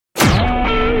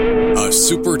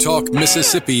SuperTalk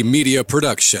Mississippi media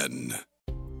production.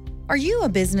 Are you a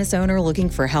business owner looking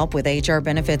for help with HR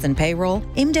benefits and payroll?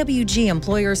 MWG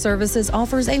Employer Services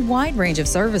offers a wide range of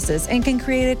services and can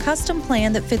create a custom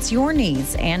plan that fits your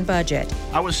needs and budget.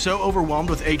 I was so overwhelmed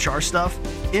with HR stuff.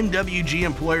 MWG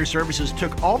Employer Services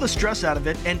took all the stress out of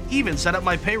it and even set up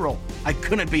my payroll. I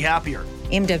couldn't be happier.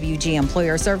 MWG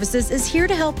Employer Services is here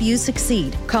to help you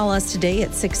succeed. Call us today at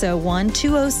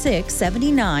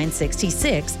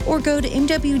 601-206-7966 or go to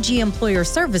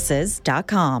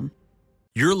MWGEmployerServices.com.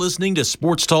 You're listening to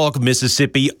Sports Talk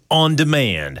Mississippi On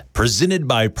Demand, presented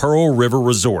by Pearl River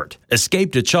Resort.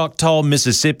 Escape to Choctaw,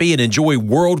 Mississippi and enjoy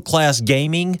world-class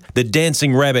gaming, the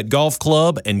Dancing Rabbit Golf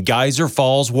Club, and Geyser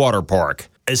Falls Water Park.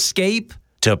 Escape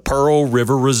to Pearl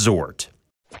River Resort.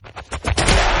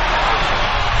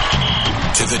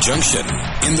 To the junction,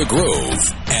 in the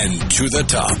Grove, and to the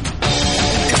top.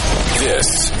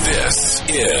 This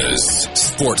is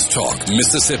Sports Talk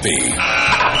Mississippi.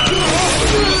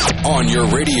 On your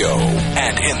radio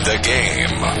and in the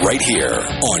game, right here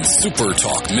on Super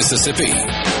Talk Mississippi.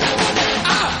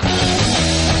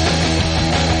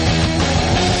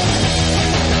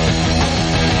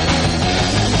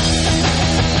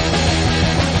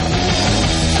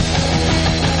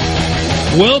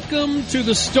 Welcome to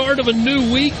the start of a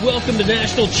new week. Welcome to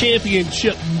National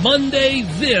Championship Monday.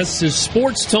 This is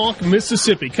Sports Talk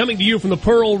Mississippi, coming to you from the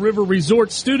Pearl River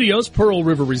Resort Studios. Pearl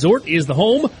River Resort is the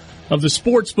home of the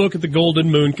sports book at the Golden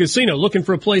Moon Casino. Looking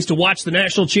for a place to watch the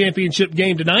National Championship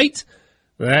game tonight?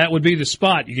 That would be the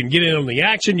spot. You can get in on the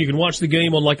action. You can watch the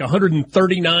game on like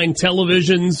 139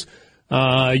 televisions.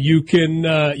 You can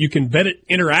bet it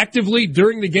interactively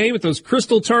during the game at those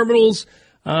crystal terminals.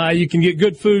 You can get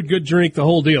good food, good drink, the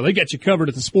whole deal. They got you covered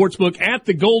at the sportsbook at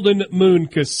the Golden Moon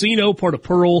Casino, part of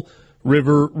Pearl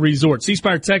River Resort.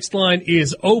 C-Spire text line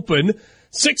is open,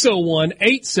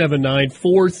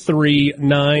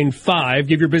 601-879-4395.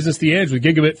 Give your business the edge with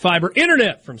gigabit fiber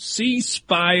internet from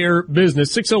C-Spire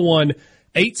Business,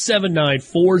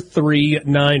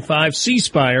 601-879-4395.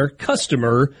 C-Spire,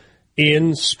 customer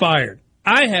inspired.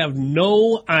 I have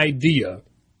no idea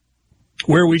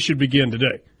where we should begin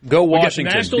today. Go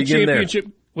Washington. Begin there.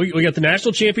 We got the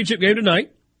national championship game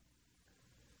tonight.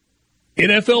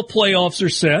 NFL playoffs are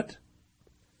set.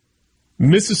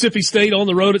 Mississippi State on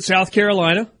the road at South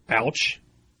Carolina. Ouch.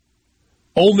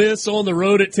 Ole Miss on the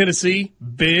road at Tennessee.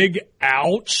 Big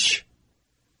ouch.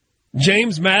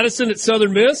 James Madison at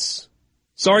Southern Miss.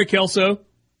 Sorry, Kelso.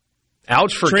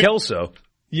 Ouch for Kelso.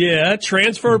 Yeah,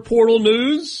 transfer portal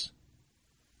news.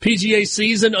 PGA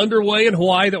season underway in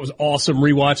Hawaii. That was awesome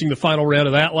rewatching the final round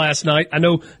of that last night. I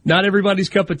know not everybody's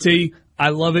cup of tea. I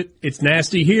love it. It's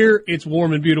nasty here. It's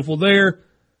warm and beautiful there.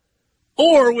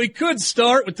 Or we could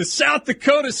start with the South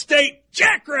Dakota State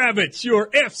Jackrabbits,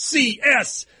 your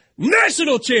FCS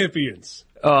national champions.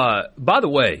 By the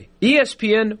way,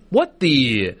 ESPN, what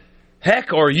the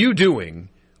heck are you doing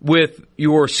with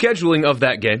your scheduling of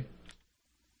that game?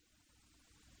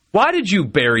 Why did you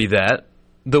bury that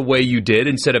the way you did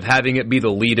instead of having it be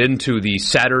the lead-in to the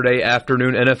Saturday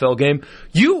afternoon NFL game?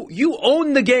 You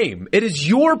own the game. It is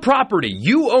your property.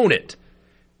 You own it.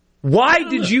 Why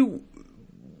did you...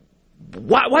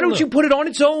 Why don't you put it on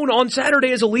its own on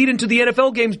Saturday as a lead-in to the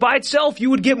NFL games by itself?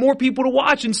 You would get more people to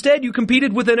watch. Instead, you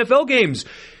competed with NFL games.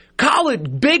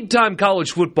 Big-time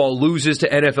college football loses to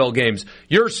NFL games.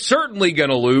 You're certainly going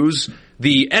to lose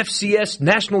the FCS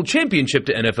National Championship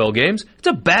to NFL games. It's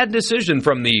a bad decision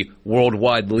from the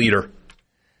worldwide leader.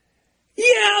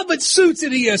 Yeah, but suits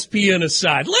at ESPN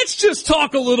aside, let's just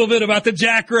talk a little bit about the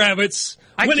Jackrabbits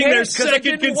winning their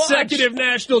second consecutive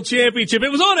national championship.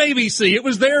 It was on ABC. It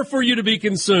was there for you to be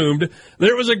consumed.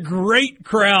 There was a great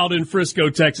crowd in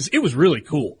Frisco, Texas. It was really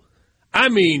cool. I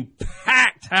mean,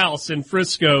 packed house in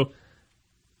Frisco.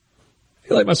 I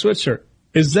feel like my sweatshirt.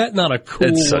 Is that not a cool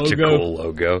logo? It's such a cool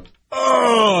logo.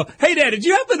 Oh, hey, Dad, did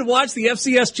you happen to watch the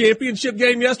FCS championship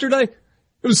game yesterday?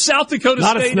 It was South Dakota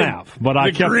State. Not a snap, but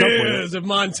I kept up with it. of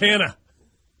Montana.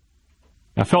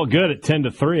 I felt good at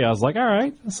 10-3. I was like, all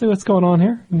right, let's see what's going on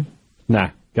here. Nah,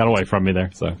 got away from me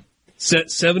there. So set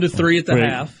 7-3 at the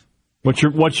half. What's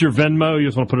your Venmo? You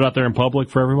just want to put it out there in public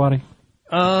for everybody?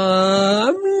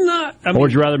 I'm not. Or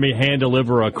would you rather me hand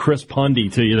deliver a crisp pundy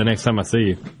to you the next time I see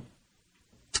you?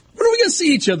 When are we going to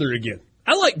see each other again?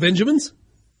 I like Benjamins.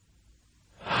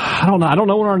 I don't know. I don't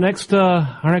know when our next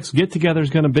get together is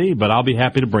going to be, but I'll be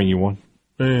happy to bring you one.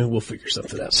 We'll figure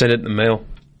something out. Send it in the mail.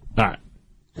 All right.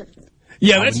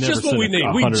 Yeah, that's just what we need.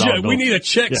 We need a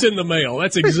checks in the mail.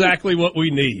 That's exactly what we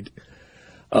need.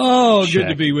 Oh, good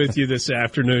to be with you this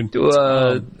afternoon. Do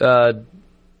a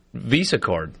Visa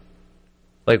card.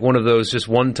 like one of those just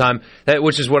one time,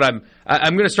 which is what I'm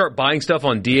going to start buying stuff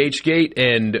on DHgate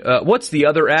and what's the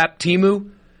other app,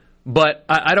 Temu? But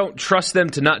I don't trust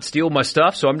them to not steal my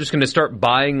stuff, so I'm just going to start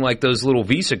buying like those little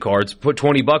Visa cards, put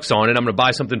 $20 on it. I'm going to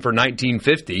buy something for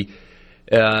 $19.50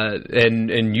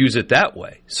 and use it that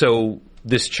way. So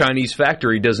this Chinese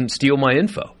factory doesn't steal my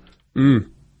info.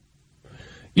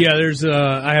 Yeah, there's.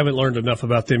 I haven't learned enough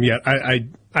about them yet.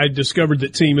 I discovered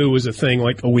that Temu was a thing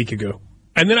like a week ago,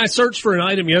 and then I searched for an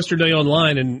item yesterday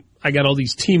online, and I got all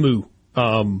these Temu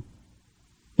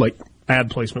like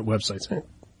ad placement websites.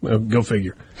 Go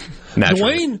figure.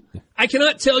 Naturally. Dwayne, I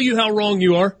cannot tell you how wrong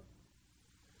you are.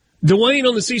 Dwayne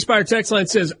on the C Spire text line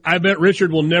says, I bet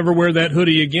Richard will never wear that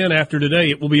hoodie again after today.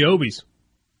 It will be Obi's.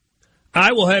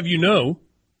 I will have you know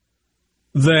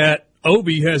that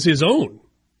Obi has his own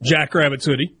Jackrabbits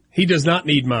hoodie. He does not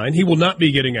need mine. He will not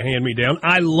be getting a hand-me-down.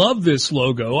 I love this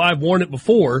logo. I've worn it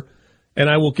before, and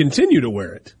I will continue to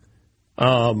wear it.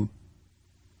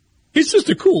 It's just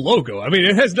a cool logo. I mean,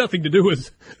 it has nothing to do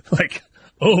with, like,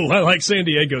 I like San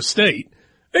Diego State.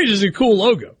 It's just a cool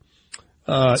logo.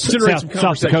 South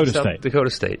Dakota State. South Dakota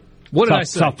State. What did I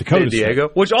say? South Dakota San Diego,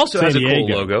 State. which also has a San cool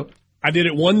Diego. logo. I did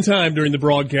it one time during the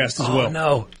broadcast as well.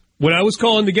 No. When I was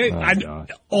calling the game,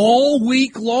 all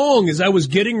week long as I was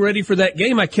getting ready for that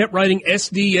game, I kept writing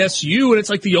SDSU, and it's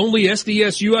like the only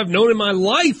SDSU I've known in my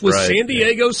life was San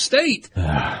Diego State.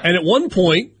 And at one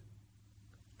point,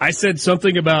 I said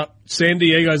something about San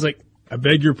Diego. I was like, I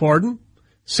beg your pardon?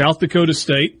 South Dakota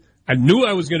State. I knew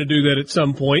I was going to do that at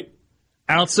some point.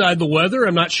 Outside the weather,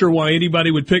 I'm not sure why anybody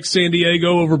would pick San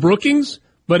Diego over Brookings,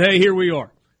 but hey, here we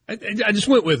are. I just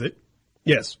went with it.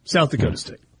 Yes, South Dakota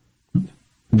State.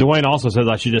 Dwayne also says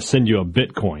I should just send you a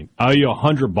Bitcoin. I owe you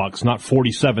 $100, not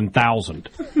 47,000.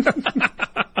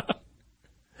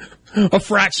 A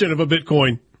fraction of a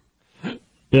Bitcoin.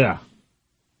 Yeah.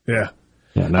 Yeah.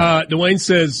 Yeah, no. Dwayne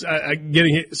says,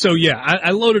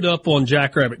 I loaded up on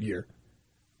Jackrabbit gear.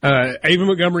 Ava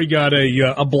Montgomery got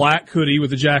a black hoodie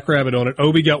with a Jackrabbit on it.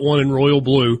 Obi got one in royal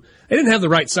blue. They didn't have the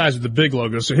right size with the big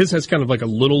logo, so his has kind of like a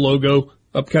little logo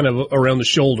up kind of around the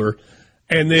shoulder.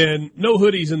 And then no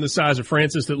hoodies in the size of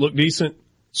Francis that look decent,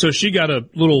 so she got a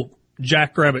little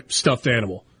Jackrabbit stuffed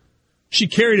animal. She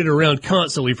carried it around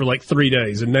constantly for like 3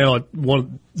 days, and now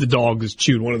the dog has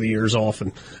chewed one of the ears off,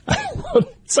 and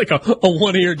it's like a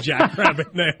one-eared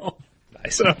Jackrabbit now.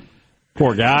 Nice. So,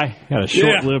 Poor guy. Had a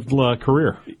short-lived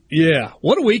career. yeah,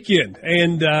 what a weekend.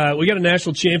 And we got a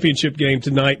national championship game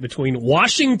tonight between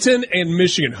Washington and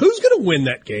Michigan. Who's going to win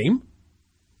that game?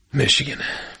 Michigan.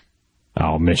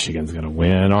 Oh, Michigan's going to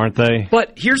win, aren't they?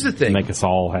 But here's the thing. Make us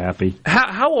all happy.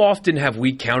 How often have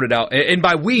we counted out, and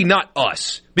by we, not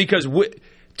us, because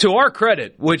to our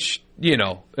credit, which,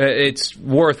 it's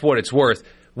worth what it's worth,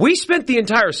 we spent the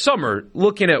entire summer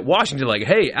looking at Washington like,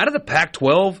 hey, out of the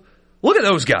Pac-12, look at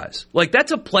those guys. Like,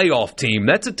 that's a playoff team.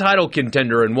 That's a title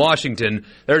contender in Washington.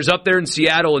 There's up there in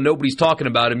Seattle, and nobody's talking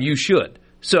about him. You should.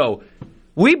 So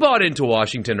we bought into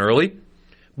Washington early.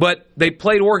 But they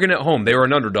played Oregon at home. They were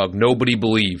an underdog. Nobody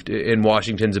believed in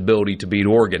Washington's ability to beat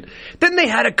Oregon. Then they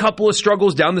had a couple of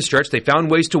struggles down the stretch. They found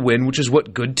ways to win, which is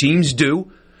what good teams do.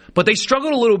 But they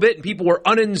struggled a little bit, and people were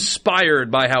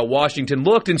uninspired by how Washington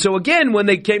looked. And so, again, when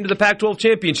they came to the Pac-12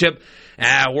 championship,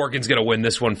 Oregon's going to win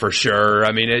this one for sure.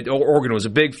 I mean, Oregon was a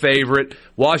big favorite.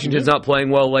 Washington's not playing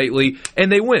well lately,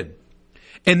 and they win.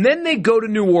 And then they go to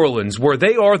New Orleans, where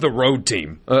they are the road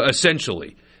team,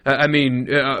 essentially.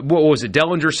 What was it?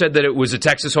 Dellinger said that it was a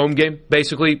Texas home game,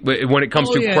 basically, when it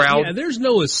comes to crowd. Yeah, there's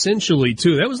no essentially,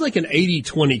 too. That was like an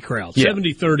 80-20 crowd,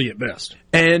 70-30 at best.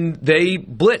 And they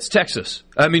blitz Texas.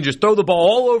 I mean, just throw the ball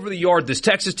all over the yard. This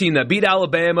Texas team that beat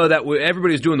Alabama, that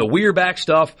everybody was doing the weird back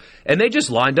stuff, and they just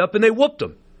lined up and they whooped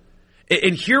them.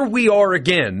 And here we are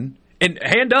again, and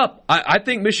hand up, I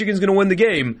think Michigan's going to win the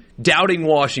game, doubting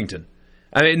Washington.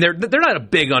 I mean, they're not a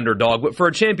big underdog, but for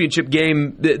a championship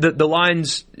game, the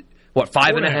line's,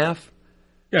 5.5?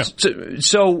 Yeah.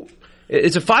 So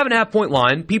it's a 5.5 point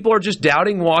line. People are just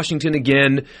doubting Washington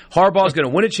again. Harbaugh's going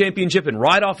to win a championship and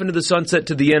ride off into the sunset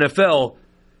to the NFL.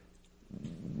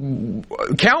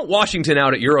 Count Washington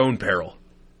out at your own peril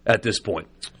at this point.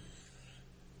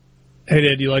 Hey,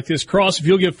 Dad, you like this? Cross, if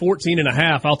you'll give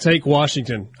 14.5, I'll take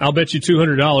Washington. I'll bet you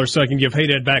 $200 so I can give Hey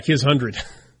Dad back his 100.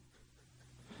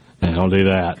 Don't do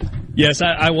that. Yes,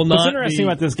 I will not. What's interesting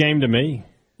about this game to me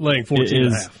laying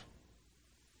 14.5.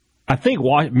 I think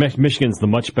Michigan's the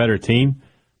much better team,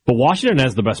 but Washington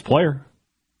has the best player.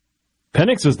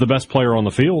 Penix is the best player on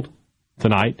the field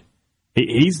tonight.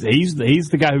 He's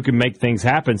the guy who can make things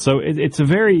happen. So it's a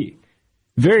very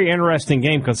very interesting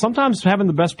game because sometimes having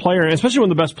the best player, especially when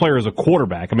the best player is a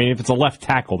quarterback, I mean, if it's a left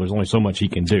tackle, there's only so much he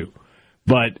can do.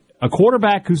 But a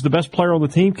quarterback who's the best player on the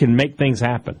team can make things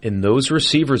happen. And those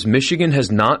receivers, Michigan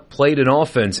has not played an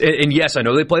offense. And yes, I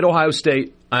know they played Ohio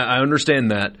State. I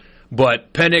understand that.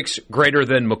 But Penix greater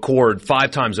than McCord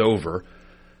 5 times over.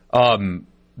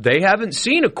 They haven't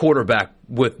seen a quarterback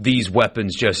with these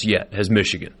weapons just yet, has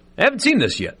Michigan. They haven't seen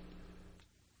this yet.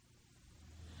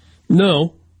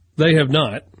 No, they have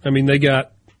not. I mean, they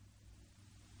got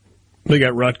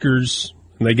Rutgers,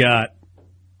 and they got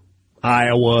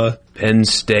Iowa. Penn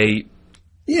State.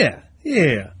 Yeah.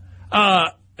 Hey,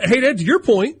 Ed, to your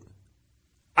point,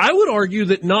 I would argue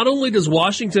that not only does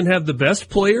Washington have the best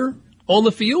player on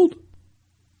the field,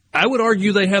 I would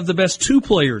argue they have the best 2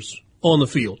 players on the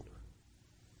field.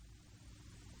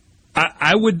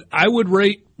 I would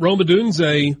rate Rome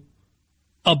Odunze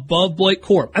above Blake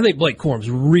Corum. I think Blake Corum's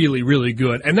really, really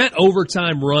good. And that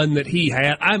overtime run that he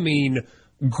had, I mean,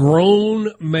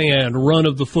 grown man run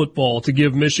of the football to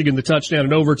give Michigan the touchdown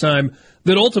in overtime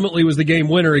that ultimately was the game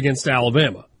winner against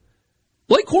Alabama.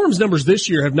 Blake Corum's numbers this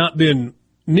year have not been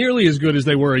nearly as good as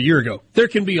they were a year ago. There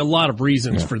can be a lot of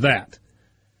reasons for that.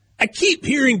 I keep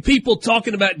hearing people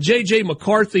talking about J.J.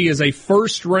 McCarthy as a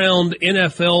first-round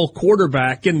NFL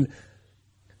quarterback, and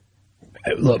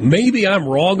look, maybe I'm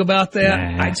wrong about that.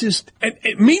 Nah.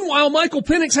 Meanwhile, Michael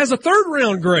Penix has a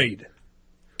third-round grade.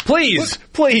 Please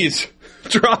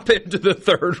drop into the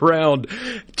 3rd round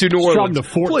to New Orleans. Drop him to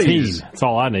 14. Please. That's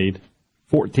all I need.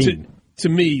 14. To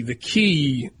me, the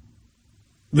key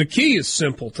is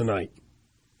simple tonight.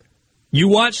 You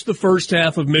watched the first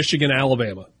half of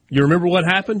Michigan-Alabama. You remember what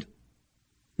happened?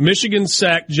 Michigan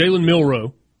sacked Jalen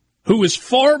Milroe, who is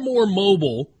far more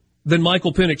mobile than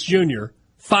Michael Penix Jr.,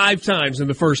 5 times in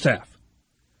the first half.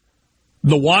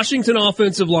 The Washington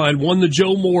offensive line won the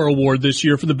Joe Moore Award this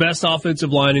year for the best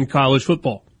offensive line in college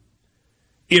football.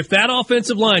 If that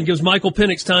offensive line gives Michael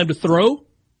Penix time to throw,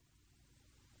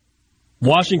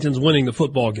 Washington's winning the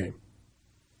football game.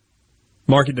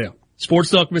 Mark it down. Sports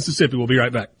Talk Mississippi. We'll be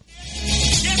right back.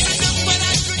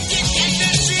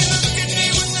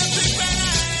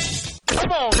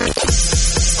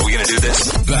 Are we going to do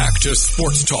this? Back to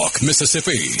Sports Talk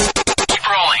Mississippi. Keep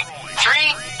rolling.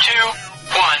 3, 2,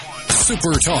 1.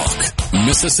 Super Talk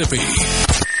Mississippi.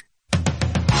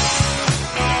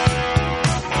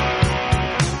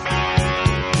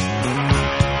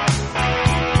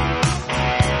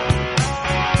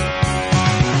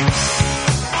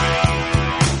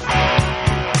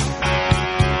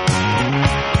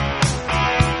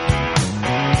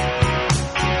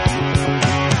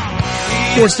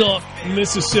 Sports Talk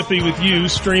Mississippi with you,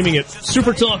 streaming at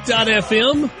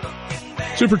supertalk.fm,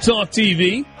 SuperTalk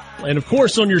TV, and of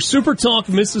course on your SuperTalk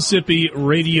Mississippi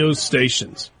radio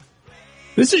stations.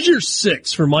 This is your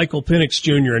 6th for Michael Penix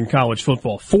Jr. in college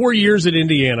football. 4 years at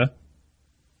Indiana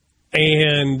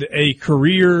and a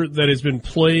career that has been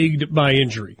plagued by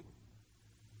injury.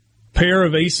 Pair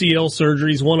of ACL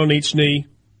surgeries, one on each knee,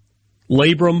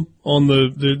 labrum on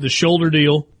the shoulder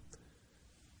deal.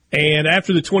 And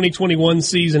after the 2021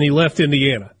 season, he left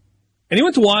Indiana. And he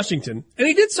went to Washington, and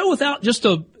he did so without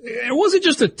it wasn't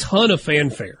just a ton of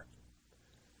fanfare.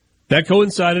 That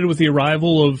coincided with the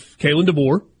arrival of Kalen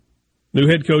DeBoer, new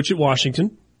head coach at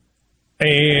Washington.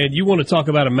 And you want to talk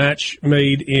about a match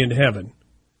made in heaven.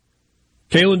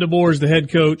 Kalen DeBoer is the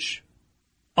head coach.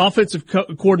 Offensive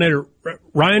coordinator,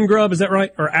 Ryan Grubb, is that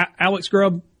right? Or Alex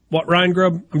Grubb? What, Ryan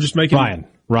Grubb? I'm just making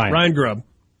Ryan Grubb.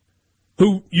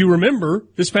 Who, you remember,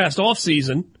 this past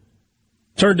offseason,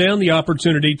 turned down the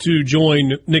opportunity to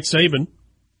join Nick Saban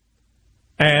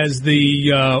as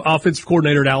the offensive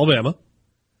coordinator at Alabama.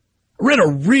 I read a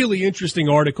really interesting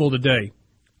article today.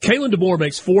 Kalen DeBoer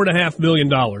makes $4.5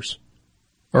 million, or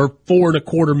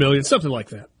 $4.25 million, something like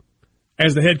that,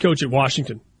 as the head coach at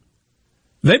Washington.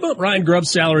 They bumped Ryan Grubb's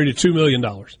salary to $2 million.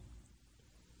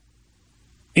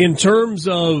 In terms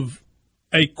of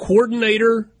a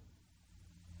coordinator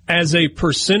as a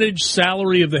percentage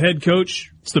salary of the head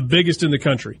coach, it's the biggest in the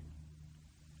country.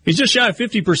 He's just shy of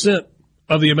 50%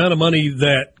 of the amount of money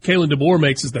that Kalen DeBoer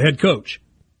makes as the head coach.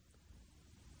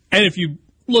 And if you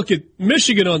look at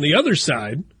Michigan on the other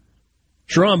side,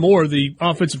 Sherrone Moore, the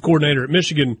offensive coordinator at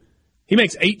Michigan, he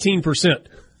makes 18%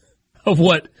 of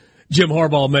what Jim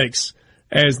Harbaugh makes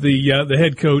as the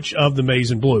head coach of the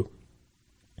Maize and Blue.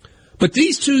 But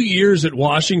these 2 years at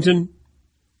Washington,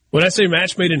 when I say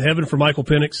match made in heaven for Michael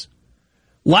Penix,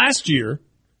 last year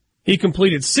he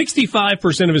completed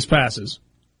 65% of his passes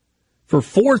for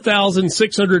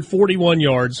 4,641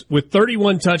 yards with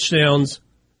 31 touchdowns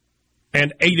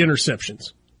and 8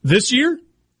 interceptions. This year,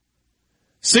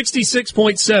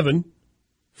 66.7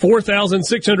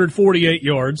 4,648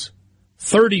 yards,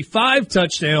 35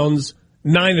 touchdowns,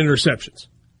 9 interceptions.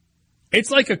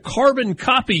 It's like a carbon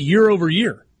copy year over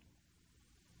year.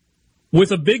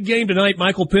 With a big game tonight,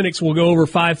 Michael Penix will go over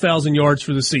 5,000 yards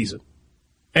for the season.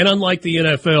 And unlike the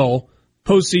NFL,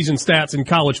 postseason stats in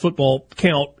college football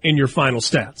count in your final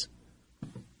stats.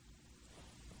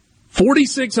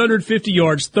 4,650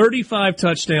 yards, 35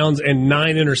 touchdowns, and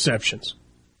 9 interceptions.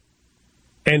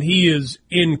 And he is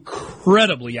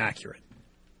incredibly accurate.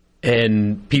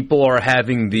 And people are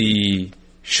having the,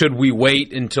 should we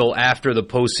wait until after the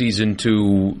postseason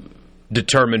to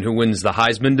determine who wins the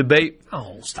Heisman debate?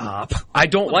 Oh, stop. I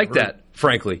don't like that,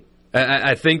 frankly.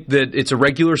 I think that it's a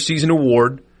regular season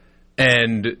award,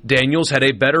 and Daniels had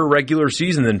a better regular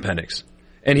season than Penix.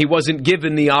 And he wasn't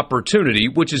given the opportunity,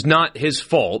 which is not his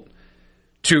fault,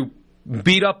 to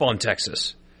beat up on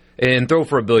Texas and throw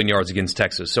for 1 billion yards against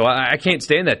Texas. So I can't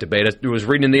stand that debate. I was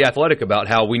reading in The Athletic about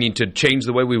how we need to change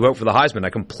the way we vote for the Heisman. I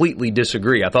completely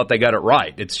disagree. I thought they got it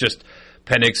right. It's just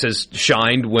Penix has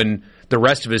shined when the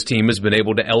rest of his team has been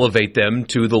able to elevate them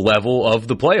to the level of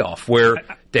the playoff, where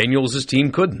Daniels'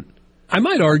 team couldn't. I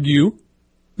might argue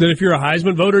that if you're a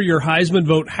Heisman voter, your Heisman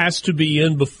vote has to be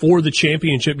in before the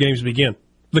championship games begin.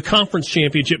 The conference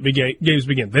championship games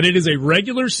begin. That it is a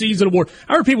regular season award.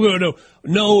 I heard people go,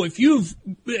 no, if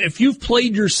you've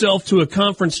played yourself to a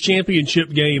conference championship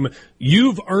game,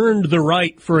 you've earned the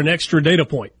right for an extra data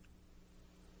point.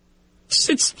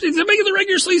 It's making the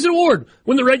regular season award.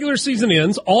 When the regular season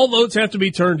ends, all votes have to be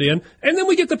turned in, and then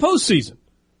we get the postseason.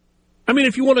 I mean,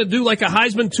 if you want to do like a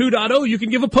Heisman 2.0, you can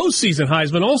give a postseason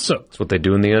Heisman also. That's what they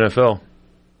do in the NFL.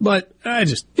 But I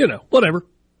just, whatever.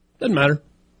 Doesn't matter.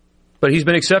 But he's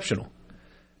been exceptional.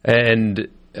 And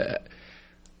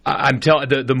I'm telling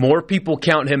the more people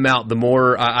count him out, the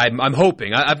more I'm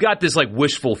hoping. I've got this like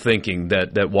wishful thinking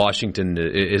that Washington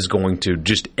is going to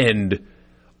just end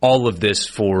all of this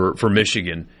for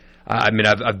Michigan. I mean,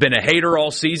 I've been a hater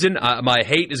all season. My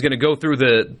hate is going to go through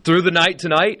the night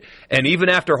tonight, and even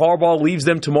after Harbaugh leaves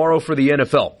them tomorrow for the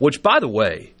NFL. Which, by the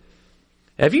way,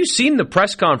 have you seen the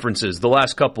press conferences the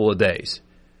last couple of days?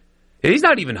 He's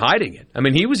not even hiding it. I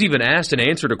mean, he was even asked and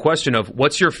answered a question of,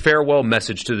 what's your farewell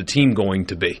message to the team going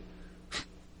to be?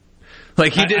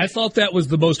 Like he did. I thought that was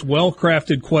the most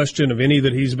well-crafted question of any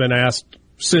that he's been asked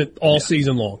all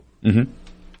season long. Mm-hmm.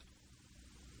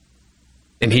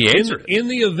 And he answered it. In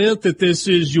the event that this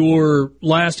is your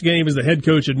last game as the head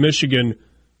coach at Michigan,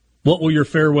 what will your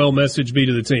farewell message be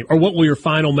to the team? Or what will your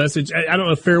final message? I don't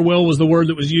know if farewell was the word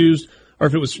that was used, or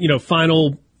if it was,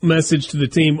 final message to the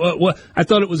team. I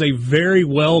thought it was a very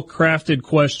well-crafted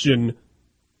question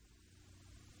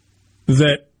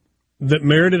that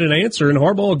merited an answer, and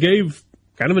Harbaugh gave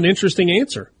kind of an interesting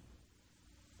answer.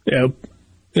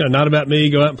 Not about me,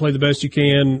 go out and play the best you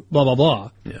can, blah, blah, blah.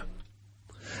 Yeah.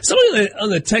 Somebody on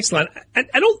the text line,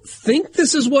 I don't think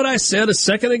this is what I said a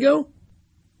second ago.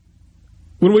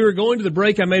 When we were going to the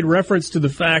break, I made reference to the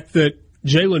fact that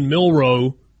Jalen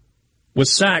Milroe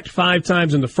was sacked 5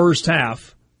 times in the first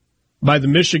half by the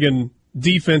Michigan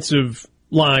defense, and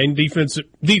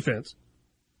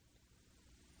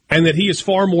that he is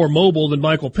far more mobile than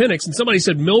Michael Penix. And somebody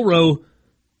said Milroe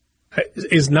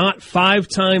is not 5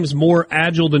 times more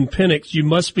agile than Penix. You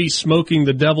must be smoking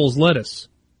the devil's lettuce.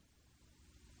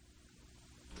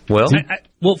 Well,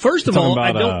 first of all,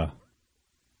 I don't.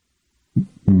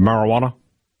 Marijuana?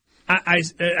 I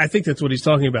think that's what he's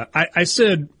talking about. I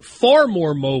said far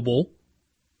more mobile.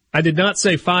 I did not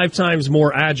say 5 times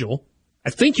more agile. I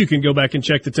think you can go back and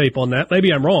check the tape on that.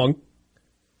 Maybe I'm wrong.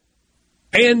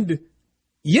 And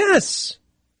yes,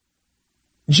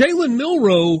 Jalen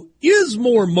Milroe is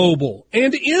more mobile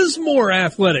and is more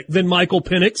athletic than Michael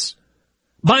Penix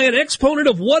by an exponent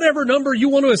of whatever number you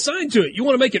want to assign to it. You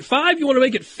want to make it 5, you want to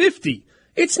make it 50.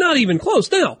 It's not even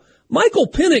close. Now, Michael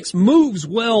Penix moves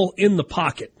well in the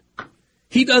pocket.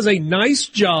 He does a nice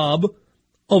job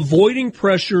avoiding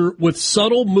pressure with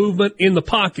subtle movement in the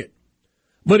pocket.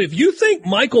 But if you think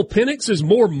Michael Penix is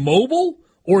more mobile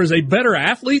or is a better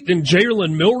athlete than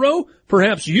Jalen Milroe,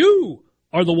 perhaps you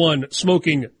are the one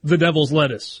smoking the devil's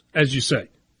lettuce, as you say.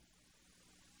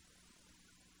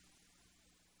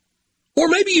 Or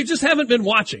maybe you just haven't been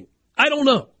watching. I don't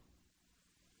know.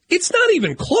 It's not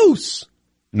even close.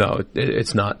 No,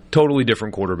 it's not. Totally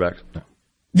different quarterbacks.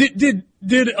 Did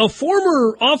a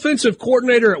former offensive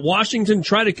coordinator at Washington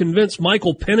try to convince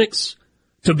Michael Penix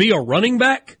to be a running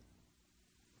back?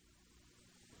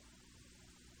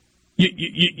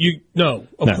 No,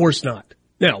 of course not.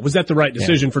 Now, was that the right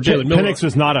decision for Jalen Milroe? Penix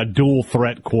is not a dual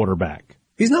threat quarterback.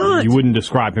 He's not. You wouldn't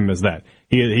describe him as that.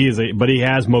 But he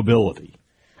has mobility.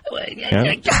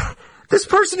 Yeah. This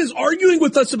person is arguing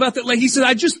with us about that. Like he said,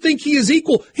 I just think he is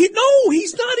equal. No,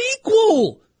 he's not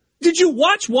equal. Did you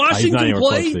watch Washington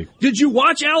play? Did you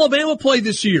watch Alabama play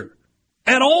this year?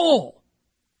 At all?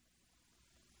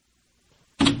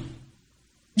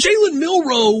 Jalen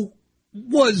Milroe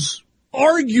was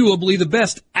arguably the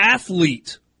best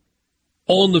athlete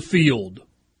on the field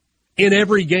in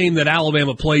every game that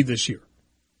Alabama played this year.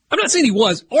 I'm not saying he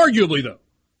was, arguably though.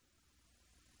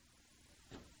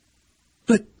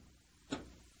 But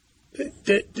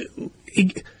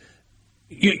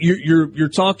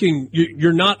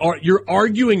you're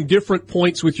arguing different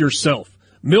points with yourself.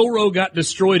 Milroe got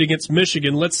destroyed against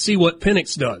Michigan. Let's see what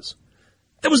Penix does.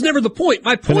 That was never the point.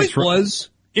 My point was,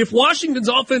 if Washington's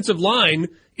offensive line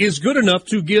is good enough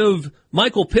to give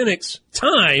Michael Penix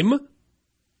time,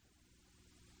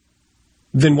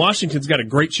 then Washington's got a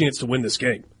great chance to win this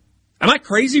game. Am I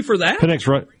crazy for that?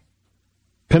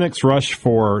 Penix rushed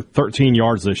for 13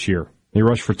 yards this year. He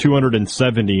rushed for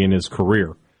 270 in his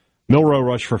career. Milroe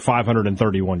rushed for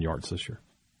 531 yards this year.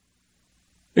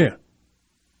 Yeah.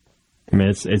 I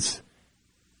mean,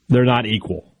 they're not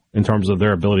equal in terms of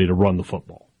their ability to run the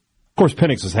football. Of course,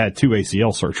 Penix has had 2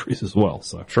 ACL surgeries as well.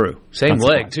 So true. Same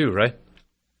leg, too, right?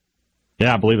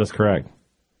 Yeah, I believe that's correct.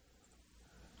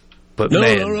 But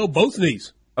no, both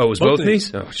knees. Oh, it was both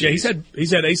knees? Oh, yeah, he's had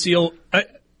ACL. I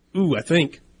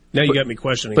think. Now you got me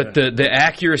questioning. But the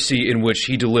accuracy in which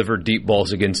he delivered deep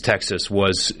balls against Texas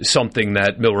was something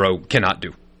that Milroe cannot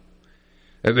do.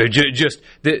 How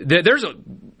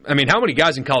many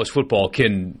guys in college football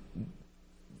can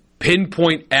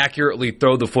pinpoint accurately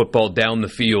throw the football down the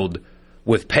field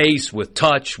with pace, with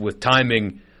touch, with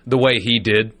timing, the way he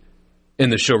did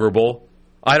in the Sugar Bowl?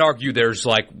 I'd argue there's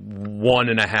like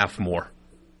 1.5 more.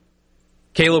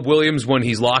 Caleb Williams, when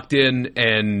he's locked in,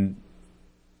 and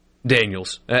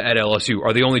Daniels at LSU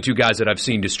are the only 2 guys that I've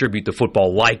seen distribute the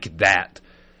football like that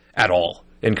at all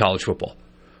in college football.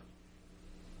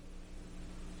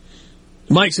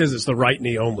 Mike says it's the right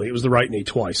knee only. It was the right knee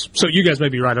twice. So you guys may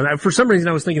be right on that. For some reason,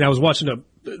 I was thinking I was watching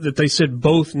that they said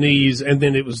both knees, and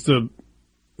then it was the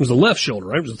left shoulder,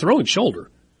 right? It was the throwing shoulder.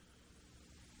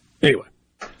 Anyway.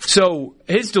 So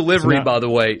his delivery, by the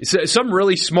way, some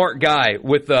really smart guy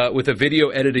with a video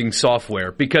editing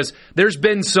software, because there's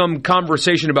been some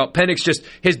conversation about Penix, just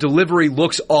his delivery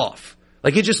looks off.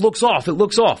 Like it just looks off. It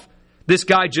looks off. This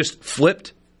guy just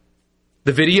flipped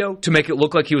the video to make it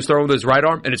look like he was throwing with his right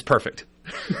arm, and it's perfect.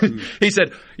 He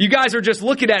said, you guys are just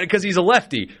looking at it because he's a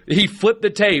lefty. He flipped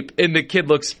the tape, and the kid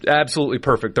looks absolutely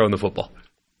perfect throwing the football.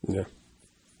 Yeah.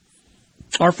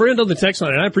 Our friend on the text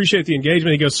line, and I appreciate the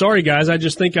engagement, he goes, sorry, guys, I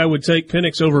just think I would take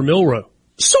Penix over Milroe.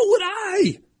 So would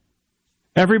I.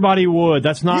 Everybody would.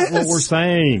 That's not what we're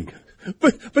saying.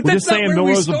 But we're that's just saying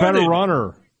Milroe's a better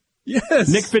runner. Yes.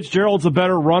 Nick Fitzgerald's a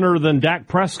better runner than Dak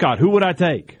Prescott. Who would I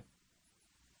take?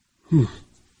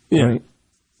 Yeah. Right.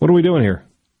 What are we doing here?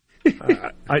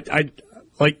 I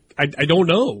don't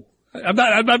know. I'm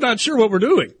not sure what we're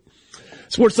doing.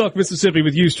 Sports Talk Mississippi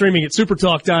with you, streaming at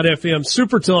SuperTalk.fm,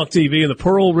 SuperTalk TV in the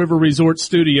Pearl River Resort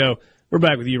studio. We're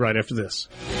back with you right after this.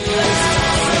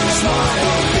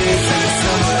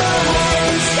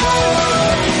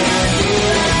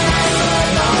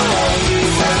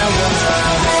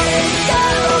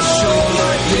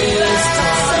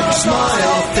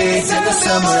 Smile fades in the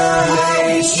summer.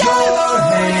 Place your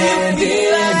hand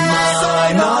in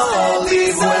mine. I'll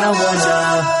leave when I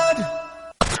wanna.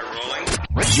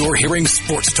 You're hearing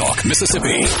Sports Talk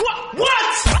Mississippi.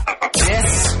 What?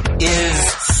 This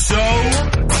is so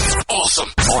awesome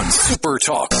on Super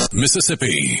Talk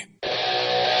Mississippi.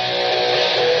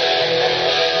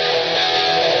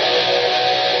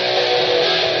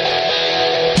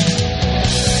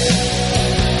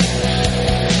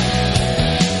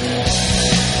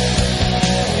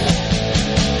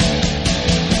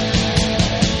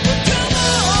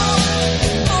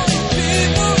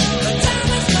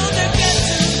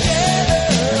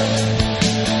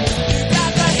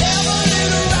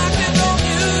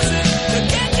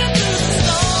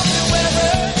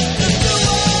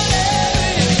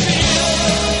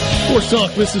 Sports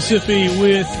Talk Mississippi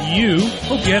with you.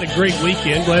 Hope you had a great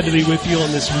weekend. Glad to be with you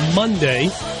on this Monday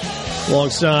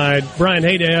alongside Brian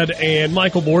Haydad and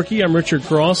Michael Borky. I'm Richard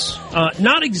Cross.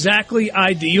 Not exactly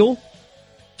ideal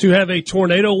to have a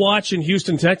tornado watch in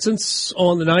Houston Texans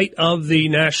on the night of the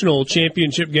national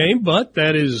championship game, but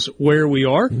that is where we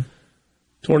are.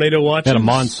 Tornado watch. Had a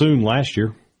monsoon last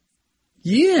year.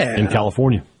 Yeah. In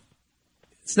California.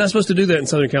 It's not supposed to do that in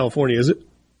Southern California, is it?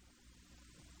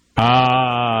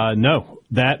 No.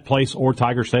 That place or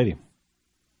Tiger Stadium.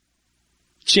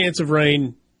 Chance of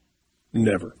rain?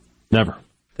 Never. Never.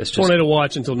 Tornado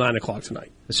watch until 9 o'clock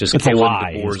tonight. It's just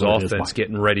Kalen DeBoer's offense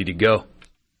getting ready to go.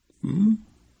 Mm-hmm.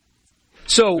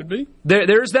 So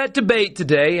there's that debate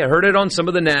today. I heard it on some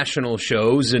of the national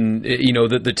shows, and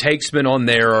the takesmen on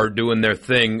there are doing their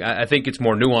thing. I think it's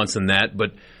more nuanced than that,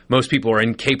 but most people are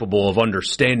incapable of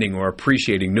understanding or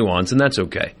appreciating nuance, and that's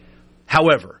okay.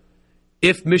 However,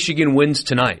 if Michigan wins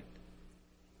tonight,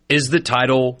 is the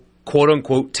title,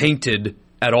 quote-unquote, tainted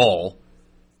at all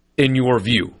in your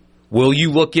view? Will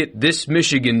you look at this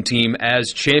Michigan team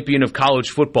as champion of college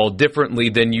football differently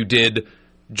than you did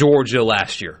Georgia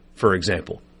last year, for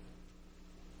example?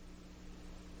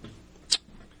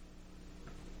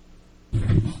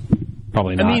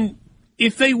 Probably not. I mean,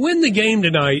 if they win the game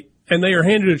tonight and they are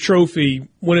handed a trophy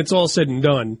when it's all said and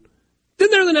done, then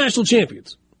they're the national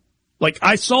champions. Like,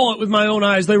 I saw it with my own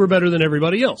eyes. They were better than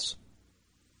everybody else.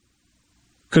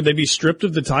 Could they be stripped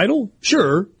of the title?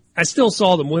 Sure. I still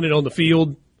saw them win it on the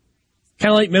field.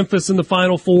 Kind of like Memphis in the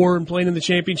Final Four and playing in the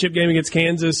championship game against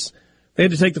Kansas. They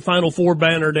had to take the Final Four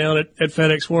banner down at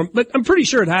FedEx Forum. But I'm pretty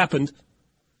sure it happened.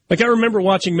 Like, I remember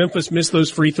watching Memphis miss those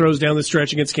free throws down the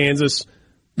stretch against Kansas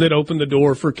that opened the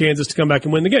door for Kansas to come back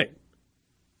and win the game.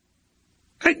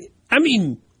 I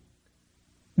mean,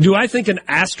 do I think an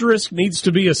asterisk needs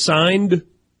to be assigned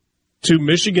to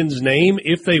Michigan's name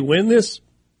if they win this?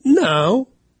 No.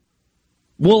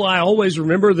 Will I always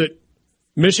remember that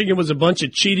Michigan was a bunch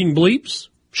of cheating bleeps?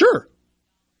 Sure.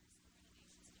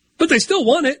 But they still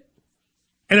won it.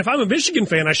 And if I'm a Michigan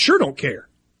fan, I sure don't care.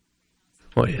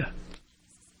 Well, yeah.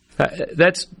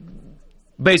 That's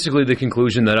basically the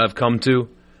conclusion that I've come to.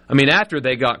 I mean, after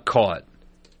they got caught,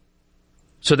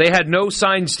 so they had no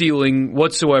sign stealing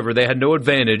whatsoever. They had no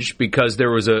advantage because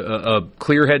there was a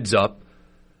clear heads up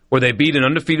where they beat an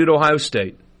undefeated Ohio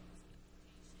State.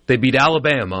 They beat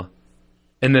Alabama,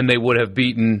 and then they would have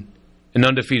beaten an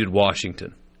undefeated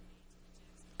Washington.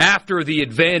 After the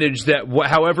advantage that,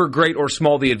 however great or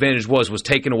small the advantage was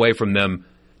taken away from them,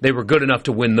 they were good enough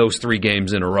to win those 3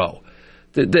 games in a row.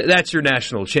 That's your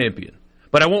national champion.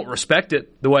 But I won't respect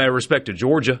it the way I respected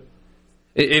Georgia.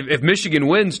 If Michigan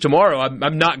wins tomorrow,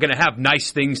 I'm not going to have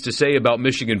nice things to say about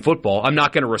Michigan football. I'm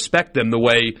not going to respect them the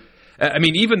way, I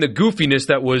mean, even the goofiness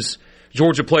that was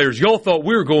Georgia players, y'all thought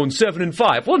we were going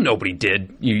 7-5. Well, nobody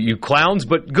did, you clowns,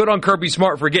 but good on Kirby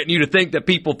Smart for getting you to think that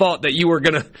people thought that you were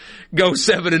going to go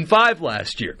 7-5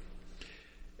 last year.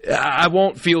 I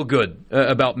won't feel good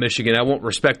about Michigan. I won't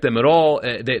respect them at all.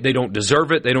 They don't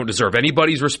deserve it. They don't deserve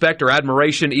anybody's respect or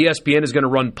admiration. ESPN is going to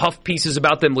run puff pieces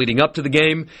about them leading up to the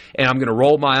game, and I'm going to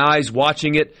roll my eyes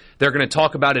watching it. They're going to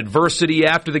talk about adversity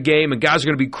after the game, and guys are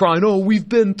going to be crying, oh, we've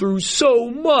been through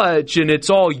so much, and it's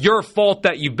all your fault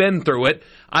that you've been through it.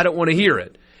 I don't want to hear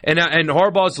it. And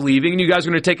Harbaugh's leaving, and you guys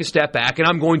are going to take a step back, and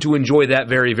I'm going to enjoy that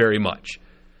very, very much.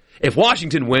 If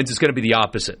Washington wins, it's going to be the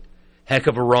opposite. Heck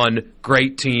of a run,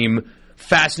 great team,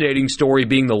 fascinating story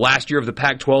being the last year of the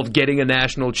Pac-12, getting a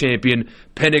national champion.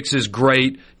 Penix is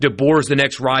great. DeBoer's the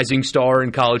next rising star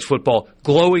in college football.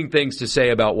 Glowing things to say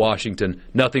about Washington.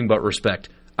 Nothing but respect.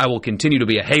 I will continue to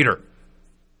be a hater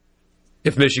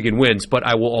if Michigan wins, but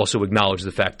I will also acknowledge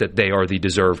the fact that they are the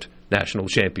deserved national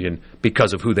champion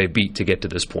because of who they beat to get to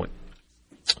this point.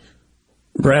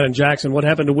 Brad and Jackson, what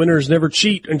happened to winners never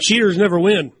cheat and cheaters never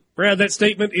win? Brad, that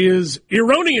statement is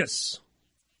erroneous.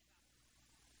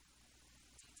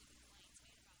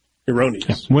 Erroneous.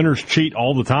 Yeah, winners cheat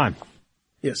all the time.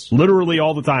 Yes. Literally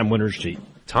all the time, winners cheat.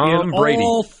 Tom Brady. In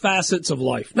all facets of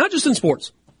life, not just in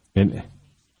sports. Yeah.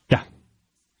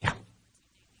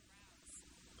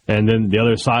 And then the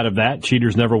other side of that,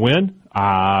 cheaters never win.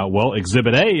 Well,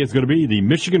 Exhibit A is going to be the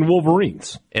Michigan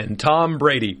Wolverines. And Tom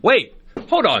Brady. Wait,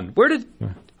 hold on. Where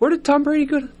did Tom Brady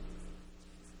go to?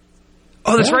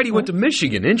 Oh, that's right. He went to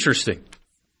Michigan. Interesting.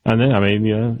 And then,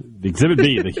 the Exhibit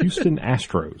B, the Houston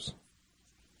Astros.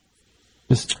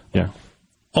 Yeah.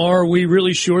 Are we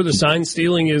really sure the sign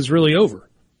stealing is really over?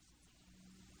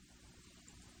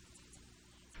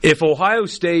 If Ohio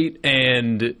State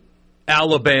and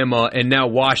Alabama and now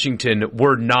Washington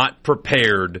were not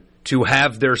prepared to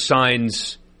have their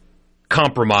signs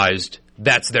compromised,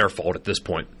 that's their fault at this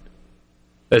point.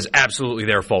 That's absolutely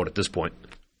their fault at this point.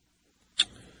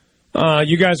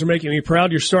 You guys are making me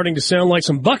proud. You're starting to sound like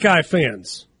some Buckeye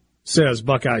fans, says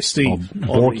Buckeye Steve.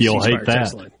 Borky will hate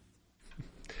that.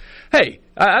 Hey,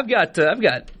 I've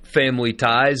got family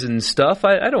ties and stuff.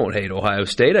 I don't hate Ohio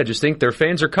State. I just think their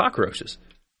fans are cockroaches.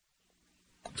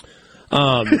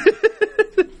 In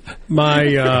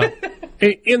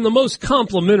the most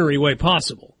complimentary way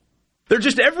possible. They're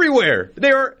just everywhere.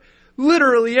 They are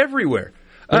literally everywhere.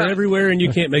 They're everywhere, and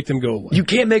you can't make them go away. You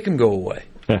can't make them go away.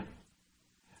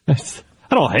 I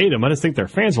I don't hate them. I just think their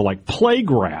fans are like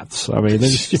plague rats. I mean, they're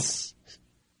just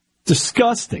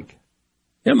disgusting.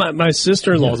 Yeah, my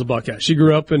sister-in-law is a Buckeye. She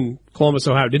grew up in Columbus,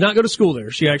 Ohio. Did not go to school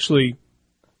there. She actually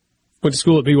went to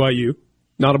school at BYU.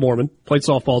 Not a Mormon. Played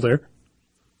softball there.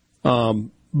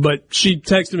 But she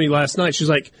texted me last night. She's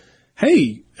like,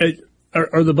 hey,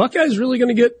 are the Buckeyes really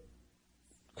going to get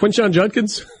Quinshon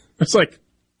Judkins? It's like,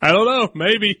 I don't know.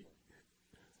 Maybe.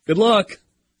 Good luck.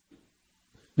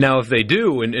 Now, if they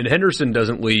do, and Henderson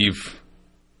doesn't leave...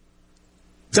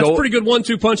 That's a pretty good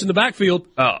 1-2 punch in the backfield.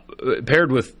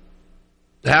 Paired with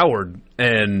Howard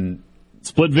and...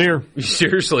 Split veer.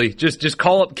 Seriously, just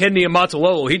call up Ken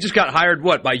Niumatalolo. He just got hired,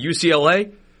 by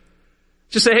UCLA?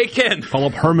 Just say, hey, Ken. Call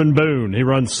up Herman Boone. He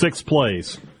runs 6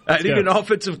 plays. I need an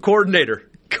offensive coordinator.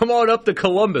 Come on up to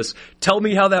Columbus. Tell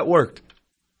me how that worked.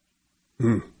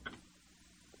 I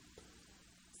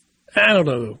don't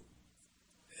know, though.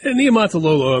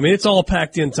 Niumatalolo, I mean, it's all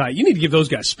packed in tight. You need to give those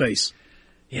guys space.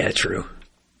 Yeah, true.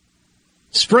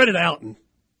 Spread it out. And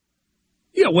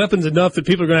you got weapons enough that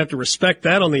people are going to have to respect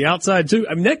that on the outside, too.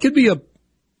 I mean, that could be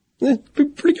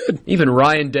pretty good. Even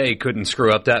Ryan Day couldn't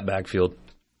screw up that backfield.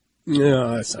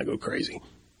 No, let's not go crazy.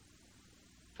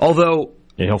 Although...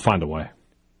 Yeah, he'll find a way.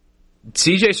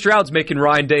 C.J. Stroud's making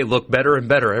Ryan Day look better and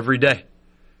better every day.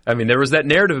 I mean, there was that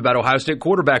narrative about Ohio State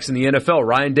quarterbacks in the NFL.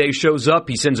 Ryan Day shows up,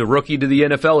 he sends a rookie to the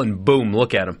NFL, and boom,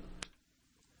 look at him.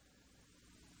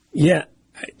 Yeah,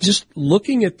 just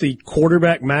looking at the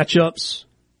quarterback matchups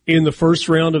in the first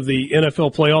round of the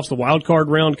NFL playoffs, the wild card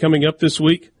round coming up this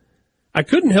week, I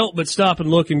couldn't help but stop and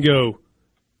look and go,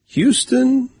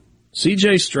 Houston,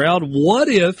 C.J. Stroud, what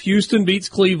if Houston beats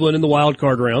Cleveland in the wild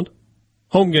card round?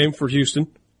 Home game for Houston.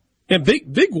 And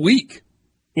big week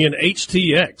in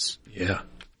HTX. Yeah.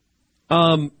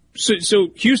 So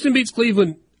Houston beats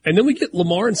Cleveland, and then we get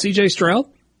Lamar and C.J. Stroud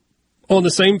on the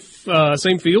same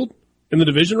field in the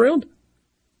division round.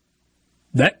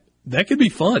 That could be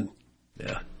fun.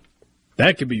 Yeah.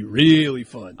 That could be really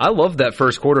fun. I love that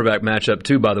first quarterback matchup,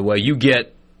 too, by the way. You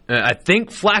get, I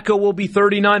think Flacco will be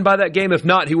 39 by that game. If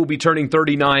not, he will be turning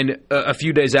 39 a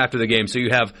few days after the game. So you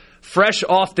have fresh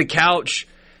off the couch,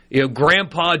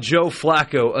 Grandpa Joe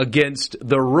Flacco against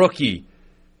the rookie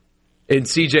in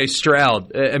C.J.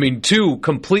 Stroud. I mean, 2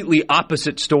 completely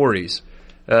opposite stories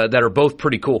that are both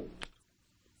pretty cool.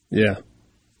 Yeah.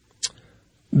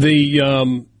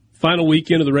 The final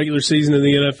weekend of the regular season in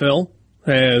the NFL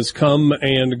has come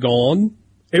and gone.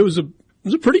 It was a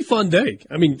pretty fun day.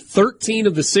 I mean, 13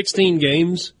 of the 16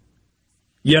 games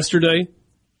yesterday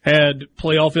had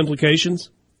playoff implications.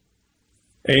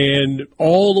 And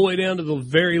all the way down to the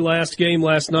very last game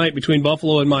last night between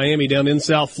Buffalo and Miami down in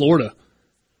South Florida.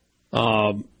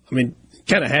 I mean,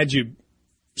 kind of had you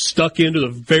stuck into the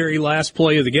very last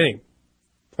play of the game,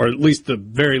 or at least the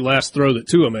very last throw that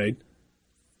Tua made.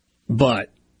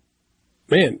 But,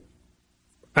 man,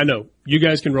 I know you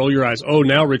guys can roll your eyes. Oh,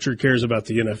 now Richard cares about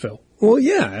the NFL. Well,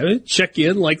 yeah, I mean, check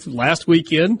in like last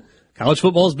weekend. College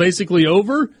football is basically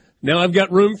over. Now I've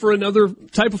got room for another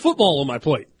type of football on my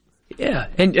plate. Yeah,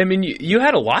 and I mean, you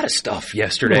had a lot of stuff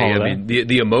yesterday. I mean,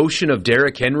 the emotion of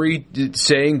Derrick Henry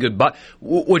saying goodbye,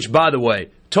 which, by the way,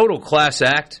 total class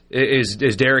act is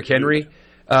Derrick Henry.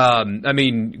 I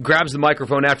mean, grabs the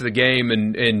microphone after the game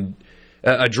and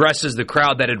addresses the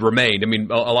crowd that had remained. I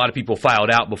mean, a lot of people filed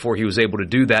out before he was able to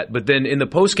do that. But then in the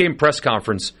post-game press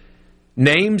conference,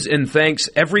 names and thanks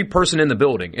every person in the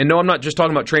building. And no, I'm not just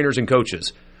talking about trainers and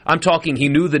coaches. I'm talking he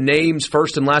knew the names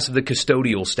first and last of the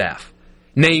custodial staff.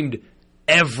 Named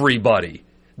everybody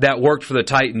that worked for the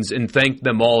Titans and thanked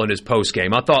them all in his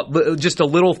postgame. I thought just a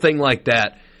little thing like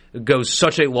that goes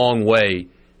such a long way,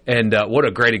 and what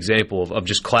a great example of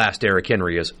just class Derrick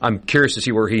Henry is. I'm curious to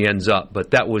see where he ends up,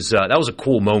 but that was a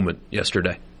cool moment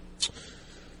yesterday.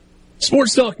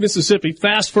 SportsTalk Mississippi,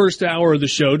 fast first hour of the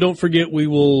show. Don't forget we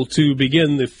will, to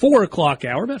begin the 4 o'clock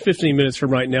hour, about 15 minutes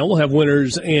from right now, we'll have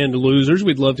winners and losers.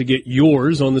 We'd love to get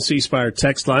yours on the C Spire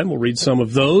text line. We'll read some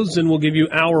of those, and we'll give you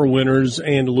our winners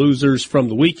and losers from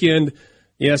the weekend.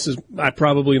 Yes, I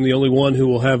probably am the only one who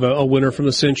will have a winner from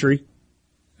the century.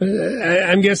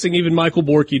 I'm guessing even Michael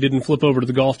Borky didn't flip over to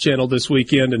the Golf Channel this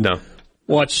weekend and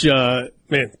watch,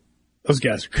 man, those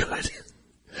guys are good.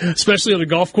 Especially on a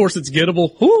golf course that's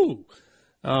gettable. Whoo!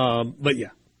 But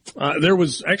yeah, there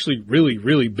was actually really,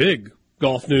 really big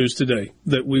golf news today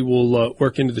that we will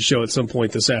work into the show at some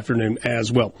point this afternoon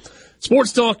as well.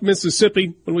 Sports Talk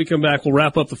Mississippi. When we come back, we'll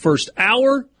wrap up the first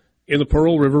hour in the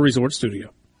Pearl River Resort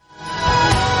Studio.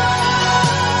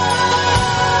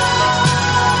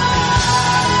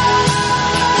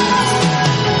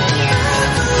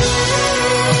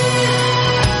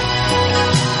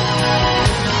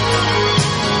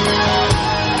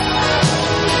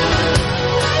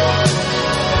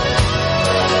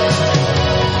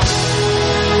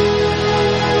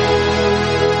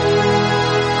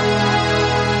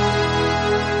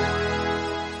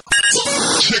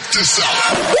 this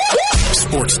out.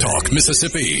 Sports Talk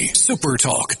Mississippi. Super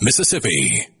Talk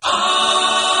Mississippi.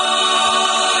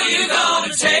 Oh, you're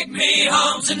gonna take me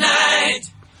home tonight.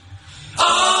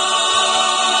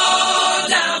 Oh,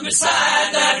 down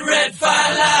beside that red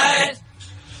firelight.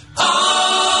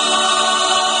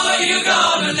 Oh, you're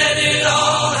gonna let it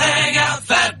all hang out.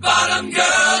 Fat bottom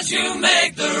girls, you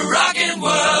make the rockin'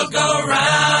 world go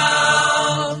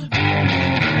round.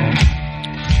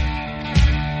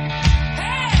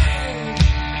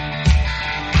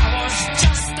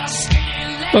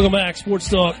 Welcome back, Sports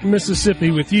Talk Mississippi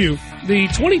with you. The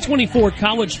 2024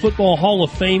 College Football Hall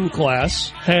of Fame class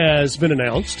has been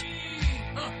announced.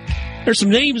 There's some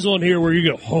names on here where you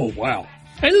go, oh, wow.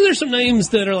 And then there's some names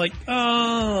that are like,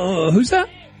 who's that?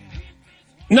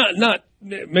 Not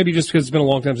maybe just because it's been a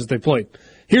long time since they played.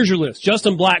 Here's your list.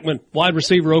 Justin Blackmon, wide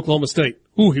receiver, Oklahoma State.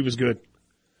 Ooh, he was good.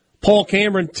 Paul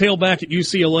Cameron, tailback at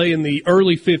UCLA in the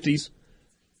early 50s.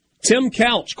 Tim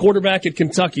Couch, quarterback at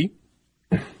Kentucky.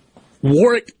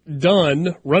 Warwick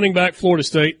Dunn, running back, Florida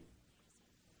State.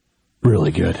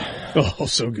 Really good. Oh,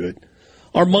 so good.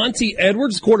 Armonte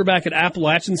Edwards, quarterback at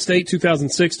Appalachian State,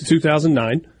 2006 to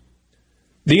 2009.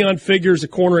 Deion Figures, a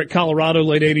corner at Colorado,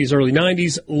 late 80s, early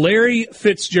 90s. Larry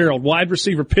Fitzgerald, wide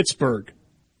receiver, Pittsburgh.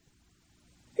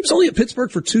 He was only at Pittsburgh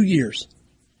for 2 years.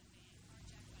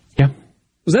 Yeah.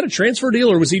 Was that a transfer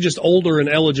deal, or was he just older and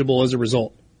eligible as a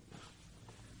result?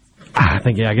 I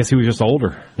guess he was just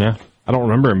older. Yeah. I don't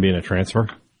remember him being a transfer.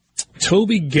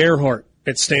 Toby Gerhart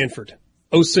at Stanford,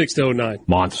 06 to 09.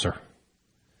 Monster.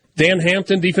 Dan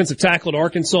Hampton, defensive tackle at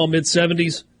Arkansas,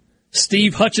 mid-70s.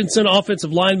 Steve Hutchinson,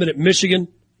 offensive lineman at Michigan,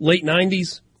 late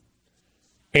 90s.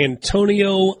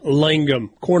 Antonio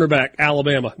Langham, cornerback,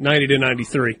 Alabama, 90 to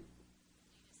 93.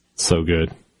 So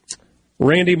good.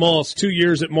 Randy Moss, 2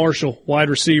 years at Marshall, wide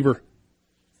receiver.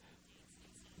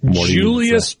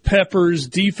 Julius Peppers,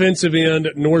 defensive end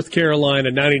at North Carolina,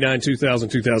 99, 2000,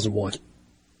 2001.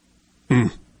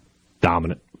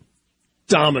 Dominant.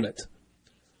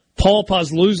 Paul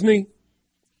Posluszny,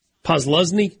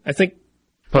 I think.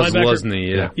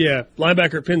 Posluszny, yeah. Yeah,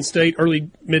 linebacker at Penn State,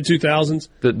 early, mid-2000s.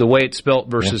 The way it's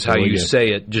spelt versus how you say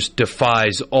it just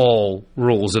defies all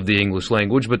rules of the English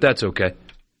language, but that's okay.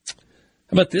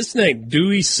 How about this name?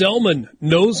 Dewey Selman,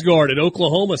 nose guard at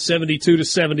Oklahoma, 72 to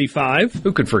 75.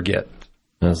 Who could forget?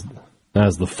 As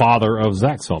the father of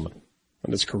Zach Selman.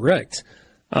 That is correct.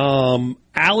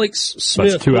 Alex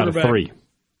Smith. That's 2 out of 3.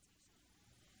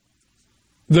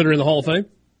 That are in the Hall of Fame?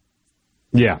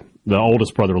 Yeah. The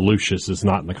oldest brother, Lucius, is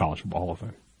not in the College Football Hall of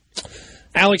Fame.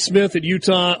 Alex Smith at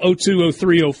Utah, 02,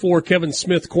 03, 04. Kevin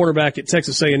Smith, cornerback at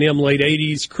Texas A&M, late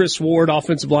 80s. Chris Ward,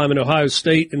 offensive lineman at Ohio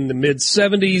State in the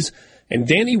mid-70s. And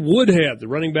Danny Woodhead, the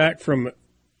running back from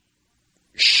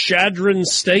Shadron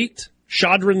State,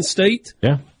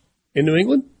 yeah, in New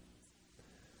England.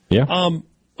 Yeah. How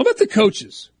about the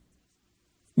coaches?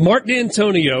 Mark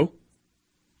D'Antonio,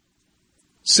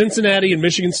 Cincinnati and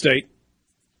Michigan State.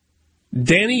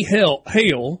 Danny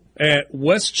Hale at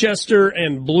Westchester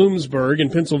and Bloomsburg in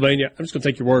Pennsylvania. I'm just going to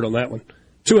take your word on that one.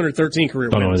 213 career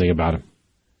wins. Don't know anything about him.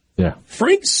 Yeah.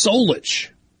 Frank Solich,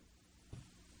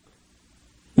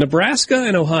 Nebraska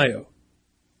and Ohio.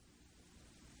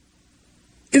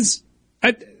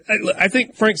 I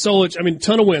think Frank Solich,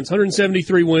 ton of wins,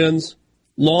 173 wins,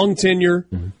 long tenure,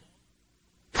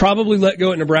 probably let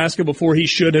go at Nebraska before he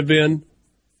should have been.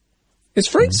 Is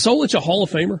Frank Solich a Hall of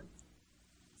Famer?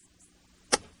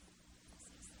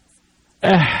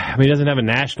 He doesn't have a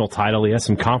national title. He has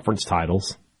some conference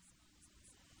titles.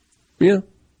 Yeah.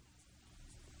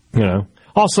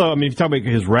 Also, if you talk about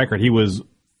his record, he was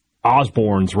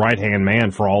Osborne's right-hand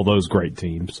man for all those great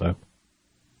teams. So,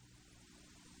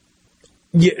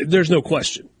 yeah, there's no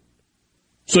question.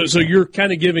 So you're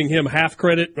kind of giving him half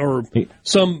credit or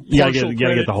some partial credit. You got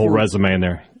to get the whole resume in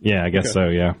there. Yeah, I guess so.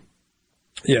 Yeah.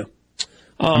 Yeah.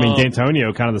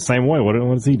 D'Antonio kind of the same way. What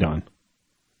has he done?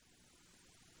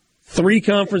 3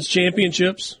 conference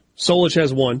championships. Solich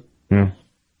has 1. Yeah.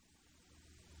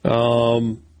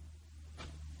 Only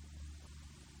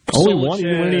Solich one? He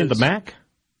didn't win any in the MAC?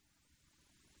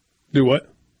 Do what?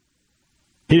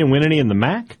 He didn't win any in the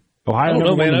MAC? Ohio? I don't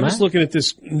know, man. I'm just looking at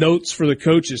this notes for the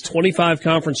coaches. 25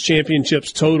 conference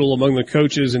championships total among the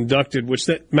coaches inducted, which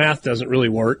that math doesn't really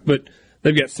work, but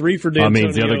they've got 3 for D'Antonio. That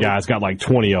means the other guy's got like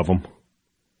 20 of them.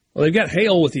 Well, they've got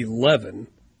Hale with 11.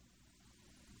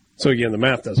 So, again, the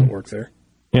math doesn't work there.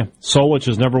 Yeah. Solich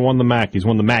has never won the MAC. He's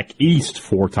won the MAC East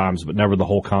 4 times, but never the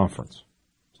whole conference.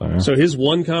 So his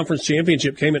one conference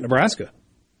championship came at Nebraska.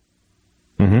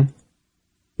 Year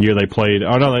they played.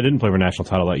 Oh, no, they didn't play for a national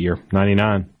title that year.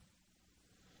 99.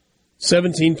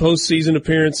 17 postseason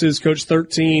appearances, coached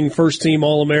 13 first-team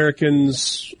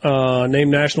All-Americans, named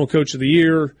National Coach of the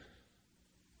Year.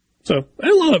 So a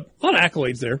lot of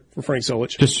accolades there for Frank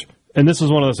Solich. And this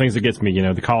is one of those things that gets me.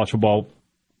 The College Football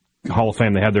Hall of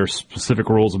Fame, they have their specific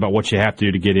rules about what you have to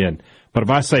do to get in. But if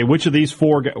I say which of these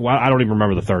four guys, well, I don't even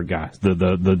remember the third guy, the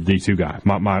D2 guy.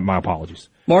 My apologies.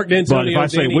 Mark D'Antonio, but if I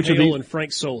say Danny which Hale, of these, and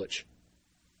Frank Solich.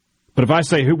 But if I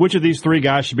say which of these three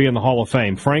guys should be in the Hall of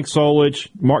Fame, Frank Solich,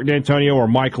 Mark D'Antonio, or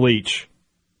Mike Leach?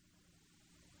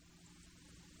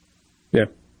 Yeah.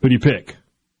 Who do you pick?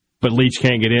 But Leach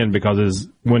can't get in because his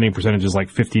winning percentage is like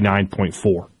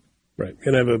 59.4. Right.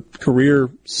 Going to have a career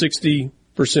 60%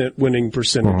 winning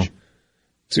percentage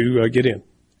to get in.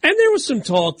 And there was some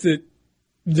talk that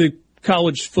the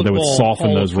college football they would soften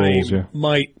Hall those of Fame rules,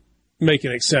 might make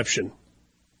an exception.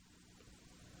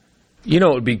 It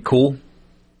would be cool.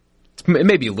 It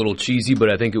may be a little cheesy,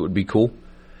 but I think it would be cool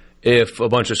if a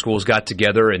bunch of schools got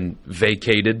together and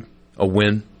vacated a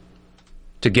win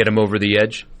to get them over the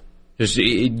edge. Just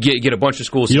get a bunch of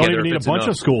schools together. You don't even need a bunch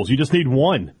of schools. You just need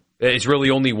one. It's really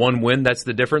only one win. That's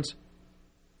the difference?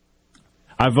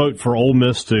 I vote for Ole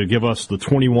Miss to give us the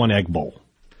 21 Egg Bowl.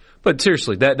 But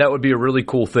seriously, that would be a really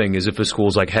cool thing, is if a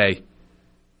school's like, hey,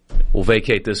 we'll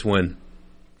vacate this win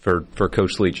for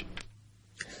Coach Leach.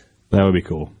 That would be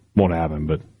cool. Won't happen,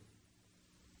 but... I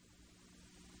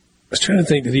was trying to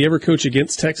think, did he ever coach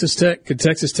against Texas Tech? Could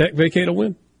Texas Tech vacate a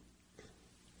win?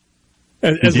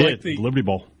 He did, like the Liberty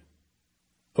Bowl.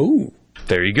 Oh.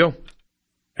 There you go.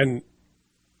 And...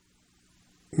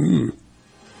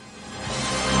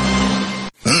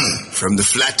 From the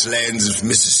flatlands of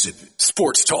Mississippi.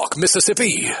 Sports Talk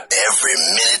Mississippi. Every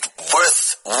minute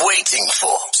worth waiting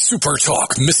for. Super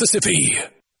Talk Mississippi.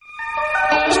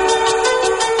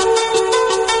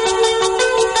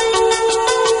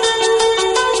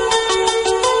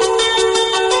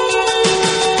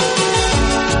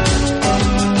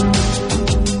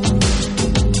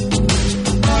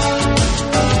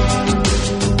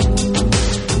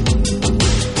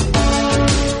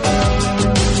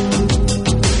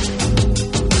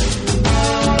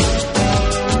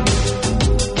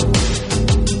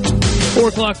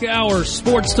 O'clock hour,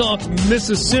 Sports Talk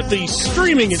Mississippi,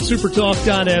 streaming at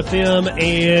supertalk.fm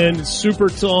and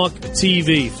SuperTalk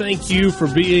TV. Thank you for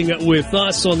being with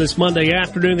us on this Monday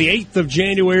afternoon, the 8th of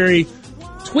January,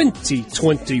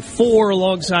 2024,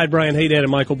 alongside Brian Haydad and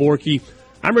Michael Borky.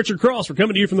 I'm Richard Cross. We're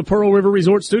coming to you from the Pearl River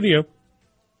Resort Studio.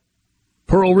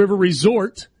 Pearl River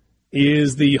Resort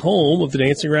is the home of the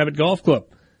Dancing Rabbit Golf Club.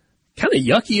 Kind of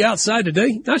yucky outside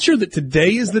today. Not sure that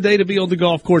today is the day to be on the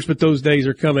golf course, but those days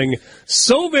are coming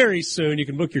so very soon. You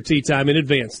can book your tee time in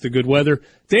advance. The good weather.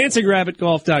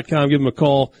 DancingRabbitGolf.com. Give them a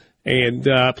call and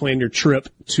plan your trip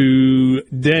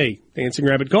today. Dancing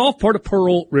Rabbit Golf, part of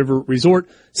Pearl River Resort.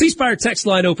 C-Spire text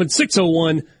line open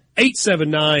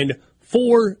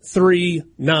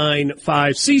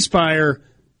 601-879-4395. C-Spire,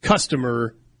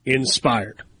 customer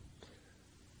inspired.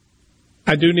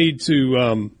 I do need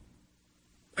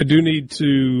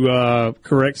to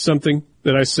correct something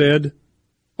that I said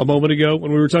a moment ago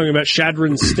when we were talking about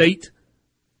Chadron State.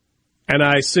 And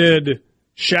I said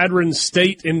Chadron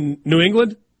State in New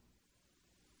England.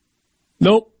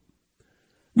 Nope.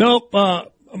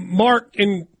 Mark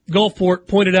in Gulfport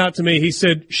pointed out to me, he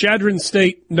said Chadron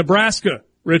State, Nebraska,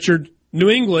 Richard. New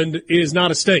England is not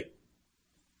a state.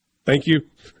 Thank you.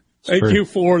 Thank you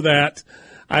for that.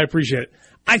 I appreciate it.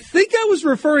 I think I was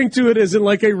referring to it as in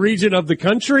like a region of the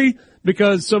country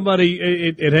because somebody,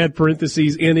 it had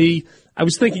parentheses, NE. I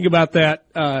was thinking about that.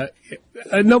 Yeah,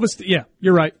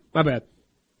 you're right. My bad.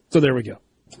 So there we go.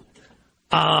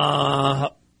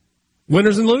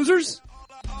 Winners and losers?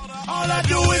 All I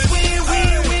do is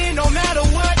win, no matter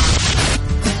what.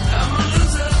 I'm a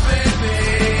loser,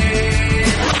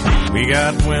 baby. We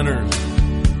got winners.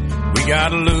 We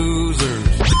got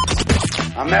losers.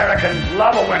 Americans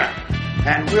love a winner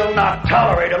and will not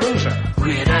tolerate a loser.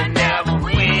 Winner never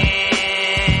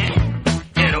win,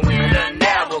 and a winner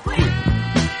never quit.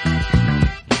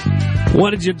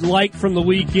 What did you like from the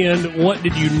weekend? What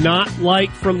did you not like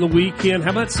from the weekend?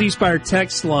 How about C-Spire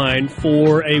text line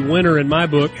for a winner in my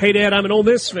book? Hey, Dad, I'm an Ole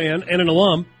Miss fan and an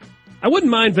alum. I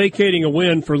wouldn't mind vacating a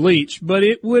win for Leach, but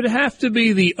it would have to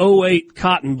be the 08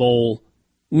 Cotton Bowl,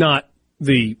 not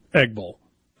the Egg Bowl.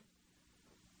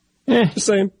 Just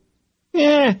saying.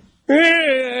 Yeah.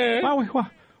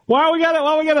 Why we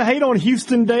gotta hate on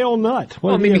Houston Dale Nutt?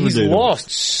 Well, I mean, he's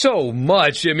lost so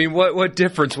much. I mean, what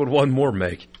difference would one more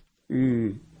make?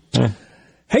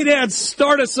 Hey, Dad,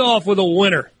 start us off with a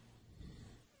winner.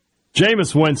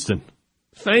 Jameis Winston.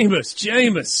 Famous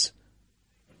Jameis.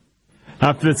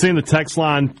 I've been seeing the text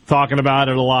line talking about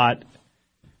it a lot.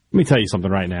 Let me tell you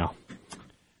something right now.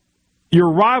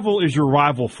 Your rival is your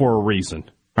rival for a reason,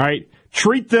 all right?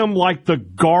 Treat them like the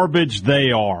garbage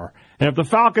they are. And if the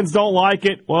Falcons don't like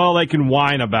it, well, they can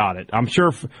whine about it. I'm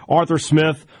sure Arthur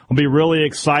Smith will be really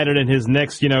excited in his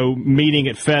next, meeting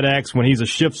at FedEx when he's a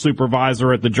shift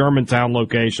supervisor at the Germantown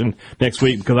location next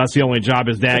week, because that's the only job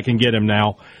his dad can get him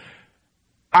now.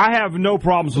 I have no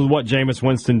problems with what Jameis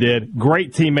Winston did.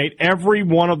 Great teammate. Every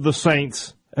one of the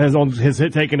Saints has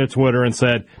taken to Twitter and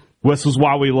said, "This is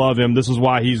why we love him. This is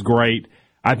why he's great."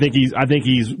 I think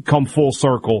he's come full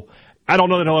circle. I don't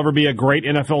know that he'll ever be a great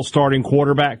NFL starting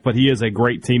quarterback, but he is a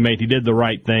great teammate. He did the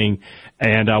right thing,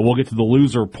 and we'll get to the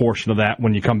loser portion of that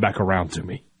when you come back around to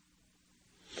me.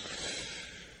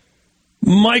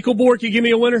 Michael Bork, you give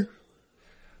me a winner?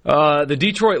 The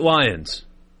Detroit Lions.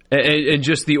 And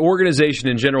just the organization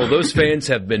in general, those fans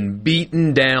have been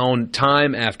beaten down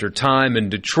time after time,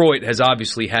 and Detroit has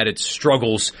obviously had its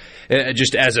struggles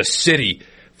just as a city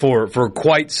for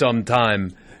quite some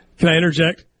time. Can I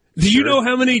interject? Do you know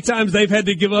how many times they've had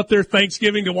to give up their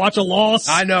Thanksgiving to watch a loss?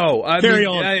 I know. Carry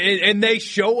on. And they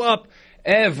show up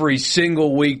every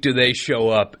single week. Do they show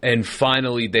up? And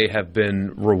finally, they have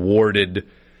been rewarded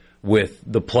with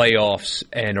the playoffs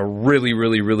and a really,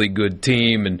 really, really good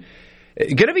team. And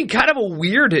it's going to be kind of a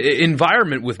weird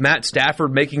environment with Matt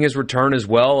Stafford making his return as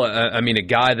well. A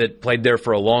guy that played there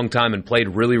for a long time and played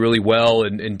really, really well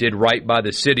and did right by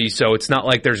the city. So it's not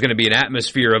like there's going to be an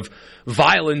atmosphere of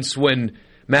violence when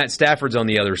Matt Stafford's on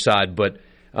the other side. But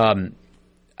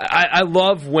I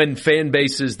love when fan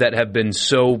bases that have been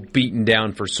so beaten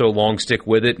down for so long stick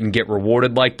with it and get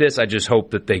rewarded like this. I just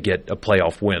hope that they get a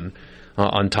playoff win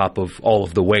on top of all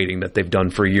of the waiting that they've done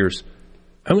for years.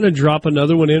 I'm going to drop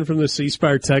another one in from the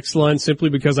C-Spire text line simply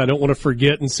because I don't want to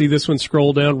forget and see this one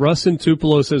scroll down. Russ in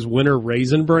Tupelo says, winner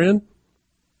Raisin Bran.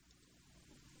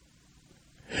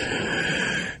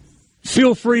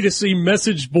 Feel free to see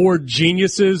message board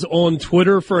geniuses on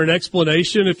Twitter for an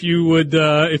explanation if you would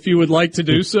like to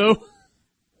do so.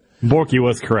 Borky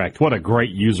was correct. What a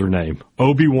great username.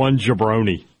 Obi-Wan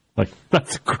Jabroni.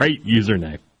 That's a great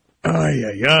username.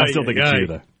 I still think it's you,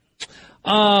 though.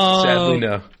 Sadly,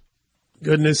 no.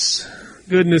 Goodness.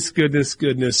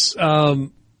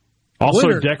 Also,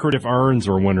 winner. decorative urns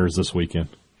are winners this weekend.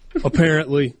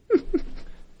 Apparently.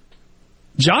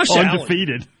 Josh Allen.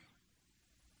 Undefeated.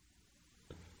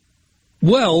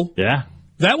 Well, yeah,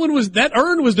 that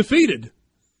urn was defeated.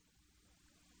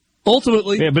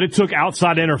 Ultimately, yeah, but it took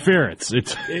outside interference.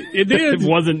 It did. It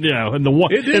wasn't, in the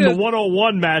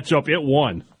 101 matchup, it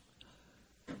won.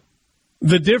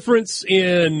 The difference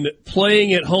in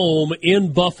playing at home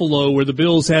in Buffalo, where the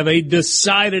Bills have a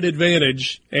decided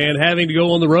advantage, and having to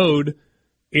go on the road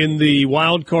in the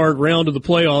wild card round of the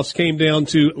playoffs, came down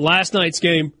to last night's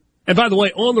game. And by the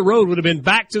way, on the road would have been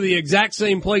back to the exact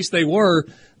same place they were.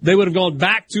 They would have gone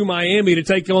back to Miami to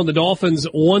take on the Dolphins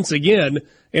once again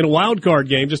in a wild card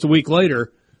game just a week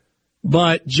later.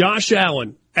 But Josh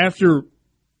Allen, after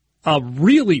a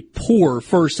really poor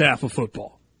first half of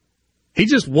football, he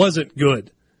just wasn't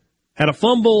good. Had a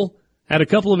fumble, had a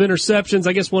couple of interceptions.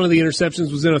 I guess one of the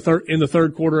interceptions was in the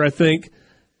third quarter, I think.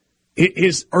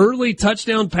 His early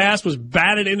touchdown pass was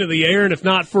batted into the air, and if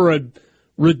not for a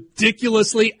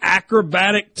ridiculously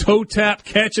acrobatic toe tap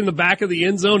catch in the back of the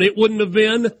end zone, it wouldn't have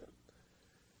been.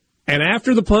 And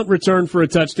after the punt return for a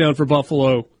touchdown for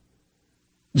Buffalo,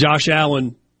 Josh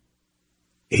Allen,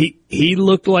 he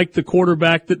looked like the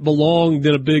quarterback that belonged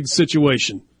in a big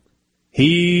situation.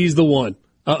 He's the one.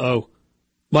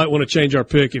 Might want to change our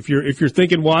pick. If you're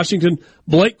thinking Washington,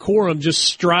 Blake Corum just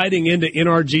striding into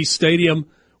NRG Stadium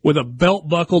with a belt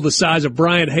buckle the size of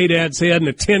Brian Haydad's head and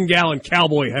a 10-gallon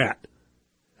cowboy hat.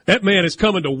 That man is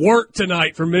coming to work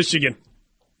tonight for Michigan.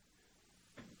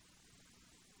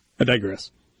 I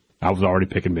digress. I was already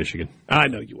picking Michigan. I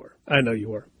know you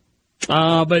were.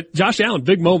 But Josh Allen,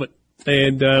 big moment,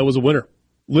 and was a winner,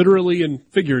 literally and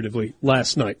figuratively,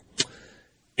 last night.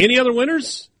 Any other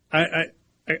winners? I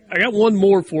got one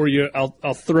more for you.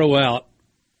 I'll throw out.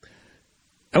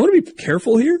 I want to be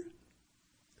careful here.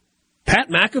 Pat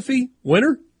McAfee,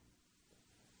 winner.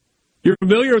 You're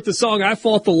familiar with the song "I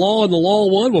Fought the Law and the Law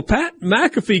Won"? Well, Pat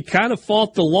McAfee kind of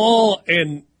fought the law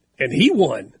and he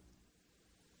won.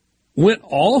 Went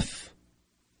off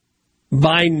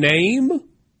by name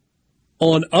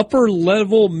on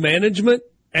upper-level management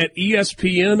at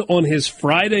ESPN on his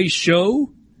Friday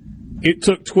show. It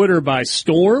took Twitter by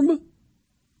storm.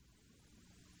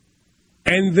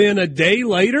 And then a day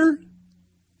later,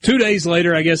 2 days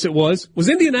later, I guess it was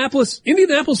Indianapolis.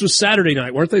 Indianapolis was Saturday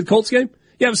night, weren't they, the Colts game?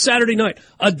 Yeah, it was Saturday night.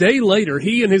 A day later,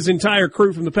 he and his entire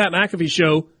crew from the Pat McAfee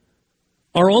show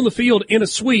are on the field in a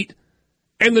suite,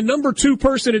 and the number 2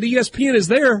 person at ESPN is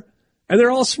there, and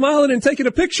they're all smiling and taking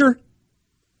a picture.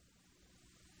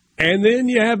 And then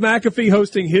you have McAfee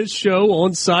hosting his show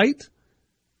on site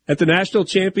at the national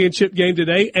championship game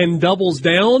today and doubles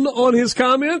down on his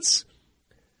comments.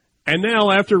 And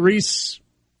now after Reese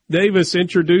Davis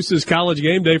introduces College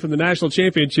Game Day from the national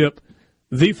championship,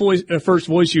 the first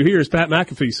voice you hear is Pat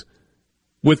McAfee's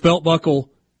with belt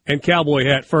buckle and cowboy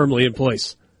hat firmly in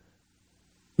place.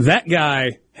 That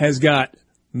guy has got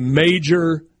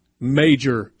major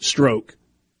stroke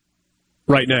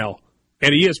right now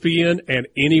at ESPN and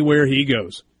anywhere he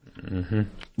goes. Mm-hmm.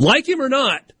 Like him or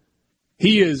not,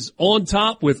 he is on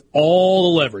top with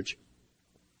all the leverage.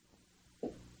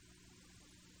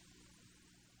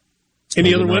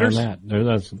 Any other winners?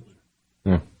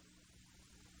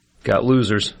 Got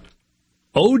losers.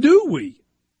 Oh, do we?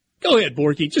 Go ahead,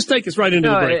 Borky. Just take us right into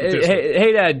the break.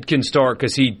 Hey, Dad can start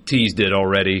because he teased it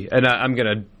already, and I'm going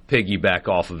to piggyback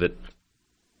off of it.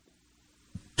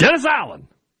 Dennis Allen.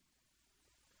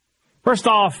 First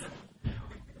off,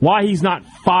 why he's not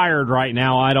fired right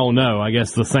now, I don't know. I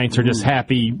guess the Saints are just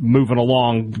happy moving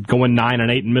along, going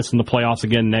 9-8 and missing the playoffs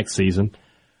again next season.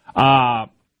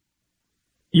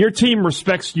 Your team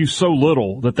respects you so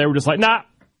little that they were just like, nah,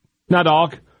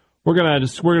 dog. We're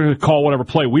gonna call whatever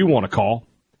play we want to call,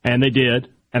 and they did,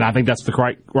 and I think that's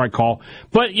the right call.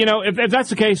 But if that's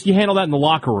the case, you handle that in the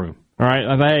locker room, all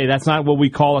right? Hey, that's not what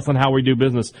we call. That's not how we do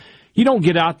business. You don't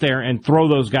get out there and throw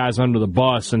those guys under the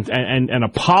bus and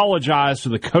apologize to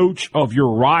the coach of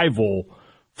your rival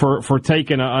for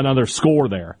taking another score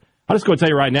there. I'm just going to tell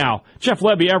you right now, Jeff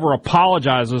Levy ever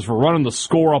apologizes for running the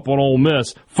score up on Ole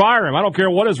Miss, fire him. I don't care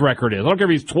what his record is. I don't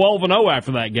care if he's 12-0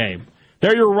 after that game.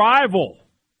 They're your rival.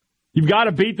 You've got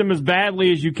to beat them as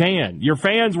badly as you can. Your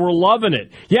fans were loving it.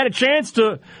 You had a chance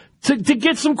to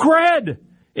get some cred.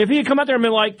 If he had come out there and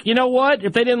been like, you know what?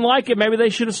 If they didn't like it, maybe they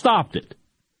should have stopped it.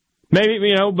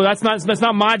 Maybe, but that's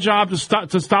not my job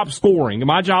to stop scoring.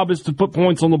 My job is to put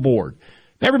points on the board.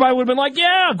 Everybody would have been like,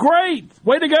 yeah, great.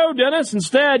 Way to go, Dennis.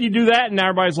 Instead, you do that, and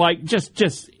everybody's like,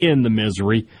 just end the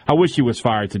misery. I wish he was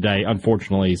fired today.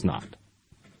 Unfortunately, he's not.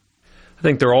 I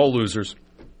think they're all losers.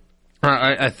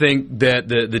 I think that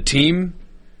the team,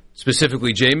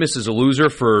 specifically Jameis, is a loser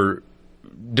for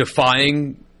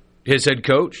defying his head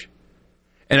coach.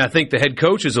 And I think the head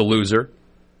coach is a loser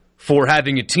for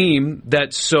having a team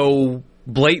that so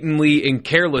blatantly and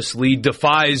carelessly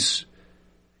defies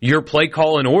your play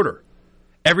call and order.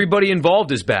 Everybody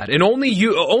involved is bad. And only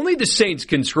the Saints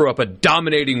can screw up a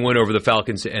dominating win over the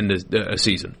Falcons to end the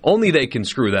season. Only they can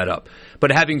screw that up.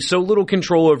 But having so little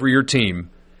control over your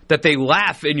team that they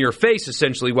laugh in your face,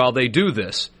 essentially, while they do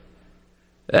this,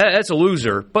 that's a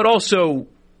loser. But also,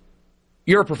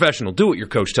 you're a professional. Do what your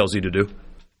coach tells you to do.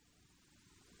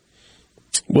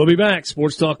 We'll be back.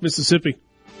 Sports Talk Mississippi.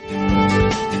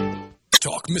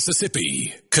 Talk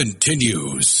Mississippi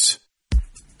continues.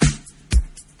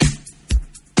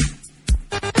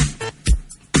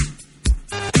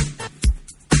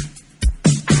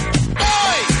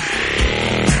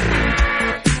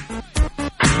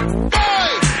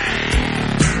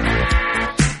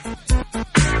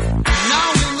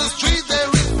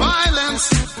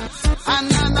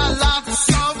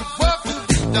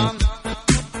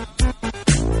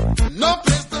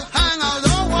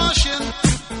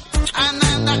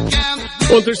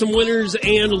 Well, there's some winners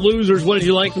and losers. What did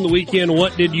you like from the weekend?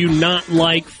 What did you not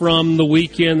like from the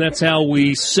weekend? That's how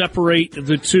we separate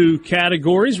the two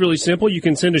categories. Really simple. You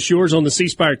can send us yours on the C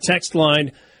Spire text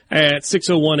line at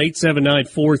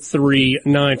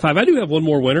 601-879-4395. I do have one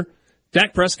more winner.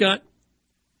 Dak Prescott.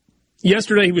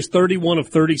 Yesterday he was 31 of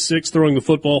 36 throwing the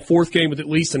football. Fourth game with at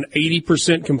least an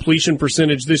 80% completion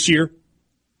percentage this year.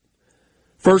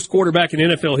 First quarterback in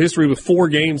NFL history with 4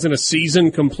 games in a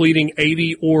season completing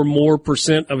 80 or more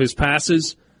 % of his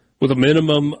passes with a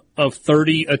minimum of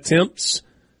 30 attempts.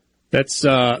 That's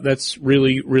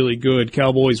really, really good.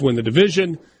 Cowboys win the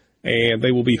division, and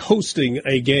they will be hosting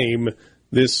a game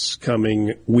this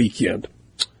coming weekend.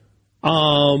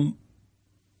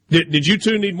 Did you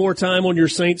two need more time on your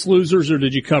Saints losers, or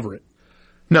did you cover it?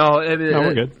 No,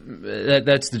 we're good.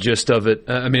 That's the gist of it.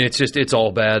 I mean, it's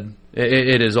all bad.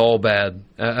 It is all bad.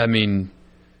 I mean,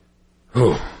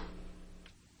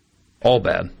 all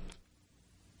bad.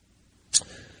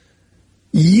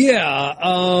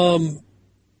 Yeah.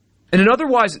 And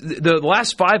otherwise, the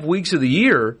last 5 weeks of the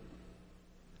year,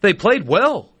 they played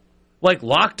well. Like,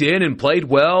 locked in and played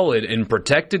well and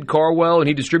protected Carr well, and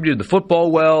he distributed the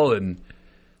football well. And,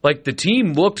 like, the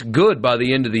team looked good by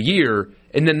the end of the year,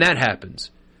 and then that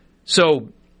happens. So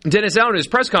Dennis Allen, in his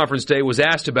press conference today, was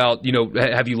asked about,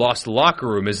 have you lost the locker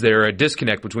room? Is there a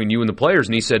disconnect between you and the players?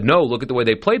 And he said, no, look at the way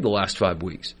they played the last 5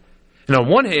 weeks. And on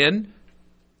one hand,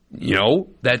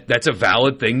 that's a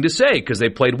valid thing to say because they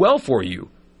played well for you.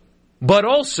 But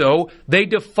also, they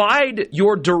defied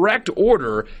your direct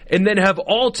order and then have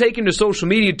all taken to social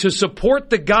media to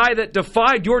support the guy that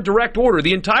defied your direct order.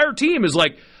 The entire team is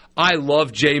like, I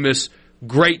love Jameis,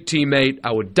 great teammate,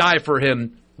 I would die for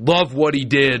him, love what he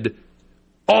did.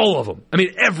 All of them. I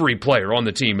mean, every player on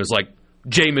the team is like,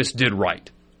 Jameis did right.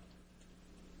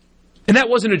 And that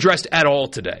wasn't addressed at all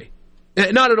today.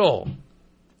 Not at all.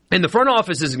 And the front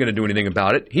office isn't going to do anything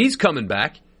about it. He's coming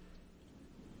back.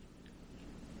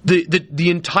 The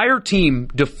entire team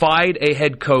defied a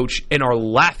head coach and are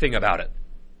laughing about it.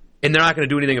 And they're not going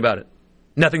to do anything about it.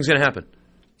 Nothing's going to happen.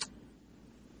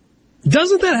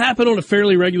 Doesn't that happen on a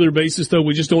fairly regular basis, though?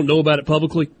 We just don't know about it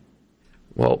publicly?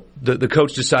 Well, the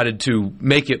coach decided to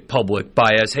make it public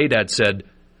by, as Haydad said,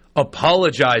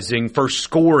 apologizing for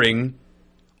scoring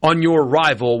on your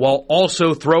rival while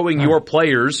also throwing your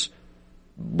players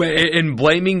and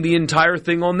blaming the entire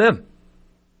thing on them.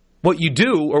 What you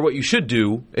do, or what you should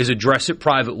do, is address it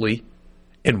privately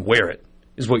and wear it,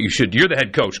 is what you should do. You're the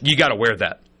head coach. You got to wear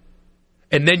that.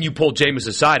 And then you pull Jameis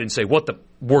aside and say, what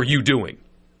were you doing?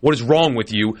 What is wrong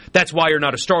with you? That's why you're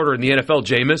not a starter in the NFL,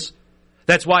 Jameis.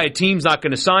 That's why a team's not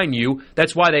going to sign you.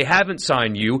 That's why they haven't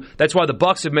signed you. That's why the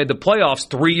Bucs have made the playoffs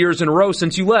 3 years in a row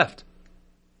since you left.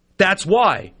 That's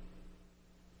why.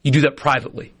 You do that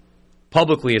privately.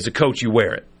 Publicly, as a coach, you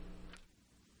wear it.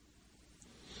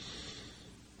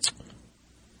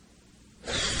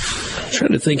 I'm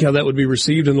trying to think how that would be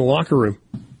received in the locker room.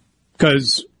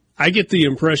 Because I get the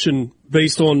impression,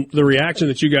 based on the reaction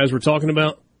that you guys were talking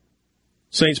about,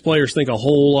 Saints players think a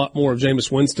whole lot more of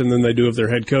Jameis Winston than they do of their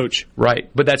head coach. Right,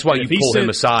 but that's why you pull him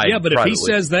aside. Yeah, but privately. If he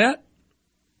says that,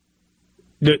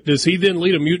 does he then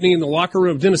lead a mutiny in the locker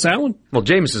room of Dennis Allen? Well,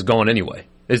 Jameis is gone anyway.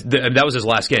 That was his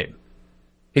last game.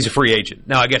 He's a free agent.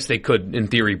 Now, I guess they could, in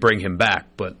theory, bring him back,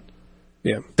 but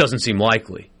it doesn't seem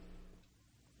likely.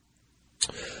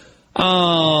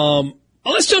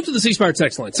 Let's jump to the C Spire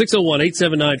text line,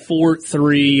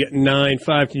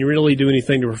 601-879-4395. Can you really do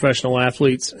anything to professional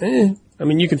athletes? I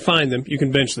mean, you can find them. You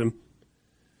can bench them.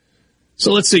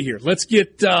 So let's see here. Let's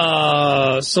get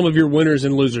some of your winners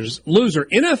and losers. Loser,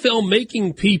 NFL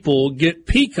making people get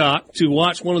Peacock to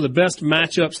watch one of the best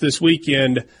matchups this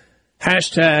weekend.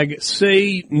 Hashtag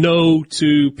say no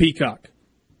to Peacock.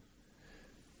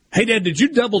 Hey, Dad, did you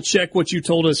double-check what you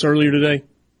told us earlier today?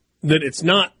 That it's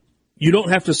not, you don't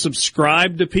have to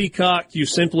subscribe to Peacock. You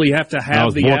simply have to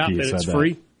have the app and it's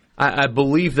free? I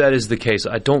believe that is the case.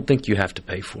 I don't think you have to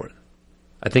pay for it.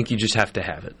 I think you just have to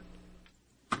have it.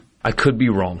 I could be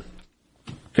wrong.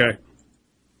 Okay.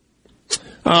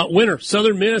 Winner,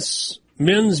 Southern Miss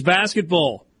men's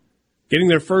basketball, getting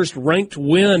their first ranked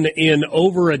win in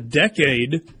over a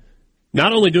decade.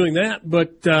 Not only doing that,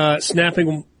 but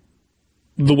snapping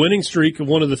the winning streak of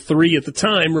one of the three at the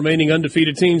time remaining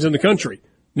undefeated teams in the country.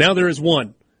 Now there is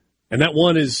one, and that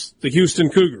one is the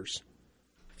Houston Cougars.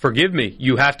 Forgive me,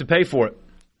 you have to pay for it.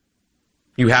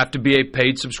 You have to be a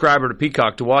paid subscriber to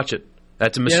Peacock to watch it.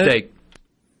 That's a mistake.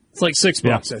 It's like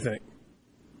 $6, I think.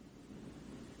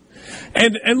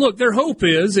 And look, their hope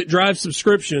is it drives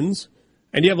subscriptions,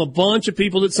 and you have a bunch of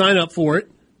people that sign up for it,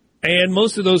 and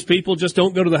most of those people just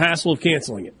don't go to the hassle of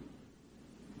canceling it.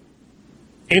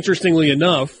 Interestingly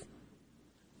enough,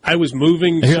 I was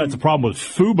moving. Yeah, that's a problem with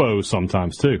Fubo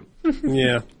sometimes, too.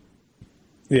 Yeah,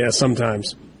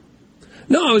 sometimes.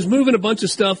 No, I was moving a bunch of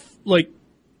stuff. Like,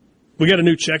 we got a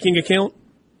new checking account,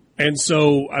 and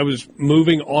so I was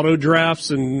moving auto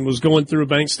drafts and was going through a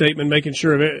bank statement, making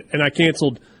sure of it, and I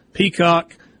canceled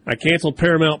Peacock, I canceled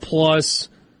Paramount Plus,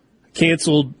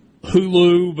 canceled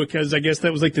Hulu because I guess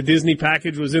that was like the Disney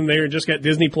package was in there and just got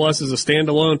Disney Plus as a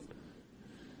standalone.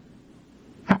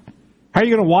 How are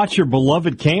you going to watch your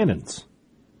beloved Cannons?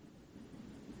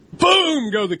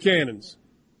 Boom, go the Cannons.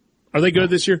 Are they good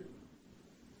this year?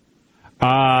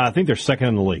 I think they're second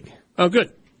in the league. Oh,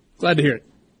 good. Glad to hear it.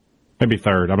 Maybe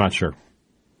third. I'm not sure.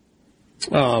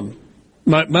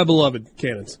 My beloved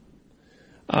Cannons.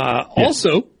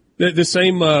 Also, the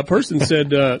same person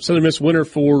said Southern Miss winner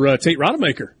for Tate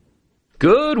Rodemaker.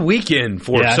 Good weekend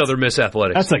for Southern Miss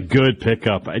Athletics. That's a good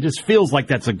pickup. It just feels like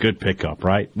that's a good pickup,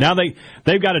 right? Now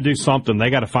they've got to do something.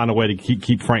 They got to find a way to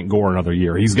keep Frank Gore another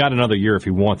year. He's got another year if he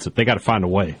wants it. They got to find a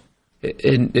way.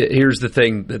 And here's the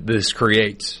thing that this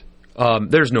creates.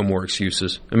 There's no more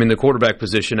excuses. I mean, the quarterback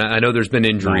position, I know there's been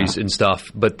injuries and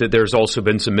stuff, but there's also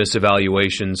been some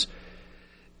misevaluations.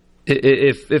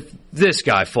 If this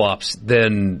guy flops,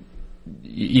 then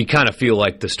you kind of feel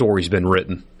like the story's been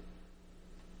written.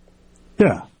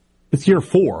 Yeah. It's year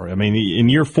 4. I mean, in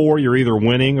year 4, you're either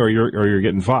winning or you're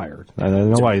getting fired.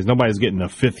 Nobody's getting a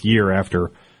 5th year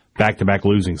after back-to-back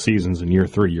losing seasons in year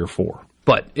 3, year 4.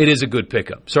 But it is a good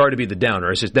pickup. Sorry to be the downer.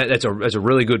 It's just that's a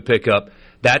really good pickup.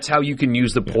 That's how you can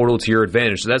use the portal to your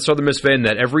advantage. So that Southern Miss fan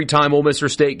that every time Ole Miss or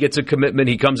State gets a commitment,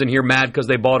 he comes in here mad because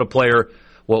they bought a player.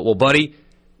 Well, buddy,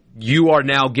 you are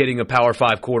now getting a Power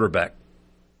 5 quarterback.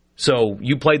 So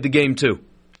you played the game too.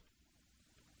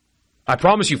 I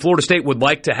promise you Florida State would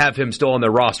like to have him still on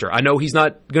their roster. I know he's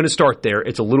not going to start there.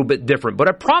 It's a little bit different. But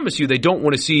I promise you they don't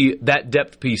want to see that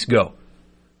depth piece go.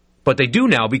 But they do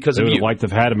now because of you. They would like to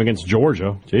have had him against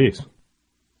Georgia. Jeez.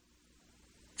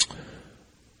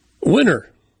 Winner,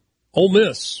 Ole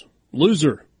Miss.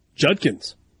 Loser,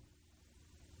 Judkins.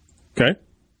 Okay.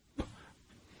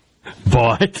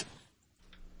 But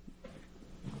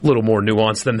a little more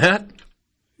nuance than that.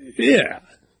 Yeah.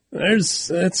 That's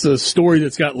a story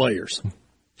that's got layers.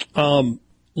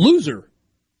 Loser,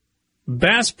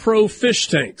 Bass Pro Fish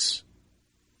Tanks.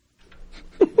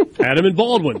 Adam and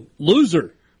Baldwin.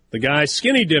 Loser, the guy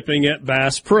skinny dipping at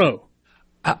Bass Pro.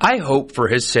 I hope for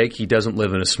his sake he doesn't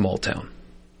live in a small town.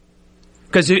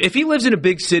 Because if he lives in a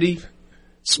big city...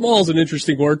 Small is an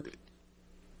interesting word.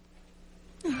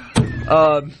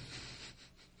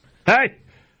 Hey,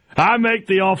 I make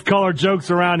the off-color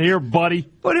jokes around here, buddy.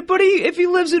 But if he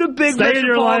lives in a big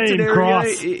metropolitan area,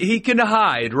 he can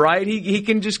hide, right? He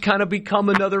can just kind of become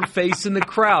another face in the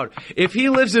crowd. If he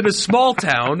lives in a small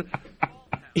town,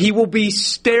 he will be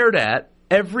stared at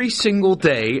every single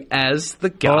day as the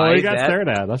guy. Oh, he got stared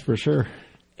at, that's for sure.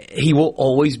 He will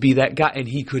always be that guy, and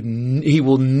he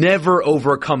will never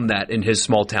overcome that in his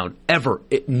small town. Ever.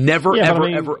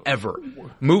 Ever.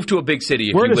 Move to a big city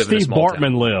if you live in a small town. Where does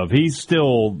Steve Bartman live? He's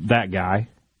still that guy.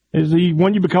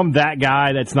 When you become that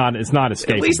guy, it's not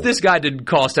escapable. At least this guy didn't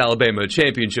cost Alabama a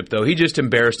championship, though. He just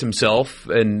embarrassed himself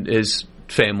and his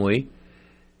family.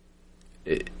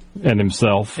 And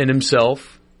himself.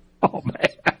 Oh, man.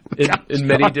 In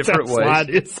many different ways.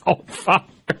 It's on fire.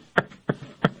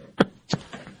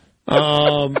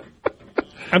 I'm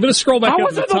going to scroll back up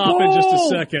to the top in just a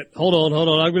second. Hold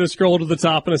on. I'm going to scroll to the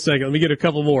top in a second. Let me get a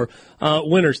couple more.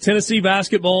 Winners, Tennessee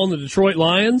basketball and the Detroit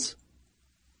Lions.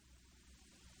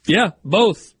 Yeah,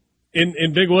 both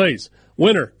in big ways.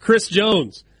 Winner, Chris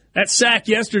Jones. That sack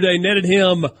yesterday netted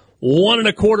him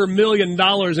 $1.25 million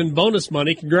in bonus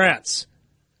money. Congrats.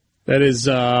 That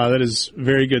is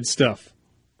very good stuff.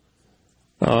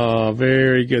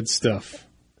 Very good stuff.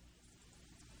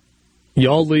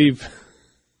 Y'all leave.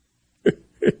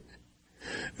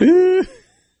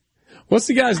 What's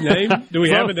the guy's name? Do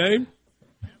we have a name?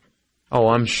 Oh,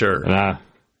 I'm sure. I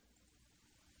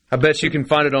bet you can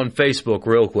find it on Facebook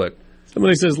real quick.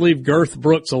 Somebody says leave Girth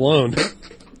Brooks alone.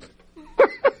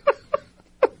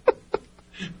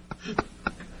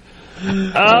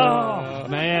 Oh,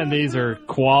 man, these are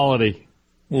quality.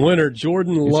 Winner,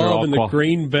 Jordan Love and the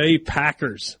Green Bay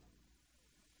Packers.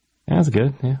 That's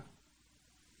good, yeah.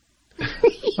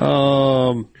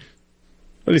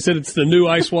 But he said it's the new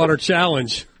ice water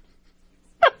challenge.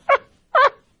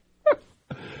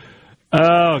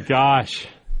 Oh gosh,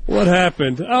 what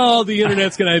happened? Oh, the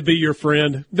internet's going to be your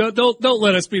friend. Don't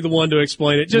let us be the one to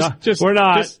explain it. We're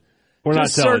not telling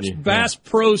search you. Bass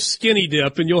Pro Skinny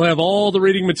Dip, and you'll have all the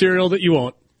reading material that you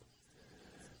want.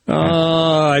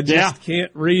 I just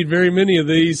can't read very many of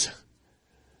these.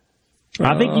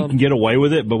 I think you can get away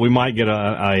with it, but we might get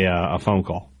a phone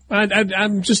call.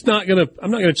 I'm just not gonna.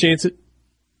 I'm not gonna chance it.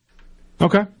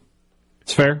 Okay,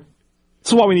 it's fair.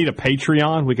 That's why we need a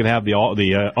Patreon. We can have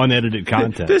the unedited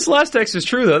content. This last text is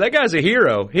true, though. That guy's a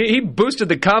hero. He boosted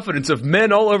the confidence of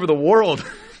men all over the world.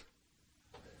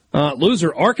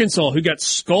 Loser, Arkansas, who got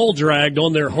skull dragged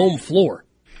on their home floor.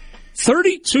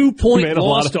 32-point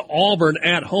loss to Auburn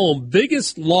at home.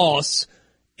 Biggest loss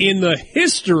in the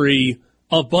history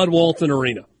of Bud Walton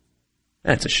Arena.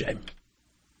 That's a shame.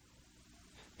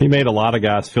 He made a lot of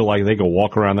guys feel like they could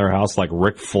walk around their house like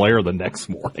Ric Flair the next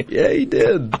morning. Yeah, he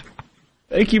did.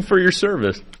 Thank you for your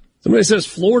service. Somebody says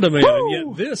Florida man, and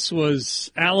yet this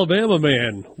was Alabama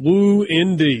man. Woo,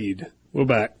 indeed. We're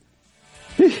back.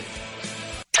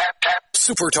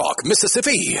 SuperTalk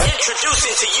Mississippi.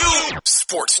 Introducing to you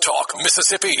SportsTalk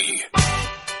Mississippi.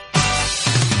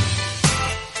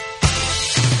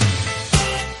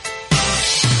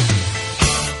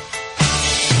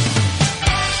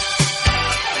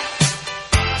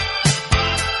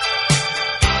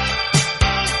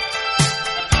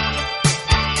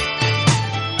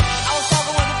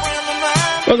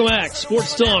 Welcome back.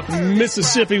 Sports Talk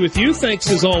Mississippi with you. Thanks,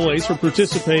 as always, for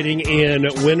participating in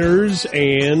Winners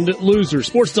and Losers.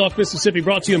 Sports Talk Mississippi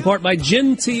brought to you in part by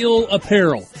Genteel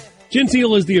Apparel.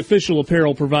 Genteel is the official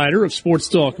apparel provider of Sports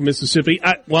Talk Mississippi.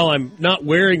 While I'm not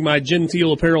wearing my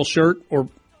Genteel Apparel shirt or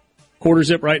quarter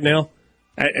zip right now,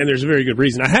 and there's a very good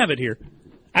reason, I have it here.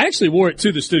 I actually wore it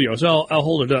to the studio, so I'll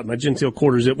hold it up. My Genteel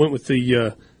quarter zip went with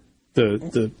the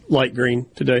light green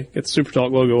today. Got the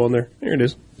SuperTalk logo on there. There it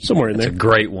is, somewhere in there. It's a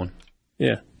great one.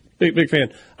 Yeah, big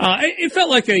fan. It felt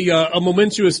like a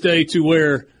momentous day to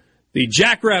wear the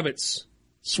Jackrabbits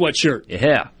sweatshirt.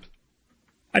 Yeah.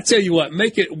 I tell you what,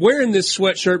 wearing this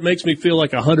sweatshirt makes me feel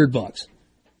like $100.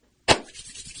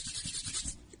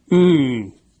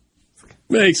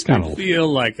 Makes me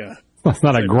feel like That's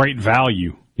not a great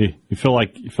value. You feel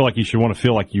like you should want to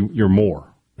feel like you're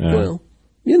more. Well,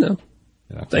 you know.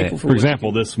 Yeah. For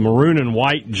example, this maroon and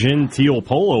white Genteel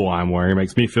polo I'm wearing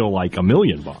makes me feel like $1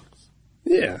 million.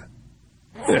 Yeah.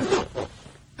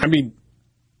 I mean,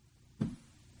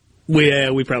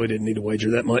 we probably didn't need to wager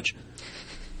that much.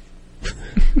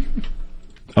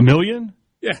 $1 million?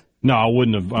 Yeah. No, I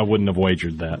wouldn't have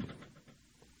wagered that.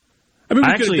 I mean,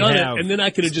 we could have done it, and then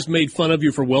I could have just made fun of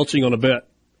you for welching on a bet.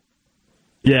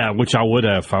 Yeah, which I would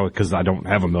have, because I don't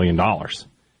have $1 million.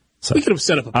 So we could have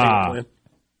set up a payment plan.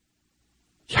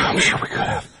 Yeah, I'm sure we could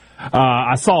have.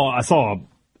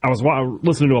 I was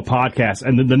listening to a podcast,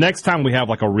 and then the next time we have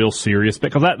like a real serious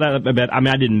bet, because that bet, I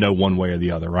mean, I didn't know one way or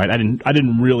the other, right? I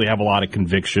didn't really have a lot of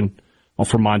conviction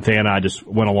for Montana. I just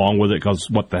went along with it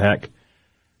because what the heck.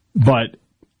 But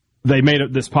they made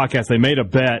this podcast. They made a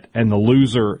bet, and the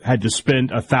loser had to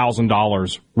spend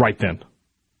 $1,000 right then.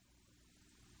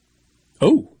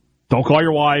 Oh, don't call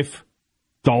your wife.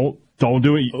 Don't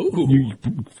do it. You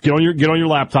get on your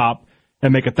laptop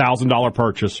and make $1,000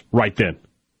 purchase right then.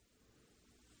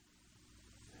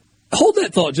 Hold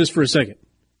that thought just for a second.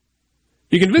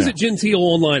 You can visit Genteel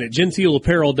online at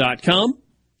genteelapparel.com.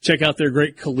 Check out their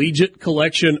great collegiate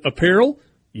collection apparel.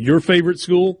 Your favorite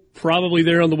school, probably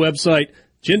there on the website.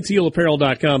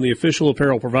 genteelapparel.com, the official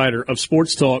apparel provider of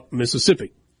Sports Talk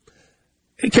Mississippi.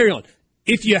 Hey, carry on.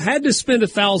 If you had to spend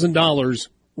 $1,000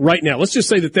 right now, let's just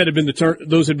say that had been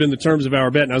those had been the terms of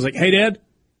our bet, and I was like, hey, Dad,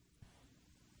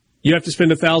 you have to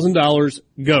spend $1,000.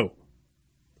 Go.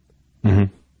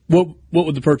 Mm-hmm. What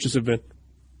would the purchase have been?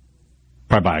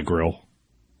 Probably buy a grill.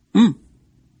 Buy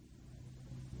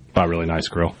a really nice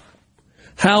grill.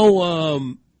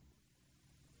 How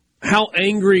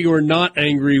angry or not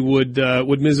angry would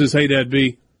Mrs. Haydad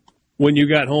be when you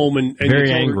got home and very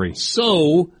you told angry? Her,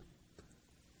 so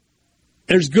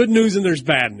there's good news and there's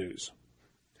bad news.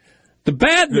 The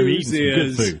bad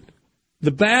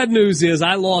news is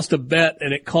I lost a bet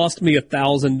and it cost me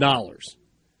 $1,000.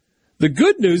 The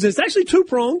good news is it's actually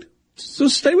two-pronged, so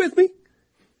stay with me.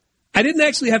 I didn't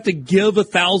actually have to give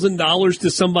 $1,000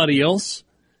 to somebody else.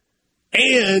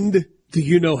 And do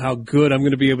you know how good I'm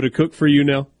going to be able to cook for you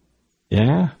now?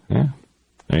 Yeah. There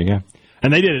you go.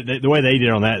 And they did it the way they did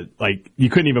on that. Like,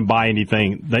 you couldn't even buy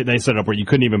anything. They set it up where you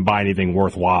couldn't even buy anything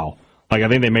worthwhile. Like, I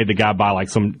think they made the guy buy like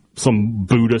some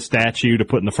Buddha statue to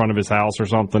put in the front of his house or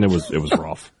something. It was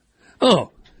rough.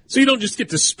 Oh, so you don't just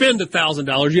get to spend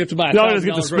 $1,000. You have to buy $1,000. No, you just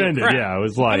get to spend it. Yeah, it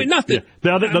was like, I mean, not that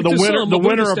the winner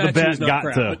of the bet got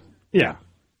to. Yeah.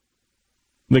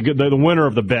 The winner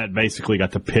of the bet basically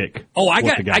got to pick. Oh, I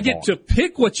get to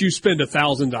pick what you spend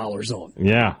 $1,000 on.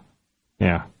 Yeah.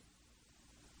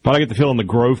 But I get the feeling the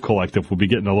Grove Collective will be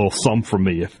getting a little sum from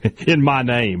me in my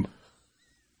name.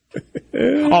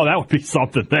 Oh, that would be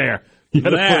something there. You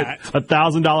got to put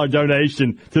 $1,000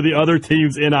 donation to the other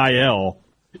team's NIL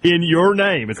in your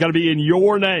name. It's got to be in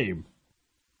your name.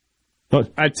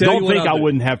 Don't think I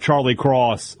wouldn't have Charlie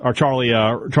Cross or Charlie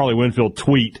Winfield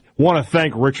tweet, want to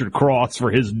thank Richard Cross for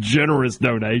his generous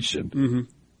donation. Mm-hmm.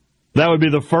 That would be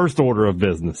the first order of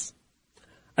business.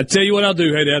 I tell you what I'll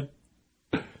do, hey, Dad.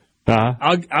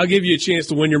 Uh-huh. I'll give you a chance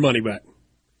to win your money back.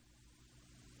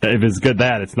 If it's good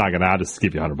it's not going to, I'll just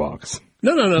give you $100.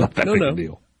 No. Not that big a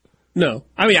deal. No.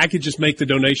 I mean, I could just make the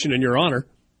donation in your honor.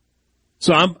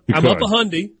 So I'm up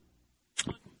 $100.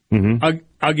 Mm-hmm.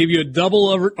 I'll give you a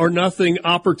double or nothing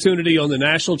opportunity on the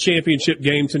national championship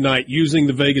game tonight using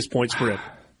the Vegas point spread.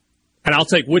 And I'll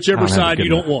take whichever side you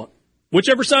don't want.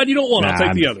 Whichever side you don't want, I'll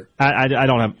take the other. I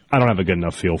don't have a good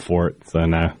enough feel for it, so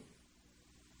no.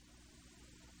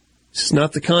 It's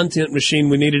not the content machine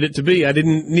we needed it to be. I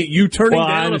didn't need you turning down.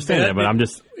 I understand that, but I'm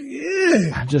just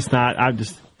not. I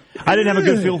didn't have a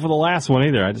good feel for the last one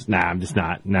either. I'm just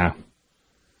not. No.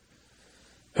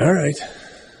 All right.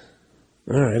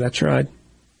 I tried.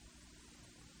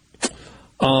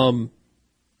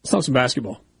 Let's talk some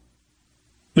basketball.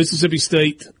 Mississippi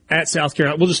State at South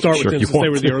Carolina. We'll just start with them since they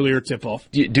were the earlier tip-off.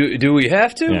 Do we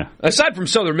have to? Yeah. Aside from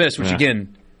Southern Miss, which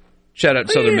again, shout out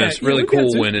to Southern Miss, really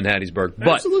cool win in Hattiesburg. But,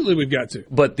 absolutely, we've got to.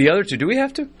 But the other two, do we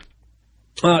have to?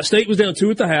 State was down 2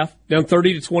 at the half, down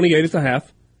 30-28 at the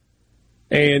half.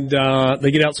 And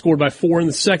they get outscored by 4 in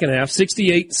the second half,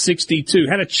 68-62.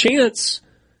 Had a chance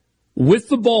with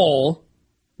the ball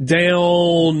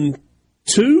down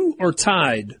 2 or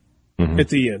tied at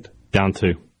the end. Down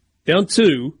 2. Down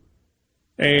 2.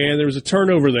 And there was a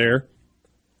turnover there.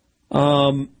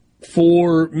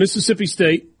 For Mississippi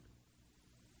State,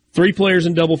 3 players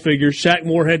in double figures. Shaq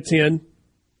Moore had 10.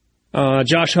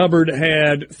 Josh Hubbard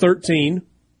had 13.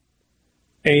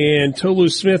 And Tolu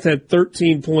Smith had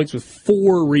 13 points with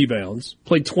 4 rebounds.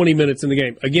 Played 20 minutes in the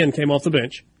game. Again, came off the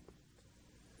bench.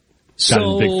 Got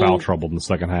in big foul trouble in the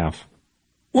second half.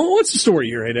 Well, what's the story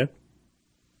here, Hayden?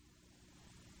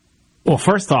 Well,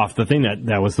 first off, the thing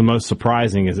that was the most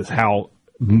surprising is how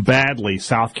badly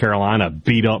South Carolina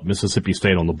beat up Mississippi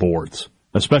State on the boards,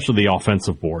 especially the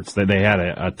offensive boards. They had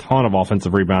a ton of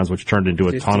offensive rebounds, which turned into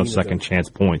a ton of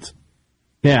second-chance points.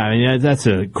 Yeah, I mean, that's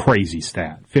a crazy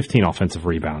stat. 15 offensive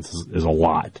rebounds is a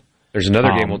lot. There's another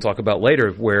game we'll talk about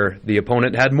later where the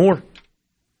opponent had more.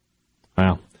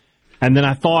 Well, and then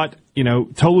I thought,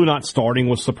 Tolu not starting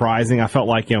was surprising. I felt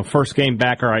like, first game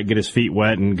back, all right, get his feet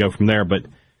wet and go from there. But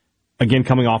again,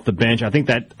 coming off the bench, I think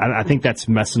that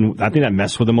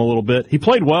messed with him a little bit. He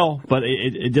played well, but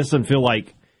it just doesn't feel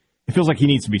like it feels like he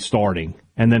needs to be starting.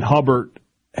 And then Hubbard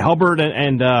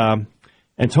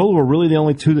and Tolu are really the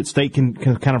only two that State can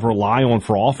kind of rely on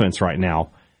for offense right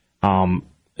now.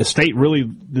 State really,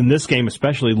 in this game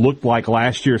especially, looked like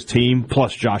last year's team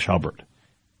plus Josh Hubbard.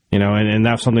 And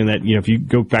that's something that, if you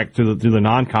go back to the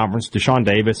non-conference, Deshaun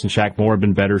Davis and Shaq Moore have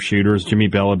been better shooters. Jimmy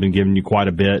Bell have been giving you quite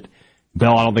a bit.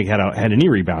 Bell, I don't think, had any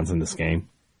rebounds in this game,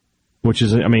 which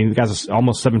is, the guy's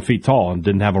almost 7 feet tall and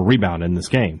didn't have a rebound in this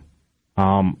game.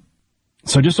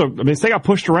 State got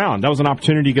pushed around. That was an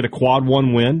opportunity to get a quad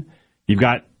 1 win. You've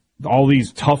got all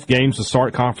these tough games to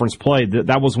start conference play.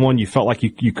 That was one you felt like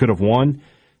you could have won.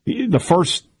 The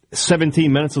first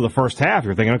 17 minutes of the first half,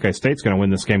 you're thinking, okay, State's going to win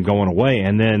this game going away.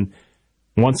 And then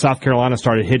once South Carolina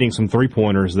started hitting some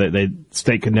three-pointers,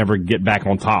 State could never get back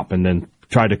on top, and then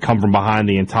tried to come from behind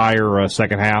the entire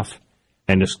second half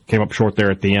and just came up short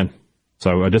there at the end.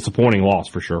 So a disappointing loss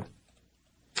for sure.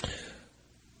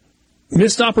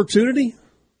 Missed opportunity?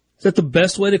 Is that the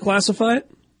best way to classify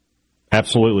it?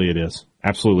 Absolutely it is.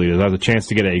 Absolutely it is. There's a chance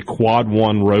to get a quad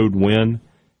 1 road win,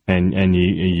 and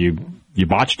you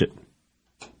botched it.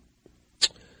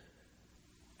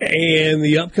 And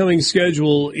the upcoming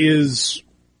schedule it's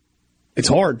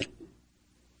hard.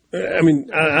 I mean,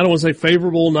 I don't want to say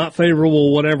favorable, not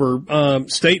favorable, whatever.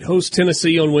 State hosts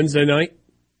Tennessee on Wednesday night.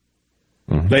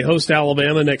 Mm-hmm. They host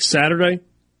Alabama next Saturday.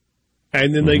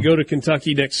 And then they go to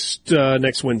Kentucky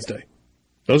next Wednesday.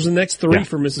 Those are the next 3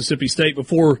 for Mississippi State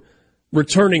before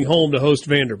returning home to host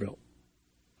Vanderbilt.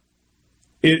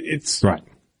 It's right.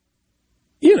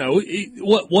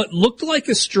 What looked like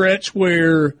a stretch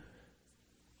where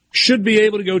should be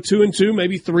able to go 2-2,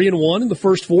 maybe 3-1 in the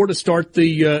first 4 to start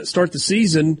the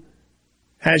season,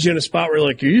 has you in a spot where you're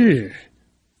like,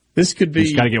 this could be. You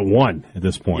just got to get 1 at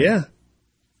this point. Yeah. I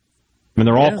mean,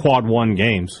 they're all quad 1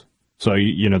 games, so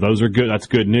those are good. That's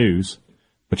good news.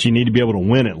 But you need to be able to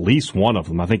win at least one of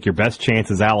them. I think your best chance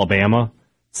is Alabama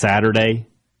Saturday,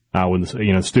 when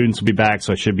students will be back,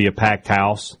 so it should be a packed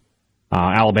house.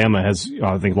 Alabama has,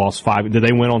 I think, lost 5. Did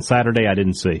they win on Saturday? I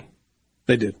didn't see.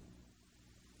 They did.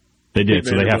 They did.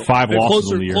 So they have 5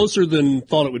 losses on the year. Closer than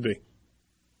thought it would be.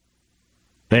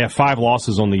 They have 5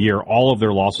 losses on the year. All of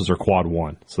their losses are quad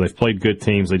 1. So they've played good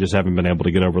teams. They just haven't been able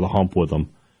to get over the hump with them.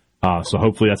 So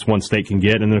hopefully that's one State can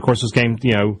get. And then, of course, this game,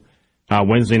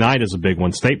 Wednesday night is a big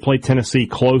one. State played Tennessee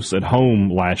close at home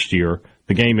last year.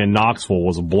 The game in Knoxville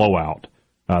was a blowout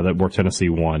where Tennessee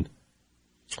won.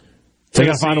 They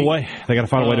got to find a way. They got to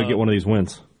find a way to get one of these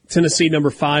wins. Tennessee number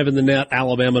 5 in the net,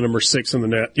 Alabama number 6 in the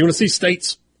net. You want to see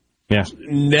State's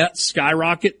net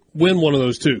skyrocket? Win one of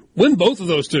those 2. Win both of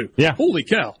those 2. Yeah. Holy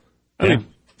cow. I mean,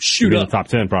 shoot up. In the top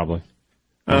 10 probably.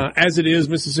 As it is,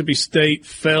 Mississippi State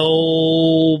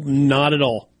fell not at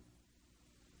all.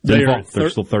 They're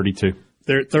still 32.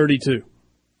 They're at 32.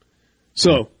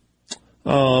 So,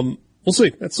 we'll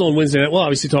see. That's on Wednesday night. We'll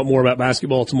obviously talk more about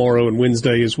basketball tomorrow and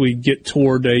Wednesday as we get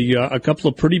toward a couple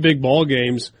of pretty big ball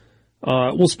games.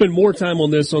 We'll spend more time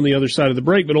on this on the other side of the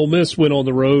break, but Ole Miss went on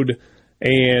the road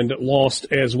and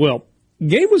lost as well.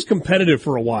 Game was competitive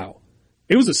for a while.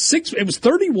 It was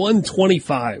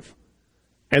 31-25.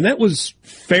 And that was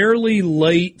fairly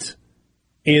late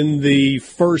in the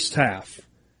first half.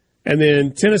 And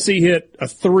then Tennessee hit a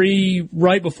 3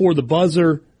 right before the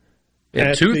buzzer.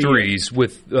 Yeah, 2 threes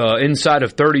with inside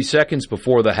of 30 seconds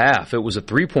before the half. It was a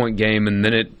 3-point game, and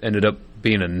then it ended up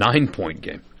being a 9-point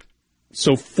game.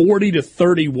 So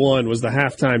 40-31 was the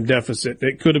halftime deficit.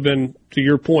 It could have been, to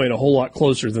your point, a whole lot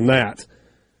closer than that.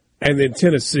 And then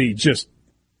Tennessee just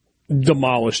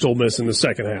demolished Ole Miss in the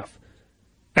second half.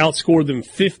 Outscored them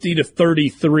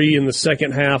 50-33 in the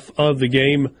second half of the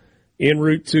game, en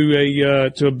route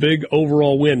to a big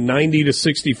overall win,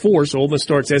 90-64. So Ole Miss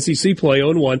starts SEC play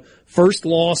 0-1, first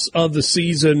loss of the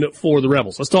season for the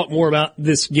Rebels. Let's talk more about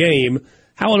this game,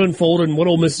 how it unfolded, and what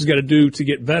Ole Miss has got to do to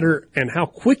get better, and how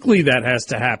quickly that has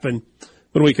to happen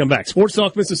when we come back. Sports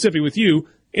Talk Mississippi with you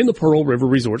in the Pearl River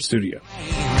Resort Studio.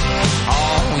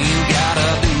 All you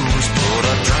gotta do is put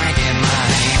a drink in my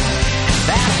hand.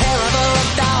 That horrible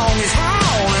dog is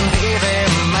howling, baby,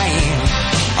 man.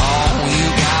 All you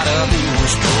gotta do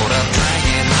is put a drink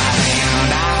in my hand.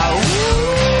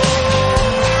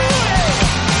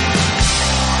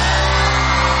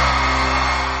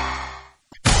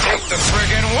 Take the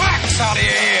friggin' wax out of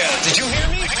your ear. Did you hear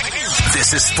me?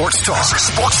 This is Sports Talk.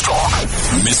 Sports Talk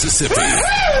Mississippi.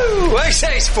 Woo! I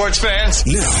say, sports fans.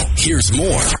 Now, here's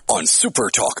more on Super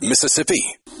Talk Mississippi.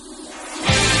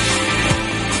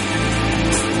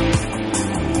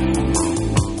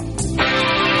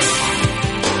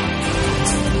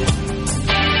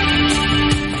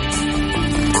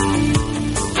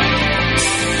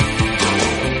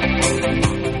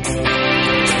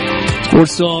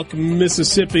 Sports Talk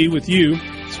Mississippi with you,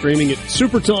 streaming at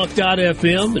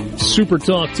supertalk.fm and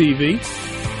SuperTalk TV.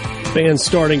 Fans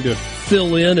starting to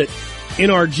fill in at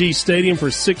NRG Stadium for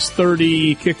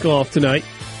 6:30 kickoff tonight.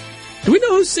 Do we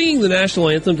know who's singing the national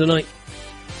anthem tonight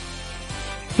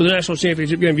for the national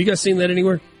championship game? Have you guys seen that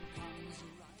anywhere?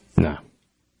 No.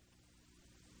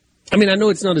 I mean, I know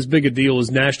it's not as big a deal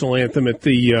as national anthem at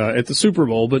the Super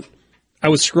Bowl, but I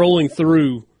was scrolling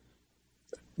through.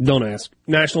 Don't ask.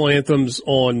 National anthems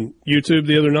on YouTube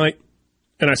the other night,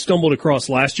 and I stumbled across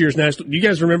last year's national. Do you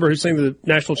guys remember who sang the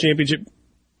national championship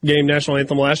game national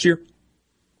anthem last year?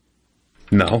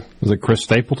 No. Was it Chris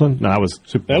Stapleton? No, that was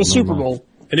Super Bowl. That was Super Bowl,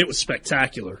 and it was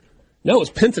spectacular. No, it was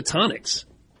Pentatonics,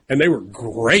 and they were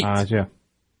great. Yeah.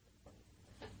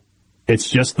 It's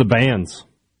just the bands.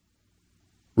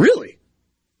 Really?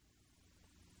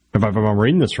 If I'm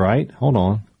reading this right, hold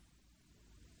on.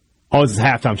 Oh, this is a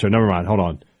halftime show. Never mind. Hold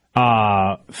on.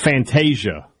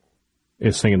 Fantasia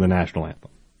is singing the national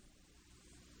anthem.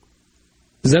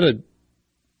 Is that a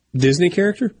Disney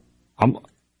character? No,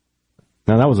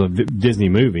 that was a Disney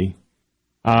movie.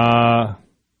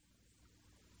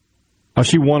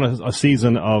 She won a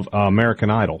season of American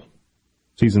Idol,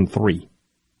 season 3.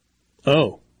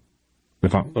 Oh,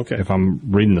 if I'm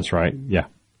reading this right, yeah.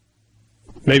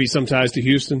 Maybe some ties to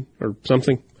Houston or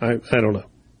something. I don't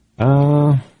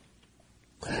know.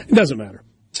 It doesn't matter.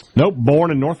 Nope,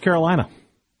 born in North Carolina.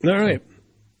 All right.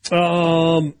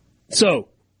 So,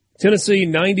 Tennessee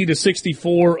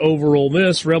 90-64 over Ole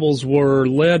Miss. Rebels were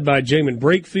led by Jamin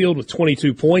Brakefield with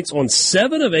 22 points on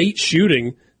 7 of 8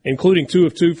 shooting, including 2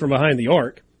 of 2 from behind the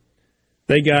arc.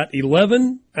 They got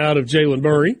 11 out of Jalen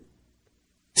Murray,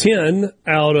 10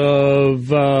 out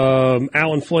of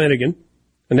Alan Flanagan,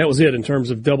 and that was it in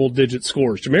terms of double-digit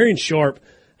scores. Jamarian Sharp,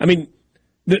 I mean,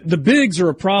 the bigs are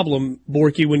a problem,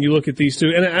 Borky, when you look at these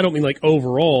two, and I don't mean like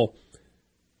overall,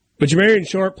 but Jamarian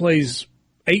Sharp plays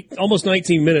almost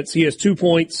 19 minutes. He has 2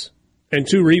 points and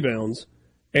 2 rebounds,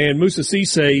 and Musa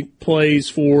Cisse plays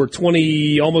for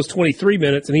almost 23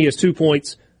 minutes, and he has 2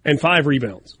 points and 5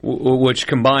 rebounds. Which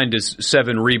combined is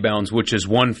 7 rebounds, which is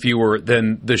 1 fewer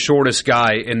than the shortest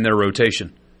guy in their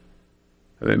rotation.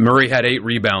 Murray had 8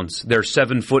 rebounds. Their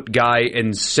 7-foot guy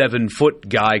and 7-foot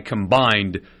guy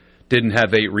combined didn't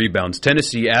have 8 rebounds.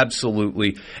 Tennessee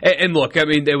absolutely. And look, I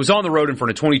mean, it was on the road in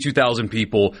front of 22,000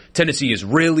 people. Tennessee is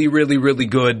really, really, really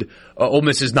good. Ole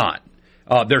Miss is not.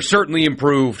 They're certainly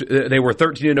improved. They were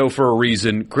 13-0 for a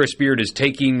reason. Chris Beard is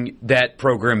taking that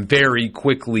program very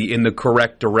quickly in the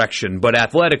correct direction. But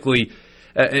athletically,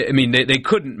 I mean, they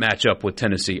couldn't match up with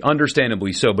Tennessee,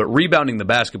 understandably so. But rebounding the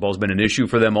basketball has been an issue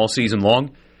for them all season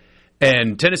long.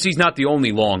 And Tennessee's not the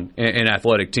only long and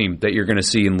athletic team that you're going to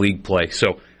see in league play.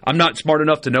 So I'm not smart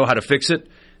enough to know how to fix it.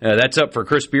 That's up for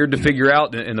Chris Beard to figure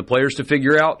out and the players to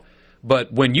figure out.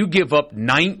 But when you give up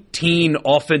 19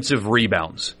 offensive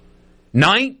rebounds,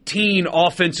 you're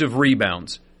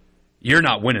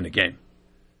not winning a game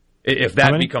if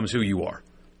that becomes who you are.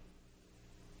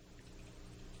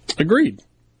 Agreed.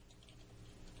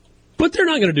 But they're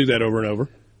not going to do that over and over.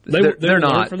 They're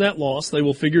not. Learn from that loss. They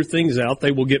will figure things out.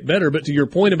 They will get better. But to your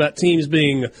point about teams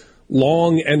being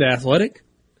long and athletic,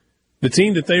 The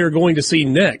team that they are going to see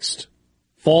next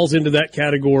falls into that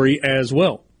category as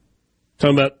well.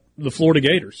 Talking about the Florida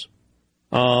Gators.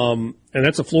 And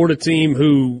that's a Florida team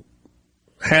who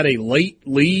had a late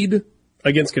lead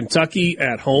against Kentucky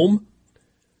at home.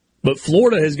 But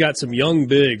Florida has got some young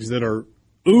bigs that are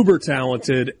uber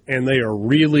talented, and they are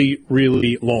really,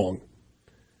 really long.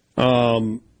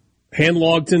 Micah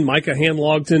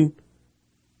Hanlogton,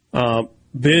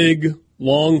 big,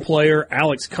 long player.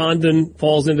 Alex Condon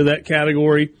falls into that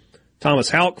category. Thomas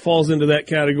Houck falls into that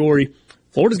category.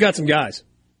 Florida's got some guys,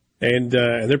 and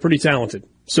they're pretty talented.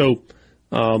 So,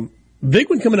 big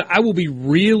one coming up. I will be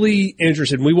really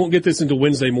interested, and we won't get this until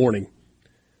Wednesday morning,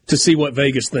 to see what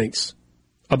Vegas thinks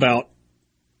about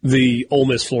the Ole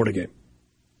Miss-Florida game.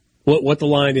 What the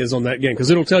line is on that game,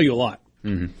 because it'll tell you a lot.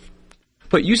 Mm-hmm.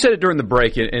 But you said it during the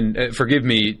break, and forgive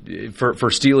me for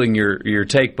stealing your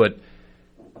take, but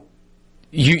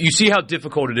you see how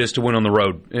difficult it is to win on the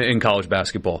road in college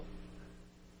basketball.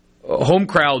 Home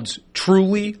crowds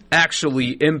truly,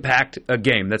 actually impact a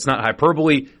game. That's not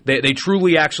hyperbole. They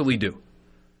truly, actually do.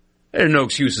 There are no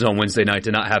excuses on Wednesday night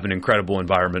to not have an incredible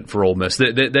environment for Ole Miss.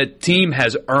 That team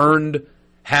has earned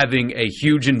having a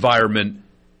huge environment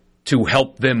to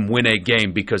help them win a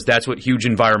game, because that's what huge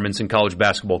environments in college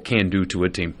basketball can do to a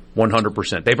team.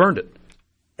 100%. They've earned it.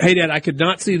 Hey, Dad, I could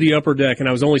not see the upper deck, and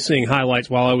I was only seeing highlights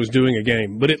while I was doing a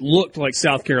game, but it looked like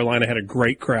South Carolina had a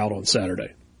great crowd on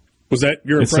Saturday. Was that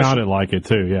your impression? It sounded like it,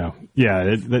 too, yeah.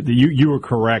 Yeah, you were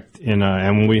correct. And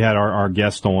when we had our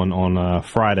guest on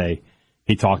Friday,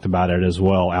 he talked about it as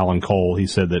well, Alan Cole. He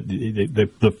said that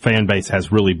the fan base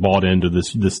has really bought into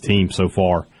this team so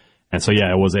far. And so,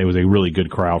 yeah, it was a really good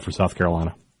crowd for South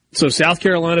Carolina. So South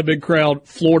Carolina, big crowd.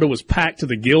 Florida was packed to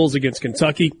the gills against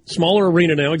Kentucky. Smaller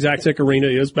arena now. Exactech Arena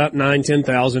is about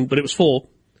 10,000, but it was full.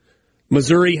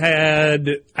 Missouri had,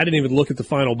 I didn't even look at the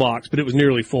final box, but it was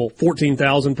nearly full.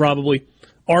 14,000 probably.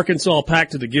 Arkansas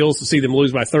packed to the gills to see them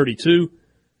lose by 32.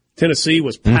 Tennessee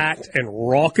was packed and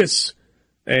raucous.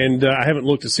 And I haven't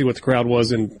looked to see what the crowd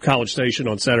was in College Station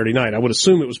on Saturday night. I would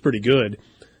assume it was pretty good.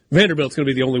 Vanderbilt's going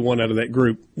to be the only one out of that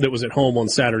group that was at home on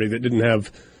Saturday that didn't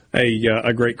have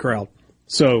a great crowd.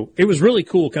 So it was really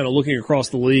cool kind of looking across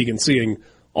the league and seeing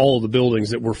all of the buildings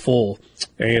that were full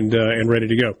and ready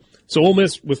to go. So Ole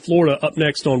Miss with Florida up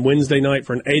next on Wednesday night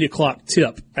for an 8 o'clock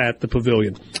tip at the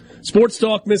Pavilion. Sports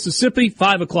Talk Mississippi,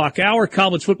 5 o'clock hour,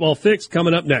 college football fix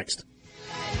coming up next.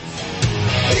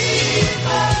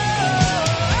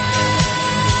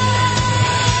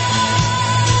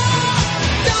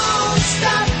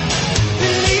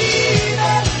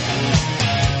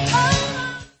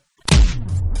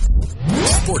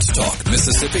 Sports Talk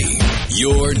Mississippi,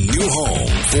 your new home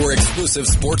for exclusive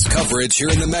sports coverage here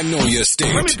in the Magnolia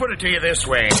State. Let me put it to you this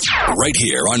way. Right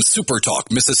here on Super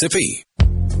Talk Mississippi.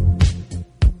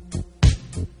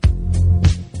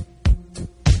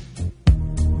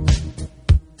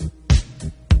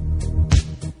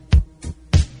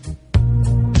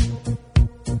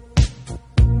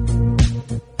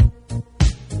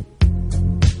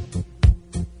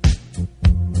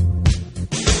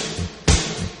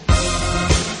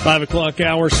 5 o'clock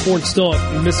hour, Sports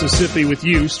Talk Mississippi with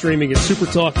you, streaming at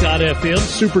supertalk.fm,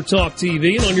 Supertalk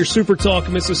TV, and on your Supertalk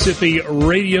Mississippi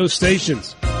radio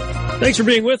stations. Thanks for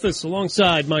being with us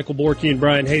alongside Michael Borky and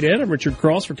Brian Haydad. I'm Richard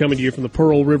Cross. We're coming to you from the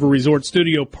Pearl River Resort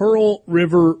Studio. Pearl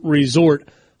River Resort,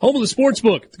 home of the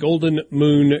Sportsbook at the Golden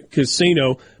Moon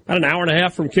Casino. About an hour and a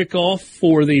half from kickoff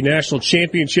for the national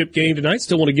championship game tonight.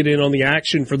 Still want to get in on the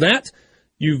action for that.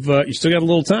 You still got a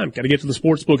little time. Got to get to the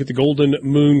Sportsbook at the Golden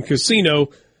Moon Casino.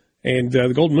 And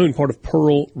the Golden Moon, part of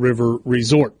Pearl River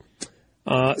Resort.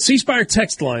 C-Spire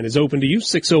text line is open to you,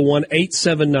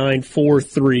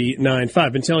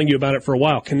 601-879-4395. Been telling you about it for a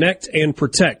while. Connect and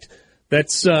protect.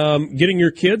 That's getting your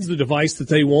kids the device that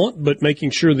they want, but making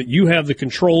sure that you have the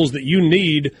controls that you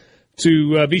need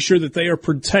to be sure that they are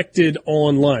protected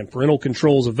online. Parental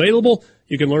controls available.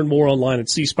 You can learn more online at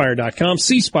cspire.com.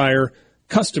 C-Spire,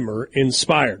 customer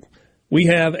inspired. We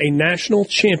have a national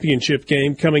championship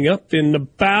game coming up in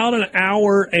about an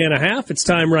hour and a half. It's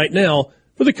time right now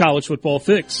for the College Football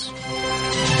Fix.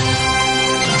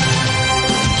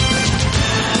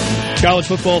 College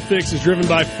Football Fix is driven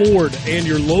by Ford and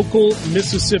your local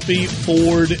Mississippi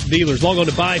Ford dealers. Log on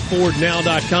to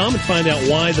buyfordnow.com and find out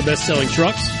why the best-selling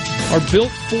trucks are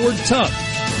built Ford tough.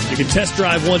 You can test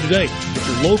drive one today at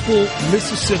your local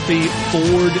Mississippi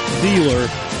Ford dealer.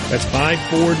 That's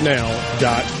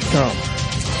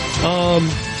buyfordnow.com.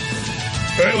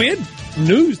 We had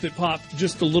news that popped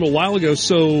just a little while ago.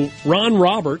 So Ron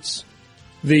Roberts,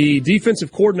 the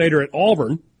defensive coordinator at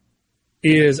Auburn,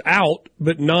 is out,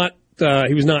 but not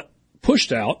he was not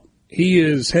pushed out. he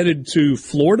is headed to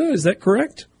Florida. Is that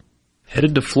correct?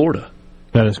 Headed to Florida.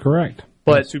 That is correct.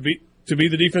 But to be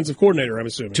the defensive coordinator, I'm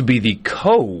assuming. To be the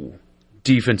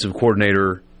co-defensive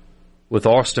coordinator with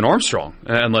Austin Armstrong,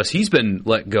 unless he's been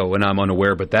let go and I'm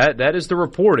unaware. But that is the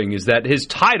reporting, is that his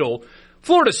title,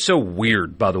 Florida's so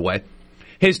weird, by the way.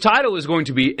 His title is going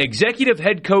to be executive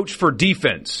head coach for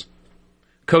defense,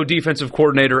 co-defensive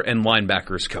coordinator, and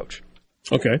linebackers coach.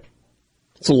 Okay.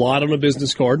 It's a lot on a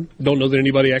business card. Don't know that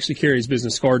anybody actually carries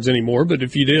business cards anymore, but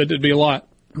if you did, it'd be a lot.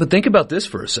 But think about this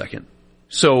for a second.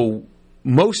 So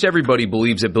most everybody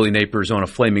believes that Billy Napier is on a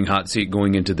flaming hot seat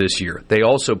going into this year. They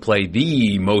also play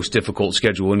the most difficult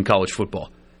schedule in college football.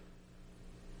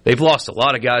 They've lost a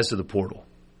lot of guys to the portal.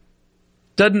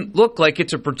 Doesn't look like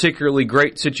it's a particularly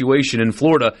great situation in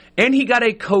Florida, and he got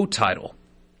a co-title.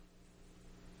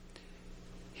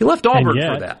 He left Auburn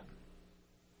for that,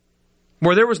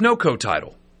 where there was no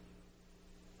co-title.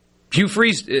 Hugh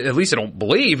Freeze, at least I don't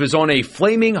believe, is on a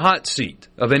flaming hot seat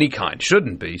of any kind.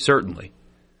 Shouldn't be, certainly.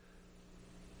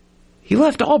 He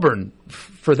left Auburn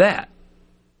for that.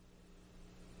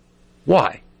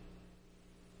 Why?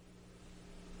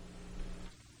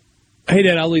 Hey,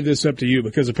 Dad, I'll leave this up to you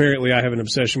because apparently I have an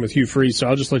obsession with Hugh Freeze, so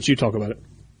I'll just let you talk about it.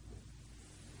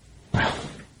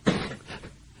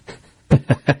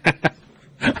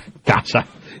 Gosh,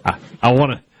 I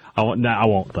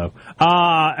won't though.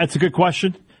 That's a good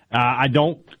question. I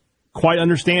don't quite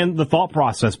understand the thought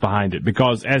process behind it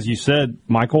because, as you said,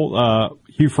 Michael,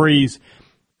 Hugh Freeze,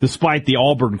 despite the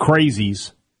Auburn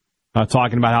crazies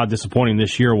talking about how disappointing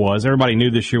this year was, everybody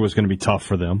knew this year was going to be tough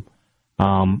for them.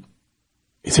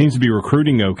 It seems to be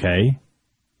recruiting okay,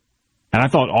 and I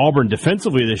thought Auburn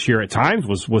defensively this year at times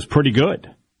was pretty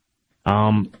good.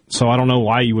 So I don't know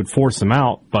why you would force them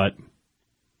out, but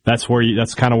that's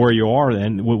kind of where you are,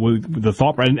 and with the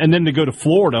thought, and then to go to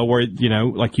Florida, where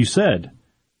like you said,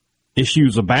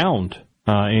 issues abound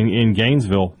in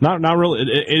Gainesville. Not really.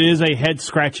 It is a head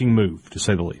scratching move, to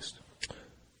say the least.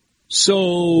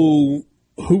 So,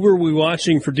 who were we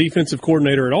watching for defensive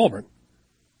coordinator at Auburn?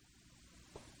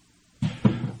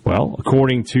 Well,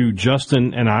 according to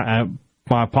Justin, and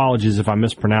my apologies if I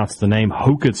mispronounced the name,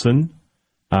 Hokinson,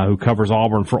 who covers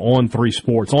Auburn for On3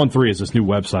 Sports. On3 is this new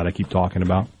website I keep talking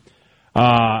about.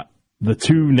 The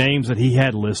two names that he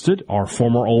had listed are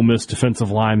former Ole Miss defensive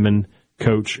lineman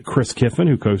coach Chris Kiffin,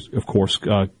 who, of course,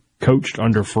 coached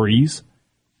under Freeze,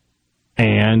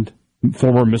 and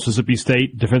former Mississippi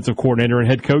State defensive coordinator and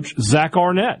head coach Zach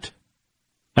Arnett.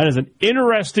 That is an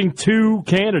interesting two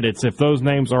candidates if those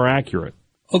names are accurate.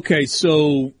 Okay,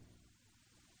 so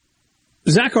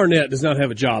Zach Arnett does not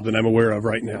have a job that I'm aware of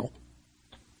right now.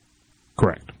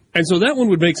 Correct. And so that one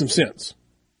would make some sense.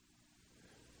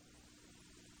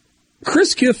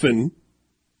 Chris Kiffin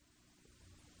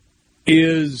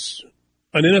is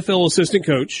an NFL assistant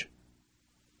coach,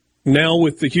 now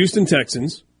with the Houston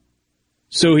Texans.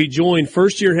 So he joined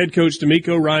first-year head coach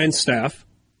D'Amico Ryan's staff.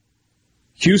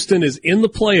 Houston is in the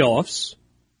playoffs,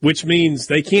 which means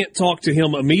they can't talk to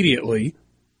him immediately.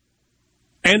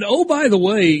 And, oh, by the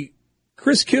way,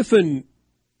 Chris Kiffin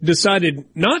decided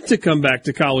not to come back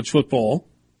to college football,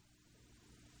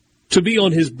 to be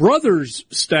on his brother's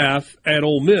staff at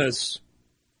Ole Miss,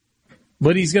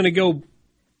 but he's going to go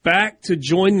back to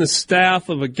join the staff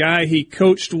of a guy he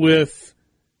coached with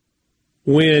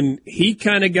when he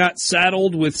kind of got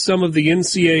saddled with some of the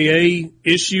NCAA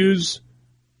issues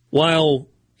while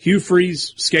Hugh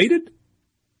Freeze skated?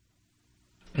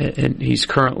 And he's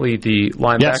currently the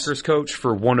linebackers coach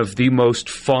for one of the most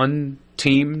fun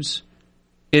teams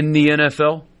in the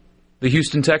NFL, the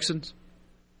Houston Texans.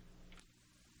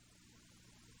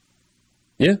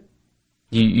 Yeah.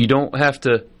 You don't have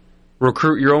to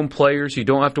recruit your own players. You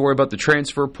don't have to worry about the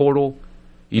transfer portal.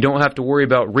 You don't have to worry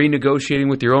about renegotiating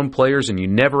with your own players, and you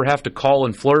never have to call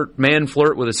and flirt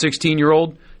with a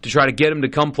 16-year-old to try to get him to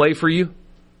come play for you.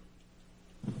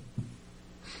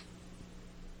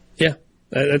 Yeah,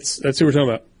 that's who we're talking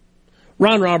about.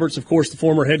 Ron Roberts, of course, the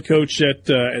former head coach at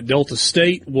Delta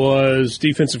State, was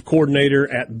defensive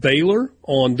coordinator at Baylor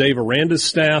on Dave Aranda's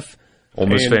staff. Ole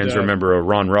Miss fans remember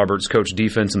Ron Roberts coached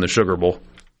defense in the Sugar Bowl.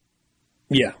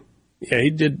 Yeah, he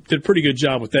did a pretty good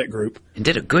job with that group. And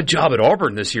did a good job at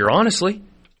Auburn this year, honestly.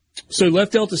 So he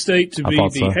left Delta State to be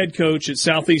the head coach at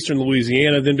Southeastern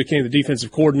Louisiana, then became the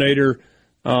defensive coordinator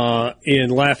in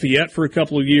Lafayette for a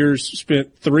couple of years,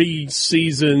 spent 3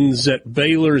 seasons at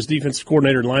Baylor as defensive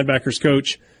coordinator and linebackers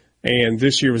coach, and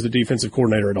this year was the defensive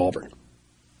coordinator at Auburn.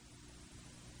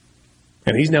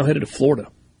 And he's now headed to Florida.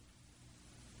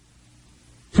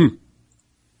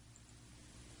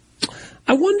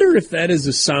 I wonder if that is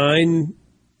a sign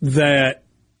that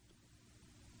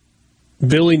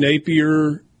Billy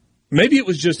Napier, maybe it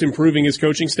was just improving his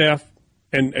coaching staff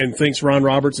and thinks Ron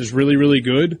Roberts is really, really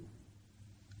good.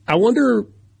 I wonder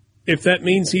if that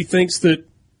means he thinks that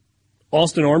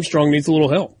Austin Armstrong needs a little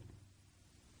help.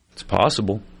 It's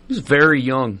possible. He's very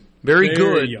young. Very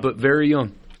good, young. But very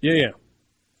young. Yeah,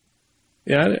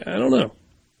 I don't know.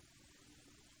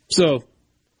 So,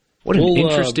 what an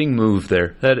interesting move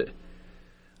there.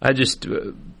 I just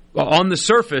on the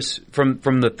surface, from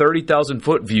the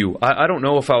 30,000-foot view, I don't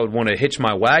know if I would want to hitch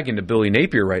my wagon to Billy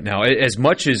Napier right now. As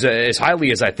much as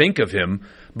highly as I think of him,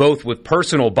 both with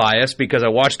personal bias because I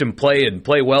watched him play and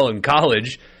play well in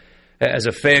college as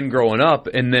a fan growing up,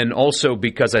 and then also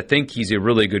because I think he's a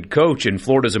really good coach, and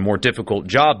Florida's a more difficult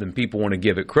job than people want to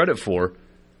give it credit for.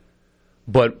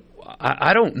 But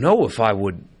I don't know if I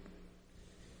would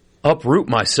uproot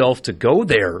myself to go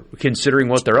there, considering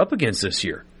what they're up against this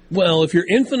year. Well, if you're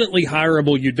infinitely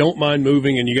hireable, you don't mind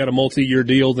moving, and you got a multi-year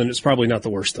deal, then it's probably not the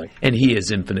worst thing. And he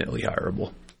is infinitely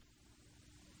hireable.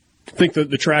 I think that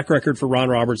the track record for Ron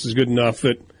Roberts is good enough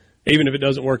that even if it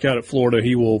doesn't work out at Florida,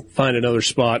 he will find another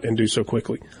spot and do so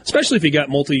quickly, especially if he got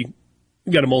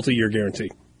a multi-year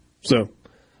guarantee. So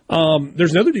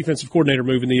there's another defensive coordinator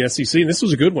move in the SEC, and this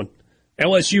was a good one.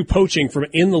 LSU poaching from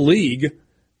in the league.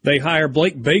 They hire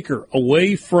Blake Baker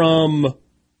away from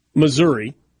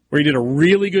Missouri, where he did a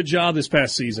really good job this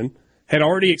past season, had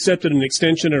already accepted an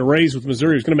extension and a raise with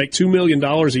Missouri. He was going to make $2 million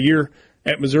a year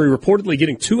at Missouri, reportedly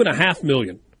getting $2.5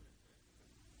 million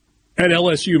at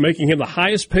LSU, making him the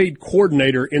highest-paid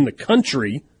coordinator in the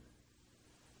country.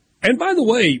 And by the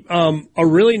way, a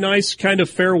really nice kind of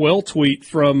farewell tweet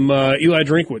from Eli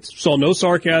Drinkwitz. Saw no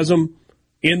sarcasm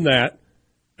in that.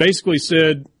 Basically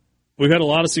said, we've had a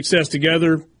lot of success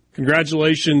together.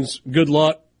 Congratulations. Good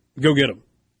luck. Go get them.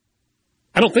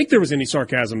 I don't think there was any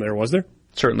sarcasm there, was there?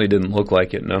 Certainly didn't look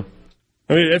like it, no.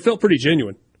 I mean, it felt pretty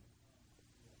genuine.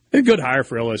 A good hire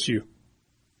for LSU.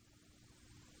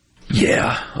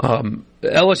 Yeah.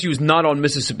 LSU is not on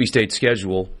Mississippi State's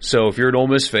schedule, so if you're an Ole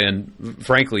Miss fan,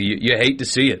 frankly, you hate to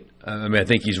see it. I mean, I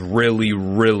think he's really,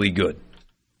 really good.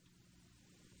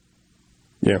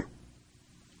 Yeah.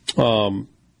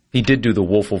 He did do the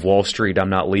Wolf of Wall Street, I'm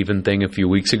not leaving thing a few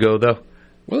weeks ago, though.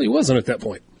 Well, he wasn't at that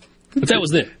point. But that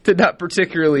was it. Did not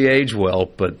particularly age well,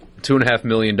 but $2.5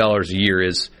 million a year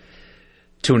is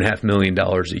 $2.5 million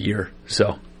a year.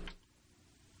 So,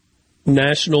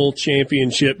 national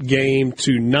championship game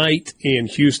tonight in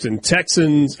Houston,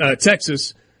 Texas.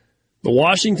 The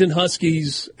Washington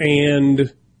Huskies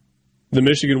and the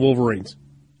Michigan Wolverines.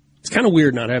 It's kind of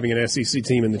weird not having an SEC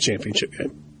team in the championship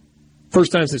game.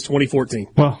 First time since 2014.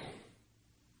 Well,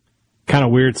 kind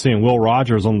of weird seeing Will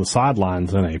Rogers on the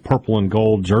sidelines in a purple and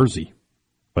gold jersey,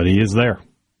 but he is there.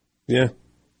 Yeah.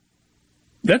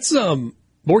 That's, Borky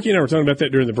and I were talking about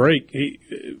that during the break. He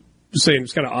was saying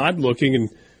it's kind of odd looking and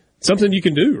something you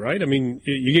can do, right? I mean,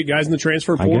 you get guys in the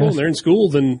transfer portal and they're in school,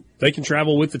 then they can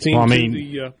travel with the team to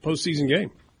the postseason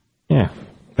game. Yeah.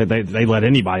 They let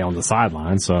anybody on the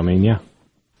sideline, so I mean, yeah.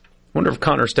 Wonder if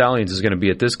Connor Stallions is going to be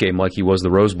at this game like he was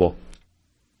the Rose Bowl.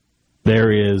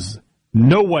 There is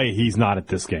no way he's not at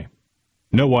this game.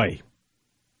 No way.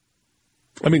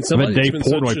 I mean, Dave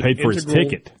Portnoy paid for his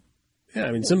ticket. Yeah,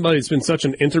 I mean, somebody that's been such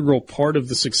an integral part of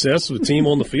the success of the team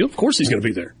on the field, of course he's going to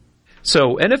be there.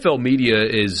 So NFL media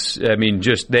is, I mean,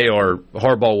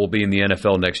 Harbaugh will be in the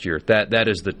NFL next year. That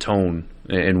is the tone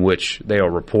in which they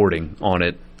are reporting on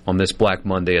it on this Black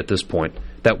Monday at this point,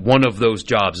 that one of those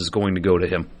jobs is going to go to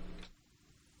him.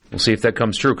 We'll see if that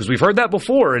comes true, because we've heard that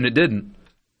before, and it didn't.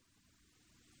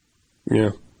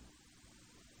 Yeah.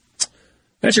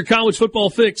 That's your college football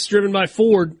fix, driven by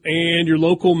Ford and your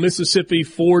local Mississippi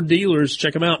Ford dealers.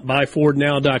 Check them out,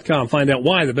 buyfordnow.com. Find out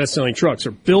why the best-selling trucks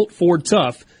are built Ford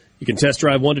tough. You can test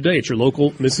drive one today at your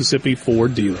local Mississippi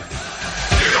Ford dealer.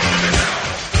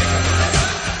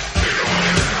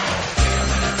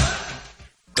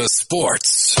 The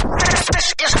sports.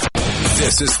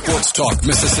 This is Sports Talk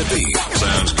Mississippi.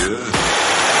 Sounds good.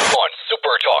 On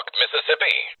SuperTalk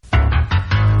Mississippi.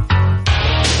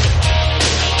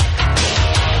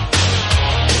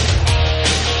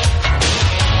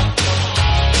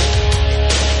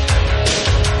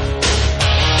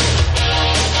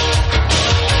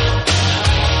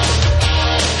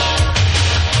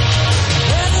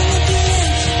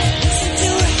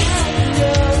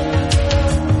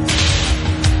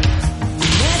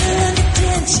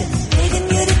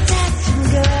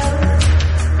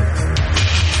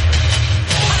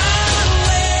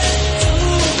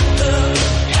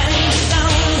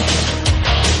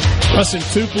 Rustin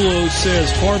Tupelo says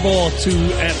Harbaugh to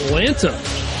Atlanta.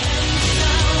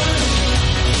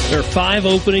 There are 5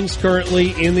 openings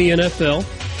currently in the NFL.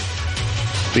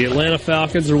 The Atlanta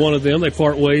Falcons are one of them. They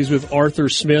part ways with Arthur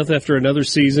Smith after another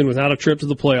season without a trip to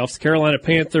the playoffs. The Carolina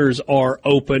Panthers are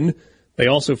open. They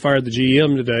also fired the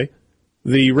GM today.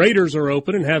 The Raiders are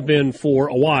open and have been for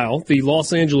a while. The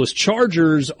Los Angeles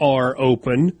Chargers are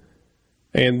open.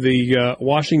 And the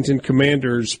Washington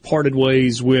Commanders parted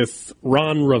ways with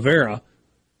Ron Rivera.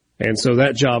 And so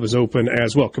that job is open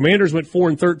as well. Commanders went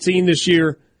 4-13 this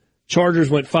year. Chargers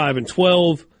went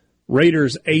 5-12.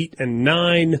 Raiders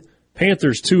 8-9.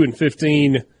 Panthers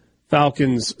 2-15.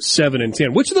 Falcons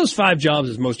 7-10. Which of those 5 jobs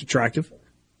is most attractive?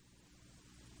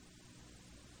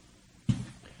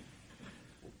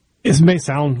 This may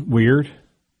sound weird.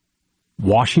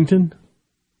 Washington?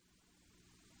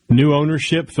 New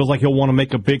ownership. Feels like he'll want to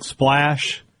make a big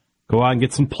splash. Go out and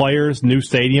get some players. New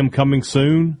stadium coming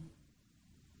soon.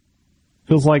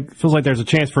 Feels like there's a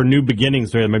chance for new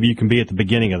beginnings there. Maybe you can be at the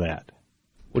beginning of that.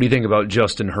 What do you think about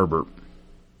Justin Herbert?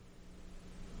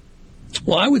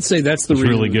 Well, I would say that's the reason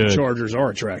really good. The Chargers are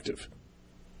attractive.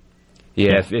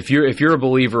 Yeah, if you're a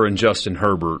believer in Justin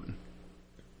Herbert,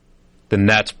 then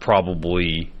that's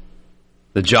probably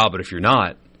the job. But if you're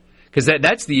not, because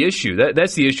that's the issue.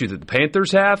 That's the issue that the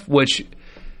Panthers have, which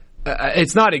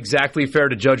it's not exactly fair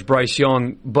to judge Bryce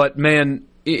Young, but man,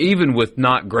 even with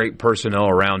not great personnel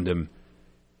around him,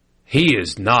 he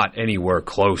is not anywhere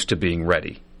close to being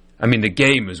ready. I mean, the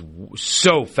game is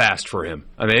so fast for him.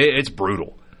 I mean, it's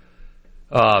brutal.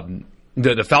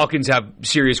 The Falcons have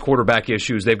serious quarterback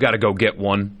issues. They've got to go get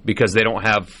one because they don't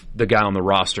have the guy on the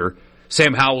roster.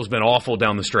 Sam Howell's been awful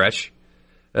down the stretch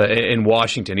in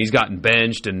Washington. He's gotten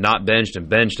benched and not benched and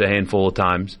benched a handful of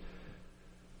times.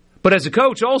 But as a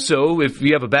coach, also, if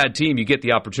you have a bad team, you get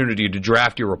the opportunity to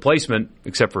draft your replacement,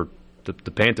 except for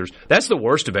the Panthers. That's the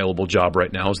worst available job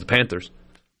right now is the Panthers.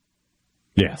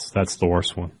 Yes, that's the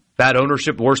worst one. Bad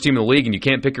ownership, worst team in the league, and you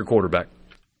can't pick your quarterback.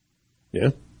 Yeah.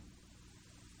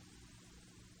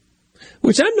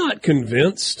 Which I'm not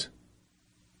convinced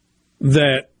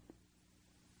that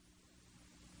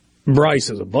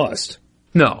Bryce is a bust.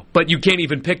 No, but you can't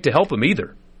even pick to help him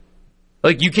either.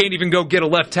 Like, you can't even go get a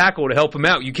left tackle to help him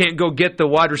out. You can't go get the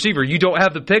wide receiver. You don't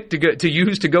have the pick to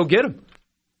use to go get him.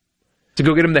 To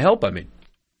go get him the help, I mean.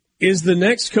 Is the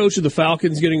next coach of the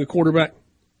Falcons getting a quarterback?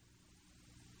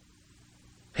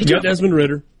 Hey, got Desmond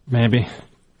Ridder. Maybe.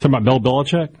 Talking about Bill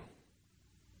Belichick?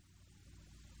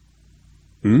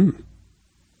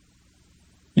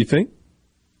 You think?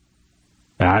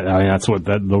 I mean, that's what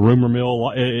the rumor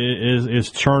mill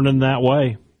is churning that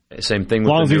way. Same thing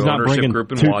with the new ownership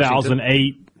group in Washington.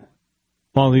 As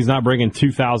long as he's not bringing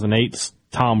 2008's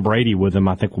Tom Brady with him,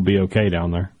 I think we'll be okay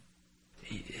down there.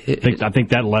 I think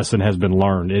that lesson has been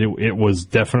learned. It was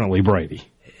definitely Brady.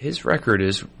 His record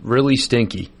is really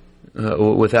stinky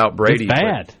without Brady. It's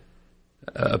bad.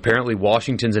 Apparently,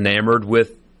 Washington's enamored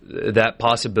with that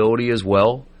possibility as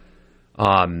well.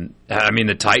 I mean,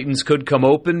 the Titans could come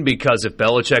open because if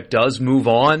Belichick does move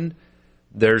on,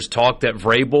 there's talk that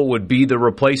Vrabel would be the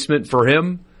replacement for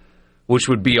him, which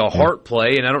would be a heart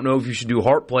play. And I don't know if you should do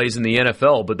heart plays in the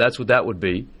NFL, but that's what that would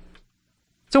be.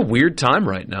 It's a weird time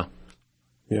right now.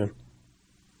 Yeah.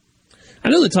 I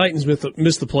know the Titans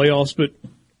missed the playoffs, but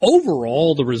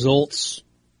overall, the results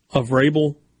of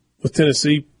Vrabel with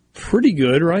Tennessee, pretty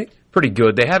good, right? Pretty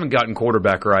good. They haven't gotten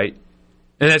quarterback right.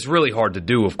 And that's really hard to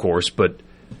do, of course, but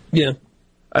yeah.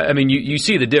 I mean, you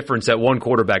see the difference that one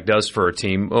quarterback does for a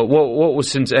team. What was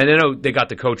Cincinnati? And I know they got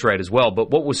the coach right as well, but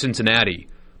what was Cincinnati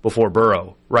before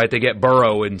Burrow, right? They get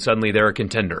Burrow, and suddenly they're a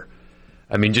contender.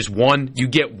 I mean, you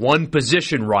get one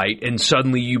position right, and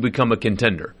suddenly you become a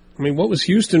contender. I mean, what was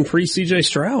Houston pre-C.J.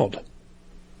 Stroud?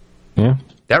 Yeah.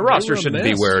 That roster shouldn't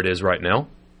be where it is right now,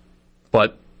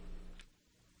 but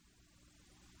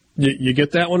you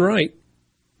get that one right,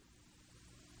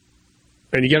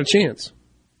 and you got a chance.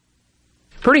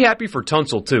 Pretty happy for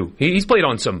Tunsil, too. He's played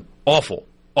on some awful,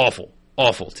 awful,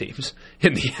 awful teams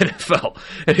in the NFL,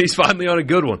 and he's finally on a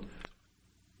good one.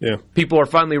 Yeah. People are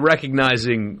finally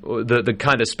recognizing the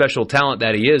kind of special talent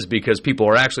that he is because people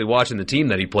are actually watching the team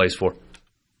that he plays for.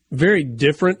 Very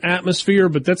different atmosphere,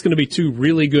 but that's going to be two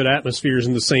really good atmospheres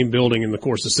in the same building in the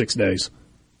course of 6 days.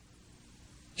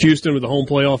 Houston with the home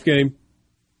playoff game.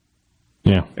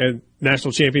 Yeah. And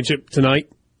national championship tonight.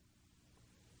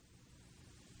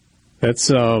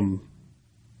 That's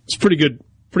it's pretty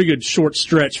good short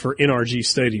stretch for NRG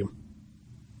Stadium.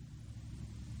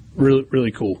 Really,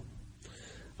 really cool.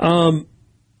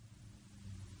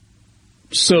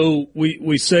 So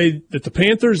we say that the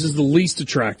Panthers is the least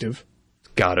attractive.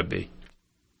 Gotta be.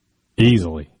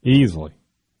 Easily.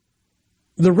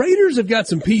 The Raiders have got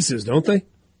some pieces, don't they?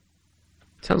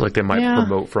 Sounds like they might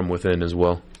promote from within as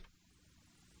well.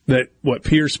 That,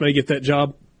 Pierce may get that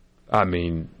job? I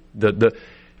mean,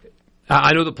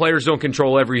 I know the players don't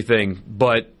control everything,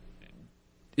 but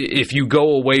if you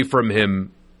go away from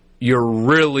him, you're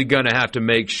really going to have to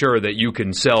make sure that you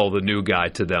can sell the new guy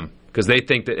to them because they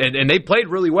think that, and they played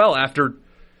really well after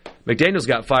McDaniels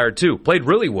got fired too. Played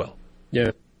really well.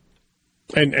 Yeah,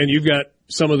 and you've got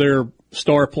some of their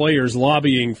star players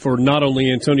lobbying for not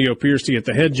only Antonio Pierce to get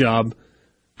the head job,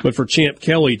 but for Champ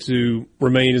Kelly to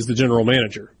remain as the general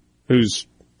manager, who's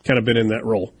kind of been in that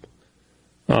role.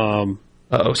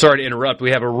 Sorry to interrupt.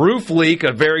 We have a roof leak,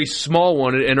 a very small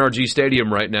one at NRG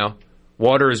Stadium right now.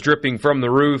 Water is dripping from the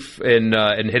roof and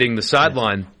hitting the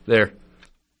sideline there.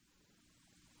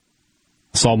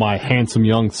 I saw my handsome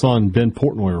young son, Ben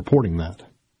Portnoy, reporting that.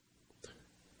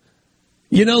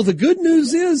 You know, the good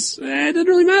news is it doesn't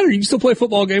really matter. You can still play a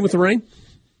football game with the rain.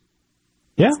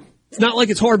 Yeah. It's not like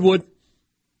it's hardwood.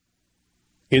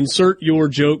 Insert your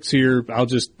jokes here. I'll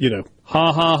just,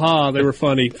 ha, ha, ha. They were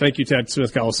funny. Thank you, Tad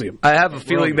Smith Coliseum. I have a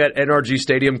feeling that NRG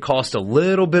Stadium cost a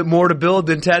little bit more to build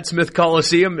than Tad Smith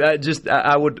Coliseum. We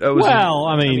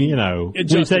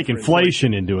take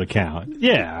inflation into account.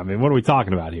 Yeah, I mean, what are we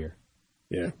talking about here?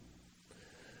 Yeah.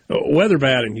 Weather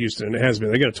bad in Houston. It has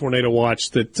been. They got a tornado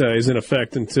watch that is in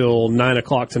effect until 9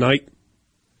 o'clock tonight.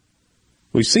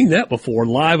 We've seen that before.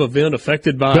 Live event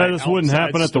affected by. Bet this wouldn't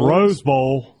happen at the Rose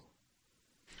Bowl.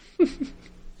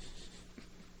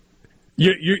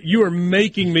 You are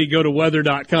making me go to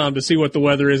weather.com to see what the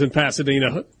weather is in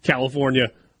Pasadena,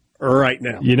 California, right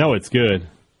now. You know it's good.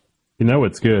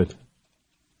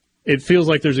 It feels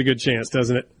like there's a good chance,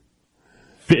 doesn't it?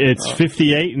 It's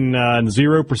 58 and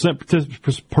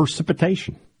 0%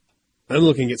 precipitation. I'm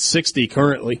looking at 60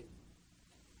 currently.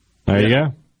 There you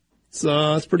go.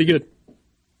 That's pretty good.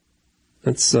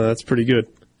 That's pretty good.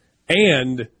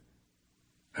 And,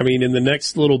 I mean, in the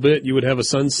next little bit, you would have a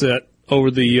sunset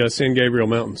over the San Gabriel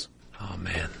Mountains. Oh,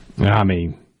 man. I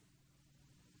mean,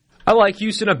 I like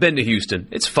Houston. I've been to Houston.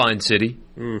 It's a fine city.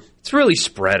 It's really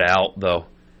spread out, though.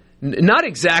 Not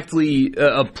exactly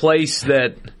a place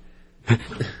that...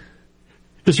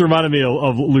 This reminded me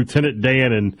of Lieutenant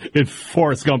Dan in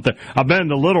Forrest Gump. I've been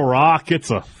to Little Rock.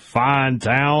 It's a fine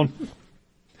town.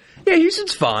 Yeah,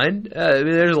 Houston's fine.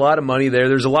 There's a lot of money there.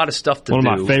 There's a lot of stuff to do. One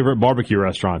of my favorite barbecue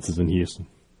restaurants is in Houston.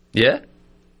 Yeah?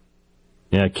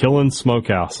 Yeah, Killen's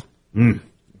Smokehouse.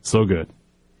 So good.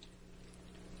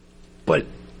 But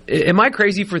am I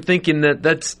crazy for thinking that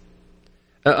that's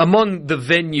among the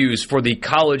venues for the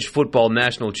college football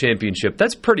national championship?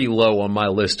 That's pretty low on my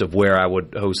list of where I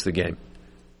would host the game.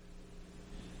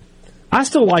 I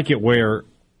still like it where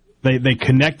they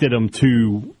connected them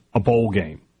to a bowl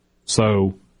game.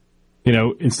 So,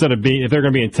 instead of if they're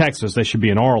going to be in Texas, they should be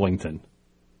in Arlington.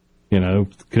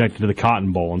 Connected to the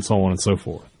Cotton Bowl and so on and so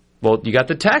forth. Well, you got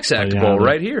the Tax Act Bowl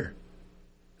right here.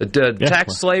 The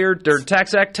Tax Slayer or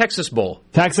Tax Act Texas Bowl.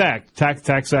 Tax Act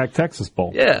Texas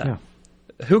Bowl. Yeah.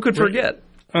 Who could forget?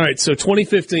 All right, so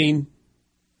 2015,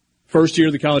 first year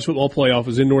of the college football playoff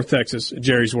was in North Texas at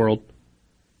Jerry's World.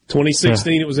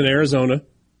 2016, it was in Arizona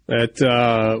at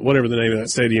whatever the name of that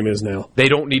stadium is now. They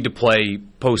don't need to play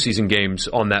postseason games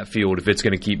on that field if it's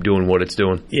going to keep doing what it's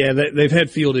doing. Yeah, they've had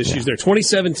field issues there.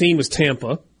 2017 was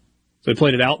Tampa. So they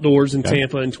played it outdoors in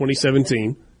Tampa in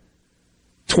 2017.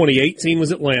 2018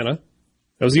 was Atlanta.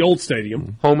 That was the old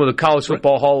stadium. Home of the College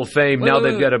Football Hall of Fame. Now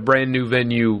they've got a brand new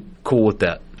venue. Cool with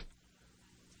that.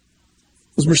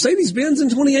 Was Mercedes-Benz in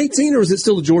 2018 or was it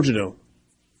still the Georgia Dome?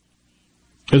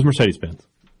 It was Mercedes-Benz. It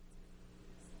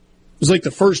was like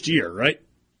the first year, right?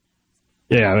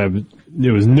 Yeah,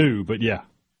 it was new, but yeah.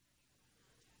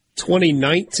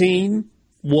 2019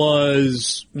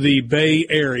 was the Bay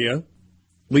Area,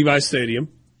 Levi's Stadium.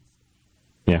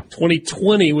 Yeah.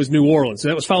 2020 was New Orleans. So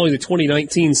that was following the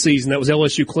 2019 season. That was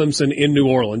LSU Clemson in New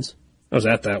Orleans. I was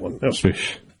at that one. That was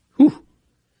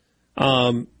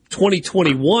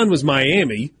 2021 was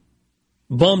Miami.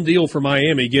 Bum deal for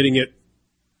Miami getting it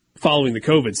following the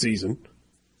COVID season.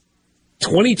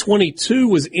 2022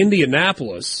 was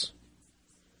Indianapolis.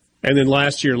 And then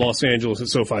last year, Los Angeles at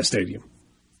SoFi Stadium.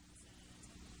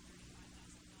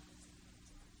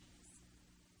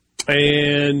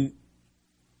 And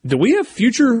do we have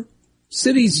future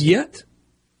cities yet?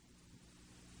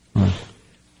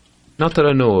 Not that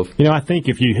I know of. I think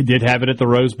if you did have it at the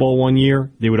Rose Bowl one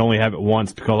year, they would only have it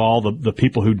once because all the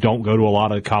people who don't go to a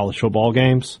lot of college football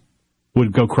games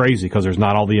would go crazy because there's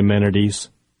not all the amenities.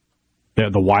 The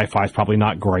Wi-Fi is probably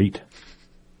not great.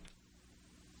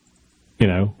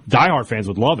 Diehard fans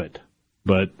would love it,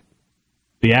 but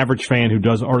the average fan who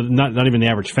does, or not even the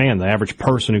average fan, the average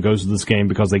person who goes to this game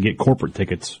because they get corporate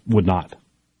tickets would not.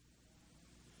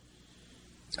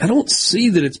 I don't see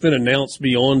that it's been announced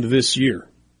beyond this year.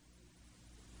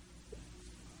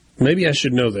 Maybe I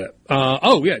should know that.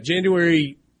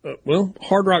 January.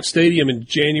 Hard Rock Stadium in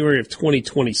January of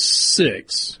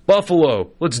 2026.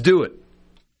 Buffalo, let's do it.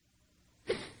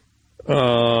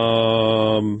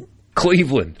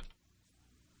 Cleveland.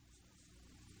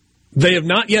 They have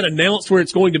not yet announced where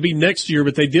it's going to be next year,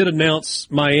 but they did announce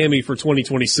Miami for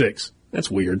 2026. That's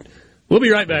weird. We'll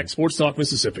be right back. Sports Talk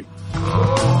Mississippi.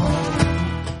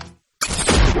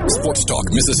 Sports Talk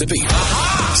Mississippi.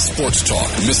 Sports Talk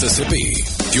Mississippi.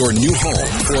 Your new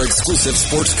home for exclusive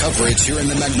sports coverage here in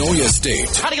the Magnolia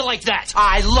State. How do you like that?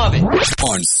 I love it.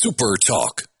 On Super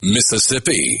Talk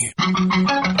Mississippi.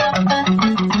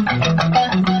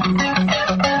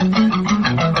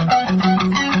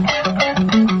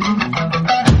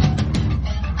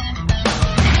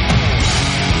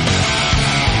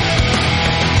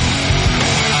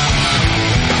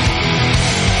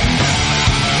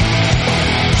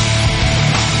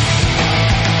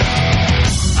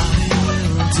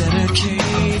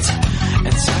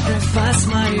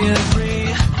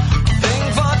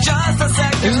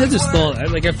 I just thought,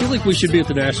 I feel like we should be at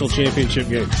the national championship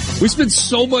game. We spend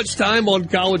so much time on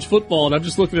college football, and I'm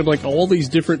just looking at all these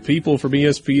different people from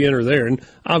ESPN are there, and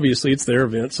obviously it's their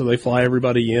event, so they fly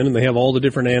everybody in, and they have all the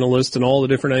different analysts and all the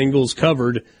different angles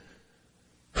covered.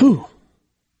 Whew.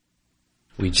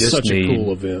 We just Such need a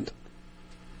cool event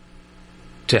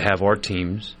to have our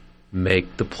teams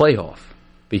make the playoff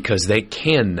because they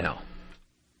can now.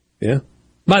 Yeah.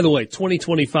 By the way,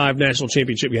 2025 national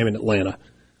championship game in Atlanta.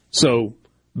 So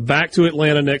back to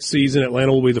Atlanta next season.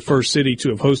 Atlanta will be the first city to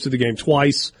have hosted the game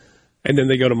twice, and then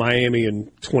they go to Miami in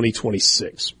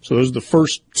 2026. So those are the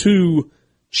first two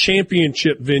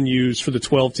championship venues for the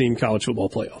 12-team college football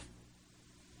playoff.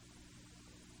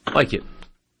 Like it.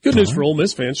 Good news for Ole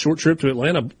Miss fans. Short trip to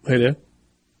Atlanta. Hey, there.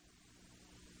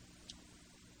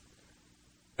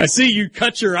 I see you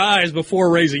cut your eyes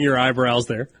before raising your eyebrows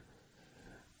there.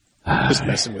 Just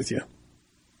messing with you.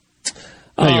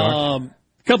 There you are.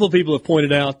 A couple of people have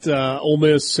pointed out Ole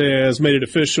Miss has made it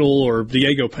official, or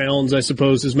Diego Pounds, I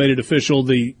suppose, has made it official.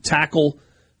 The tackle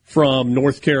from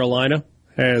North Carolina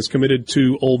has committed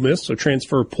to Ole Miss, so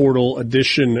transfer portal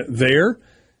addition there.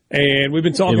 And we've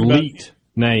been talking Elite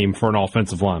name for an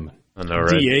offensive lineman. I know,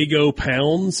 right? Diego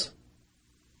Pounds.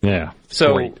 Yeah.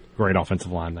 So great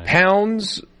offensive line name.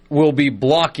 Pounds will be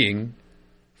blocking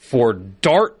for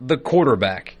Dart, the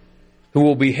quarterback, who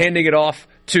will be handing it off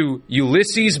to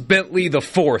Ulysses Bentley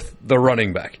IV, the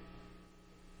running back.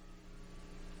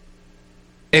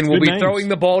 And will be throwing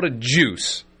the ball to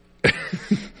Juice.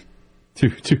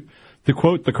 To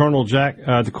quote the Colonel Jack,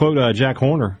 Jack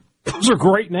Horner, those are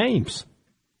great names.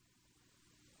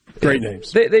 Great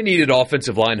names. They needed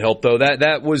offensive line help, though.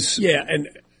 That was... Yeah, and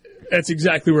that's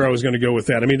exactly where I was going to go with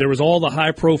that. I mean, there was all the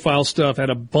high-profile stuff, had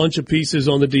a bunch of pieces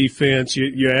on the defense.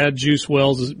 You add Juice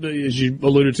Wells, as you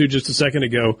alluded to just a second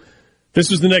ago. This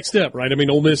was the next step, right? I mean,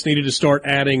 Ole Miss needed to start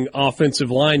adding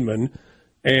offensive linemen,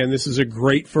 and this is a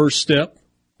great first step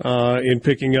in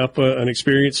picking up an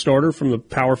experienced starter from the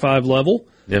Power 5 level.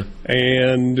 Yeah.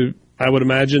 And I would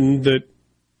imagine that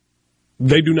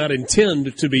they do not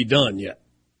intend to be done yet.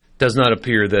 Does not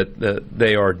appear that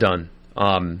they are done.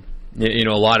 A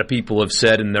lot of people have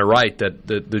said, and they're right, that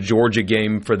the Georgia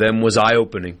game for them was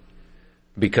eye-opening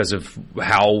because of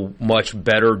how much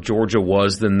better Georgia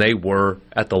was than they were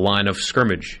at the line of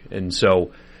scrimmage. And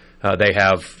so they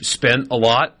have spent a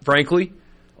lot, frankly,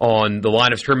 on the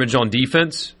line of scrimmage on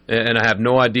defense. And I have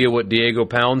no idea what Diego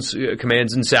Pounds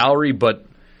commands in salary, but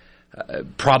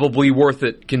probably worth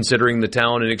it considering the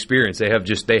talent and experience. They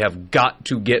have got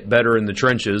to get better in the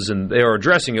trenches, and they are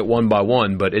addressing it one by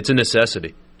one, but it's a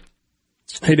necessity.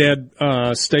 Hey, Dad,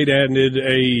 State added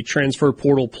a transfer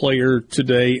portal player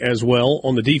today as well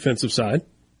on the defensive side.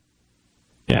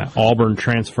 Yeah, Auburn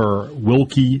transfer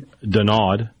Wilkie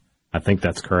Denaud. I think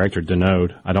that's correct, or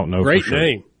Denaud. I don't know. Great for sure.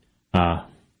 name.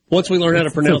 Once we learn how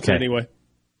to pronounce it anyway.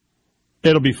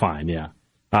 It'll be fine, yeah.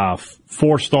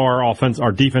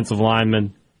 4-star defensive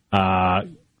lineman,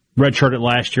 redshirted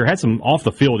last year, had some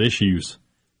off-the-field issues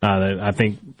that I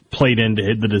think played into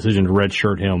the decision to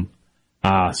redshirt him.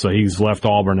 So he's left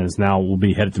Auburn and will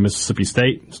be headed to Mississippi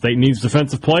State. State needs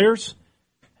defensive players,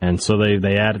 and so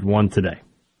they added one today.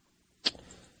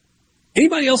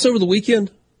 Anybody else over the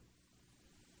weekend?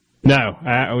 No.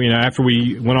 After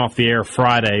we went off the air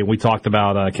Friday, we talked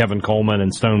about Kevin Coleman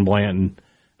and Stone Blanton.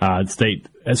 State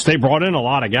brought in a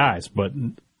lot of guys, but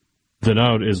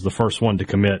Denaud is the first one to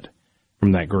commit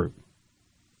from that group.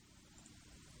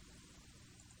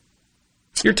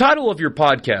 Your title of your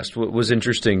podcast was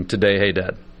interesting today. Hey,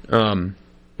 Dad.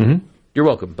 You're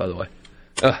welcome, by the way.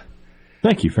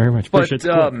 Thank you very much. Appreciate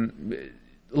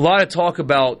but lot of talk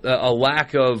about a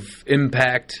lack of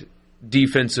impact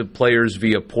defensive players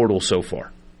via portal so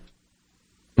far.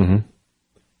 Mm-hmm.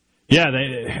 Yeah,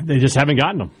 they just haven't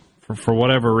gotten them for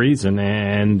whatever reason.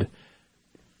 And,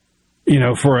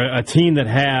 for a team that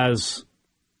has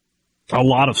a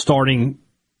lot of starting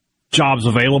jobs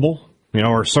available,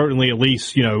 or certainly at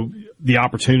least, the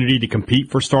opportunity to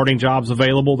compete for starting jobs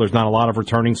available, there's not a lot of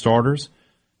returning starters.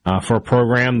 For a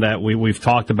program that we've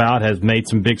talked about has made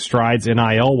some big strides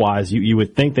NIL-wise, you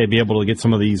would think they'd be able to get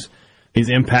some of these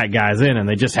impact guys in, and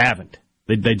they just haven't.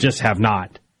 They just have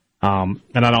not. And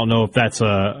I don't know if that's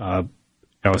a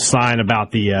sign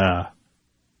about the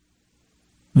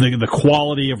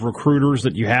quality of recruiters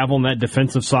that you have on that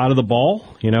defensive side of the ball,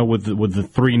 with the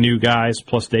three new guys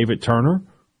plus David Turner,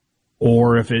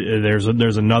 or if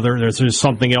there's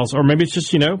something else, or maybe it's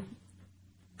just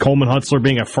Coleman Hutzler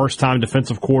being a first-time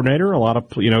defensive coordinator. A lot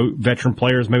of veteran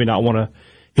players maybe not want to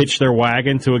hitch their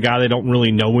wagon to a guy they don't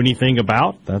really know anything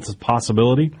about. That's a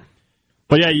possibility.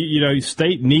 But yeah,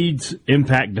 State needs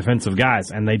impact defensive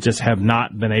guys, and they just have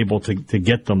not been able to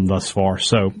get them thus far.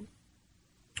 So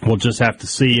we'll just have to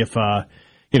see if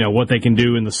what they can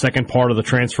do in the second part of the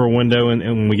transfer window, and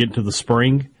when we get to the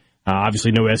spring.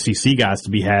 Obviously, no SEC guys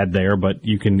to be had there, but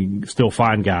you can still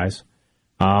find guys.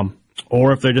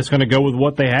 Or if they're just going to go with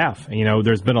what they have.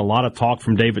 There's been a lot of talk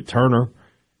from David Turner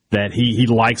that he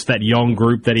likes that young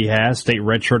group that he has. State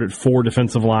redshirted 4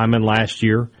 defensive linemen last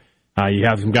year. You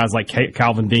have some guys like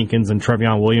Calvin Dinkins and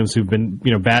Trevion Williams who've been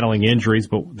battling injuries,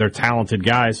 but they're talented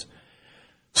guys.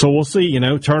 So we'll see.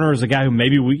 Turner is a guy who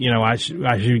maybe I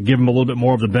should give him a little bit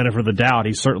more of the benefit of the doubt.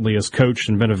 He certainly has coached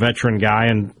and been a veteran guy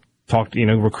and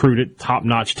recruited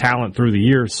top-notch talent through the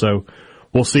years. So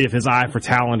we'll see if his eye for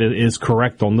talent is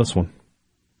correct on this one.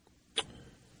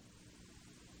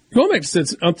 Going back to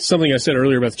something I said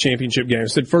earlier about the championship game, I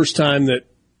said first time that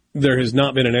there has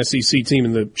not been an SEC team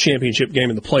in the championship game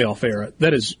in the playoff era.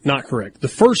 That is not correct. The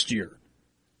first year,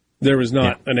 there was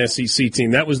not an SEC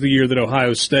team. That was the year that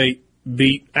Ohio State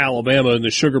beat Alabama in the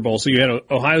Sugar Bowl. So you had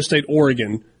Ohio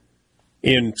State-Oregon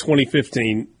in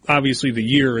 2015. Obviously, the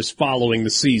year is following the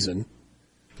season.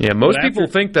 Yeah, most people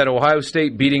think that Ohio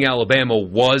State beating Alabama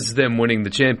was them winning the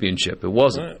championship. It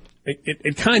wasn't.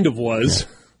 It kind of was.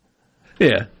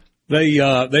 Yeah.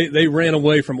 They ran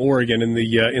away from Oregon in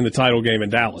the title game in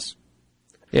Dallas.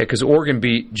 Yeah, because Oregon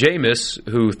beat Jameis,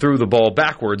 who threw the ball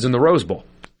backwards in the Rose Bowl.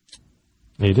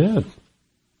 He did.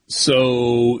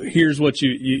 So here's what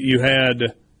you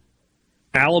had: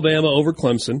 Alabama over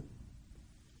Clemson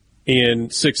in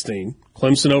 16,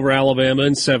 Clemson over Alabama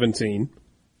in 17,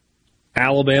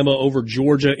 Alabama over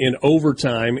Georgia in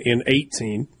overtime in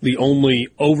 18, the only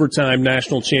overtime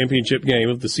national championship game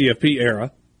of the CFP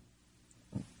era.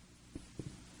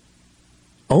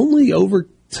 Only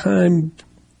overtime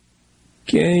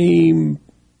game.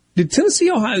 Did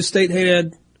Tennessee Ohio State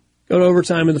go to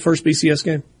overtime in the first BCS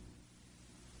game?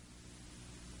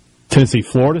 Tennessee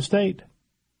Florida State?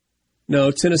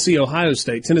 No, Tennessee Ohio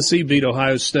State. Tennessee beat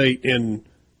Ohio State in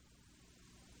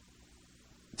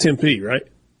Tempe, right?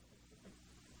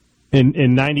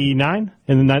 In 99?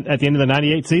 At the end of the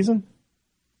 98 season?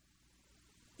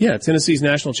 Yeah, Tennessee's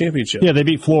national championship. Yeah, they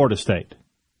beat Florida State.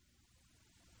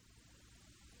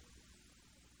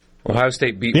 Ohio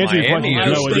State beat Miami.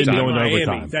 No, it didn't go into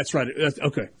overtime. That's right.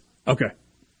 Okay.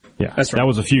 Yeah, that's right. That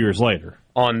was a few years later.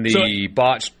 On the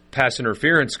botched pass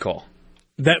interference call.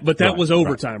 That was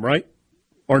overtime, right?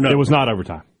 Or no? It was not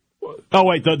overtime. Oh,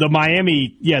 wait, the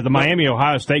Miami,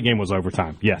 Miami-Ohio State game was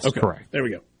overtime. Yes, okay. Correct. There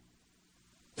we go.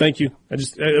 Thank you.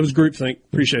 It was groupthink.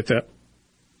 Appreciate that.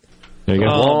 There you go.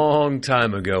 Long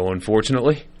time ago,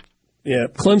 unfortunately. Yeah,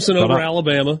 Clemson over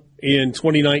Alabama in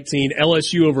 2019.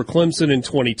 LSU over Clemson in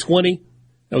 2020.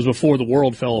 That was before the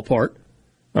world fell apart.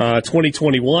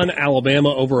 2021, Alabama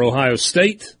over Ohio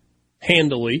State,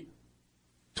 handily.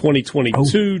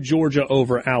 2022, Georgia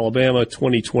over Alabama.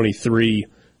 2023,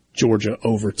 Georgia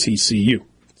over TCU.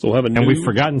 So we'll have a new and we've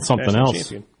forgotten something else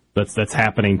champion. that's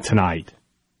happening tonight.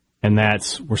 And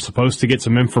that's we're supposed to get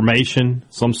some information,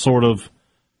 some sort of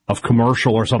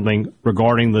commercial or something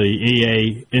regarding the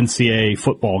EA NCAA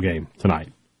football game tonight.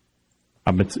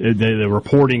 The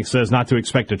reporting says not to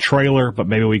expect a trailer, but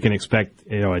maybe we can expect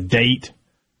a date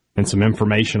and some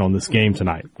information on this game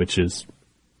tonight, which is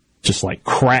just like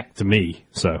crack to me.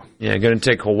 So yeah, going to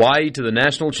take Hawaii to the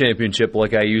national championship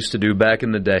like I used to do back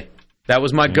in the day. That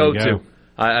was my go-to.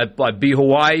 I'd be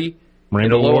Hawaii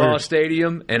in Aloha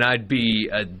Stadium, and I'd be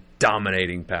a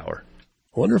dominating power.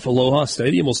 I wonder if Aloha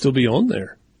Stadium will still be on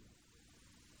there.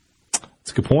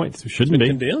 That's a good point. It shouldn't be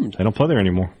condemned. They don't play there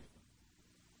anymore.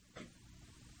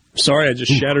 Sorry, I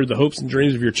just shattered the hopes and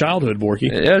dreams of your childhood, Borky.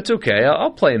 Yeah, it's okay.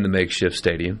 I'll play in the makeshift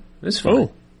stadium. It's fine.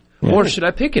 Oh. Yeah. Or should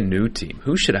I pick a new team?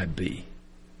 Who should I be?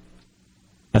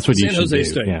 That's what San you should Jose do.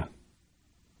 State. Yeah.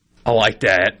 I like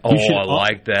that. I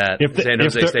like that. San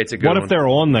Jose State's a good one. What if they're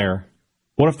on there?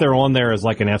 What if they're on there as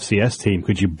like an FCS team?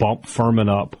 Could you bump Furman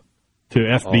up to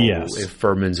FBS? If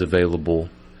Furman's available.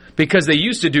 Because they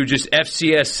used to do just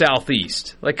FCS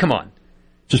Southeast. Like, come on.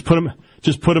 Just put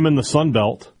them in the Sun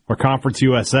Belt or Conference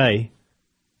USA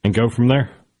and go from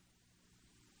there.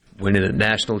 Winning a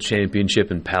national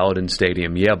championship in Paladin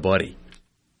Stadium. Yeah, buddy.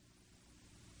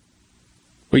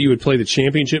 But you would play the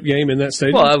championship game in that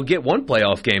stadium? Well, I would get one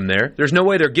playoff game there. There's no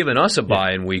way they're giving us a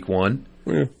bye in week 1.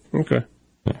 Yeah, okay.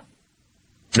 Yeah.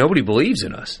 Nobody believes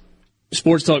in us.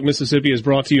 Sports Talk Mississippi is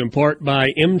brought to you in part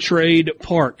by M-Trade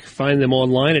Park. Find them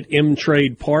online at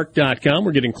mtradepark.com.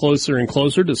 We're getting closer and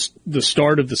closer to the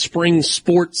start of the spring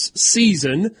sports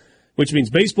season, which means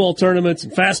baseball tournaments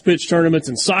and fast pitch tournaments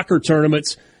and soccer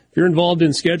tournaments. If you're involved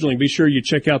in scheduling, be sure you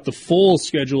check out the full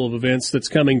schedule of events that's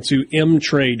coming to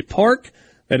M-Trade Park.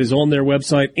 That is on their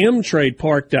website,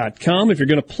 mtradepark.com. If you're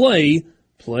going to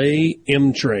play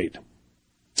M-Trade.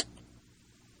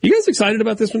 You guys excited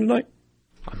about this one tonight?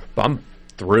 I'm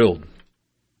thrilled.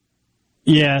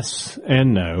 Yes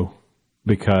and no,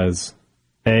 because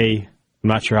A, I'm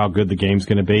not sure how good the game's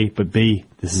going to be, but B,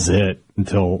 this is it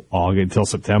until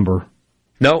September.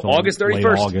 No, August 31st. Late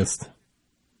August.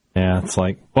 Yeah, it's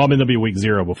like, well, I mean, there'll be week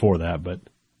 0 before that, but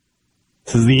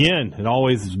this is the end. It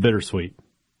always is bittersweet.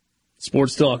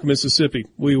 Sports Talk Mississippi.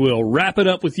 We will wrap it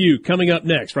up with you coming up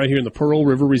next right here in the Pearl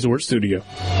River Resort Studio.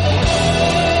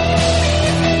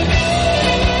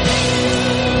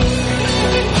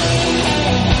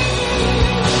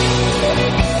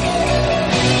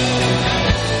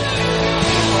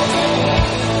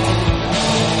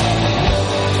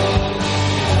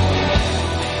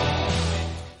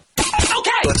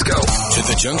 Let's go. To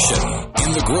the junction,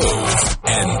 in the grove,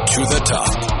 and to the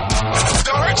top.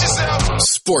 Don't hurt yourself.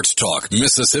 Sports Talk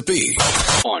Mississippi.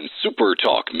 On Super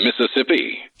Talk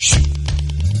Mississippi.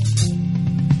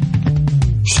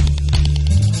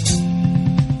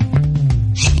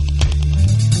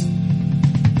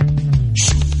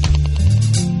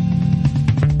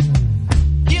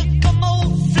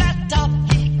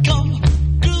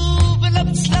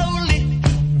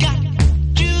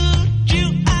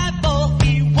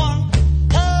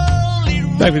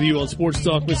 Back with you on Sports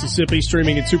Talk Mississippi,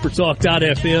 streaming at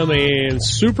supertalk.fm and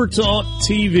SuperTalk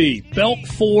TV. Belk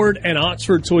Ford and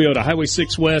Oxford Toyota, Highway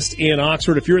 6 West in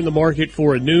Oxford. If you're in the market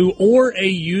for a new or a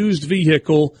used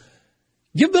vehicle,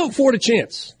 give Belk Ford a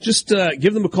chance. Just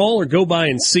give them a call or go by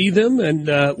and see them and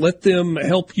let them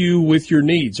help you with your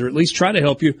needs, or at least try to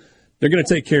help you. They're going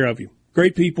to take care of you.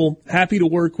 Great people, happy to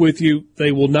work with you.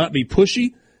 They will not be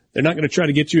pushy. They're not going to try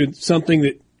to get you something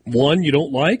that, 1, you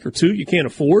don't like, or 2, you can't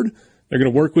afford. They're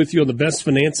going to work with you on the best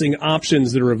financing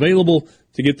options that are available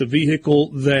to get the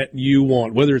vehicle that you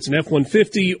want, whether it's an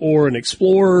F-150 or an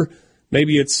Explorer.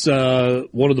 Maybe it's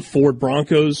one of the Ford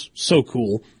Broncos, so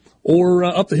cool, or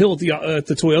up the hill at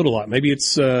the Toyota lot. Maybe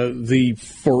it's the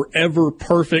forever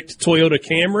perfect Toyota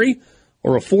Camry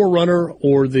or a 4Runner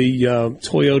or the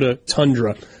Toyota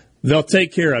Tundra. They'll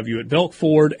take care of you at Belk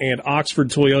Ford and Oxford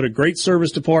Toyota. Great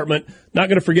service department. Not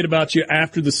going to forget about you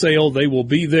after the sale. They will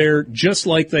be there just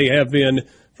like they have been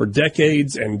for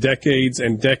decades and decades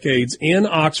and decades in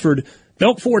Oxford.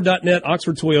 BelkFord.net,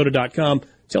 OxfordToyota.com.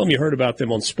 Tell them you heard about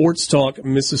them on Sports Talk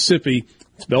Mississippi.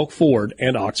 It's Belk Ford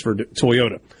and Oxford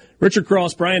Toyota. Richard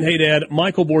Cross, Brian Haydad,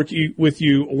 Michael Borky with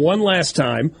you one last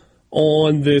time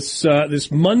on this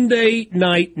Monday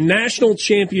night national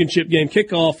championship game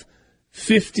kickoff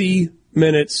 50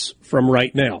 minutes from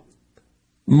right now.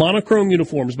 Monochrome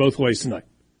uniforms both ways tonight.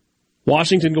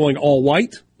 Washington going all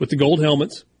white with the gold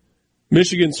helmets.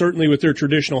 Michigan certainly with their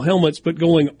traditional helmets, but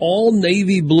going all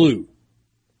navy blue.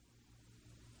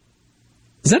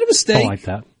 Is that a mistake? I like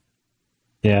that.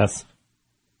 Yes.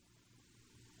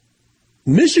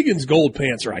 Michigan's gold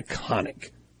pants are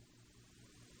iconic.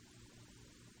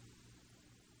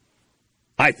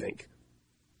 I think.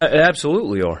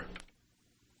 Absolutely are.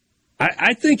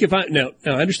 I think if I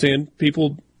understand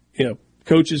people,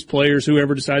 coaches, players,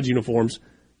 whoever decides uniforms,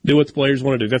 do what the players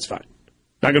want to do. That's fine.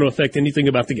 Not going to affect anything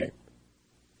about the game.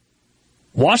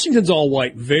 Washington's all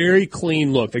white, very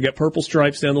clean look. They got purple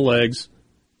stripes down the legs,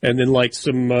 and then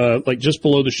some just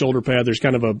below the shoulder pad, there's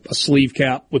kind of a sleeve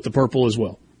cap with the purple as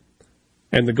well,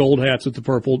 and the gold hats with the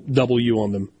purple W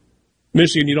on them.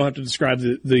 Michigan, you don't have to describe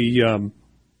the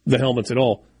helmets at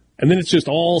all, and then it's just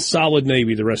all solid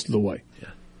navy the rest of the way. Yeah.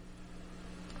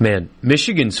 Man,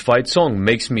 Michigan's fight song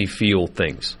makes me feel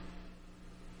things.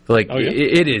 Oh, yeah?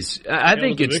 It is. I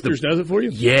think it's Victors does it for you?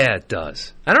 Yeah, it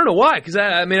does. I don't know why, because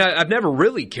I've never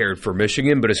really cared for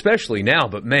Michigan, but especially now.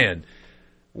 But man,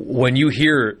 when you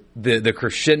hear the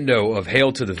crescendo of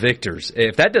 "Hail to the Victors,"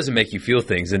 if that doesn't make you feel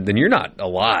things, then you're not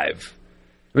alive.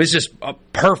 It's just a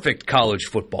perfect college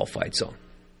football fight song.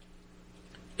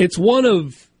 It's one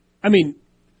of,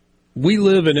 we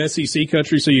live in SEC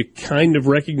country, so you kind of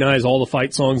recognize all the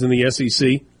fight songs in the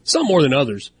SEC, some more than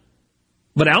others.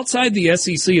 But outside the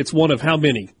SEC, it's one of how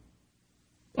many?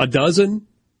 A dozen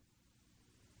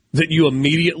that you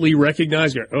immediately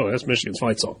recognize? Oh, that's Michigan's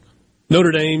fight song.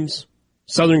 Notre Dame's,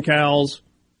 Southern Cal's,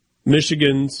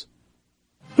 Michigan's.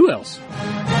 Who else?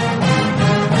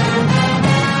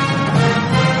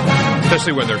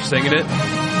 Especially when they're singing it.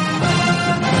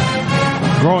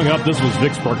 Growing up, this was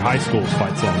Vicksburg High School's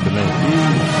fight song to me.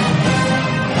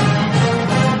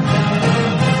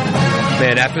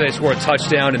 Man, after they score a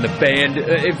touchdown and the band,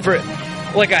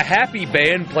 a happy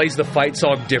band plays the fight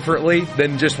song differently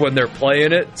than just when they're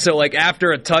playing it. So,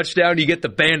 after a touchdown, you get the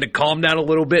band to calm down a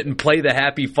little bit and play the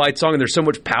happy fight song, and there's so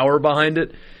much power behind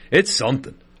it. It's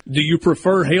something. Do you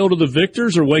prefer Hail to the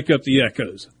Victors or Wake Up the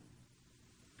Echoes?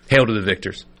 Hail to the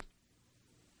Victors.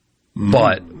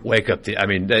 But Wake Up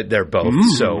they're both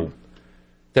so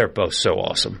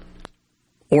awesome.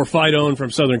 Or Fight On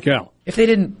from Southern Cal. If they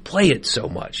didn't play it so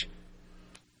much.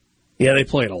 Yeah, they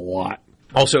play it a lot.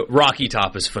 Also, Rocky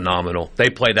Top is phenomenal. They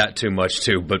play that too much,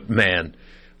 too. But, man,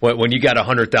 when you got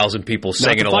 100,000 people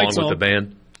singing along with the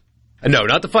band. No,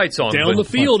 not the fight song. Down the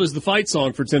Field is the fight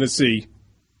song for Tennessee.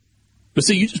 But,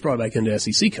 see, you just brought it back into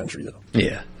SEC country, though.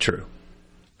 Yeah, true.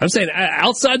 I'm saying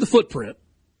outside the footprint,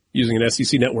 using an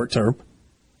SEC network term,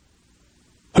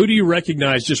 who do you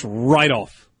recognize just right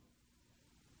off?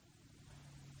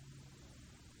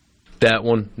 That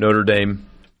one, Notre Dame.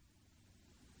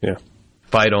 Yeah.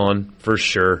 Fight On, for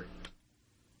sure.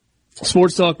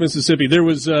 Sports Talk Mississippi. There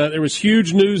was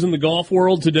huge news in the golf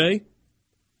world today.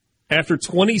 After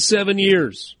 27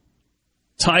 years,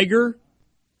 Tiger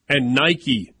and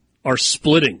Nike are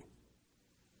splitting.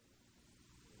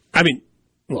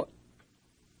 Look.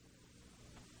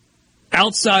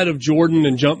 Outside of Jordan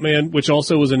and Jumpman, which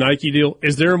also was a Nike deal,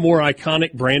 is there a more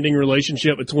iconic branding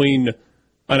relationship between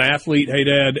an athlete, hey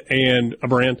Dad, and a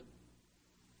brand?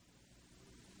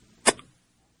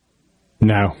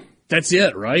 No. That's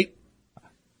it, right?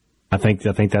 I think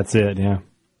that's it, yeah.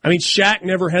 Shaq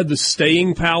never had the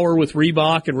staying power with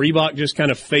Reebok, and Reebok just kind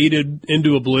of faded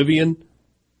into oblivion.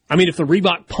 If the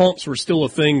Reebok pumps were still a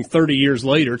thing 30 years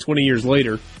later, 20 years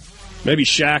later, maybe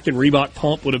Shaq and Reebok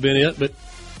pump would have been it, but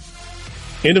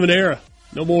end of an era.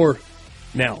 No more.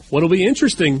 Now, what'll be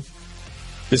interesting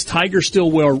is Tiger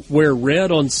still wear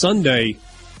red on Sunday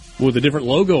with a different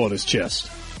logo on his chest.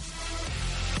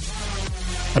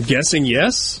 I'm guessing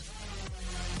yes,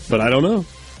 but I don't know.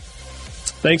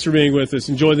 Thanks for being with us.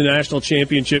 Enjoy the national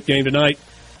championship game tonight.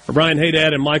 For Brian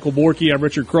Haydad and Michael Borky, I'm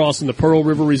Richard Cross in the Pearl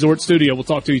River Resort Studio. We'll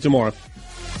talk to you tomorrow.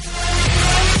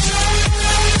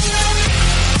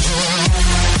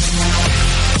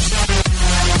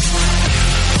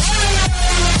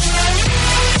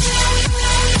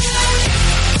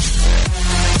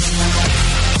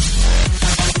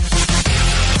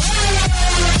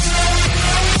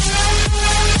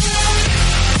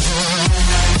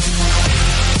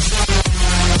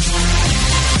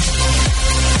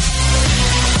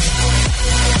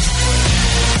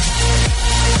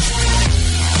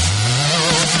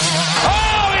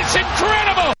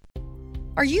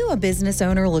 Are you a business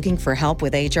owner looking for help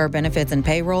with HR benefits and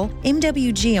payroll?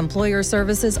 MWG Employer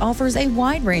Services offers a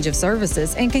wide range of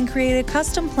services and can create a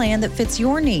custom plan that fits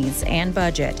your needs and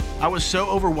budget. I was so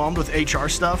overwhelmed with HR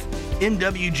stuff.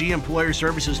 MWG Employer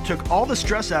Services took all the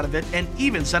stress out of it and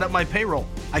even set up my payroll.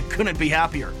 I couldn't be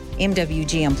happier.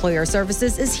 MWG Employer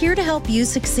Services is here to help you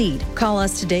succeed. Call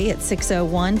us today at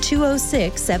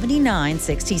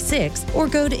 601-206-7966 or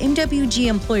go to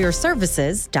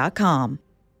MWGEmployerServices.com.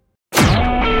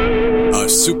 A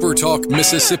SuperTalk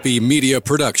Mississippi media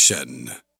production.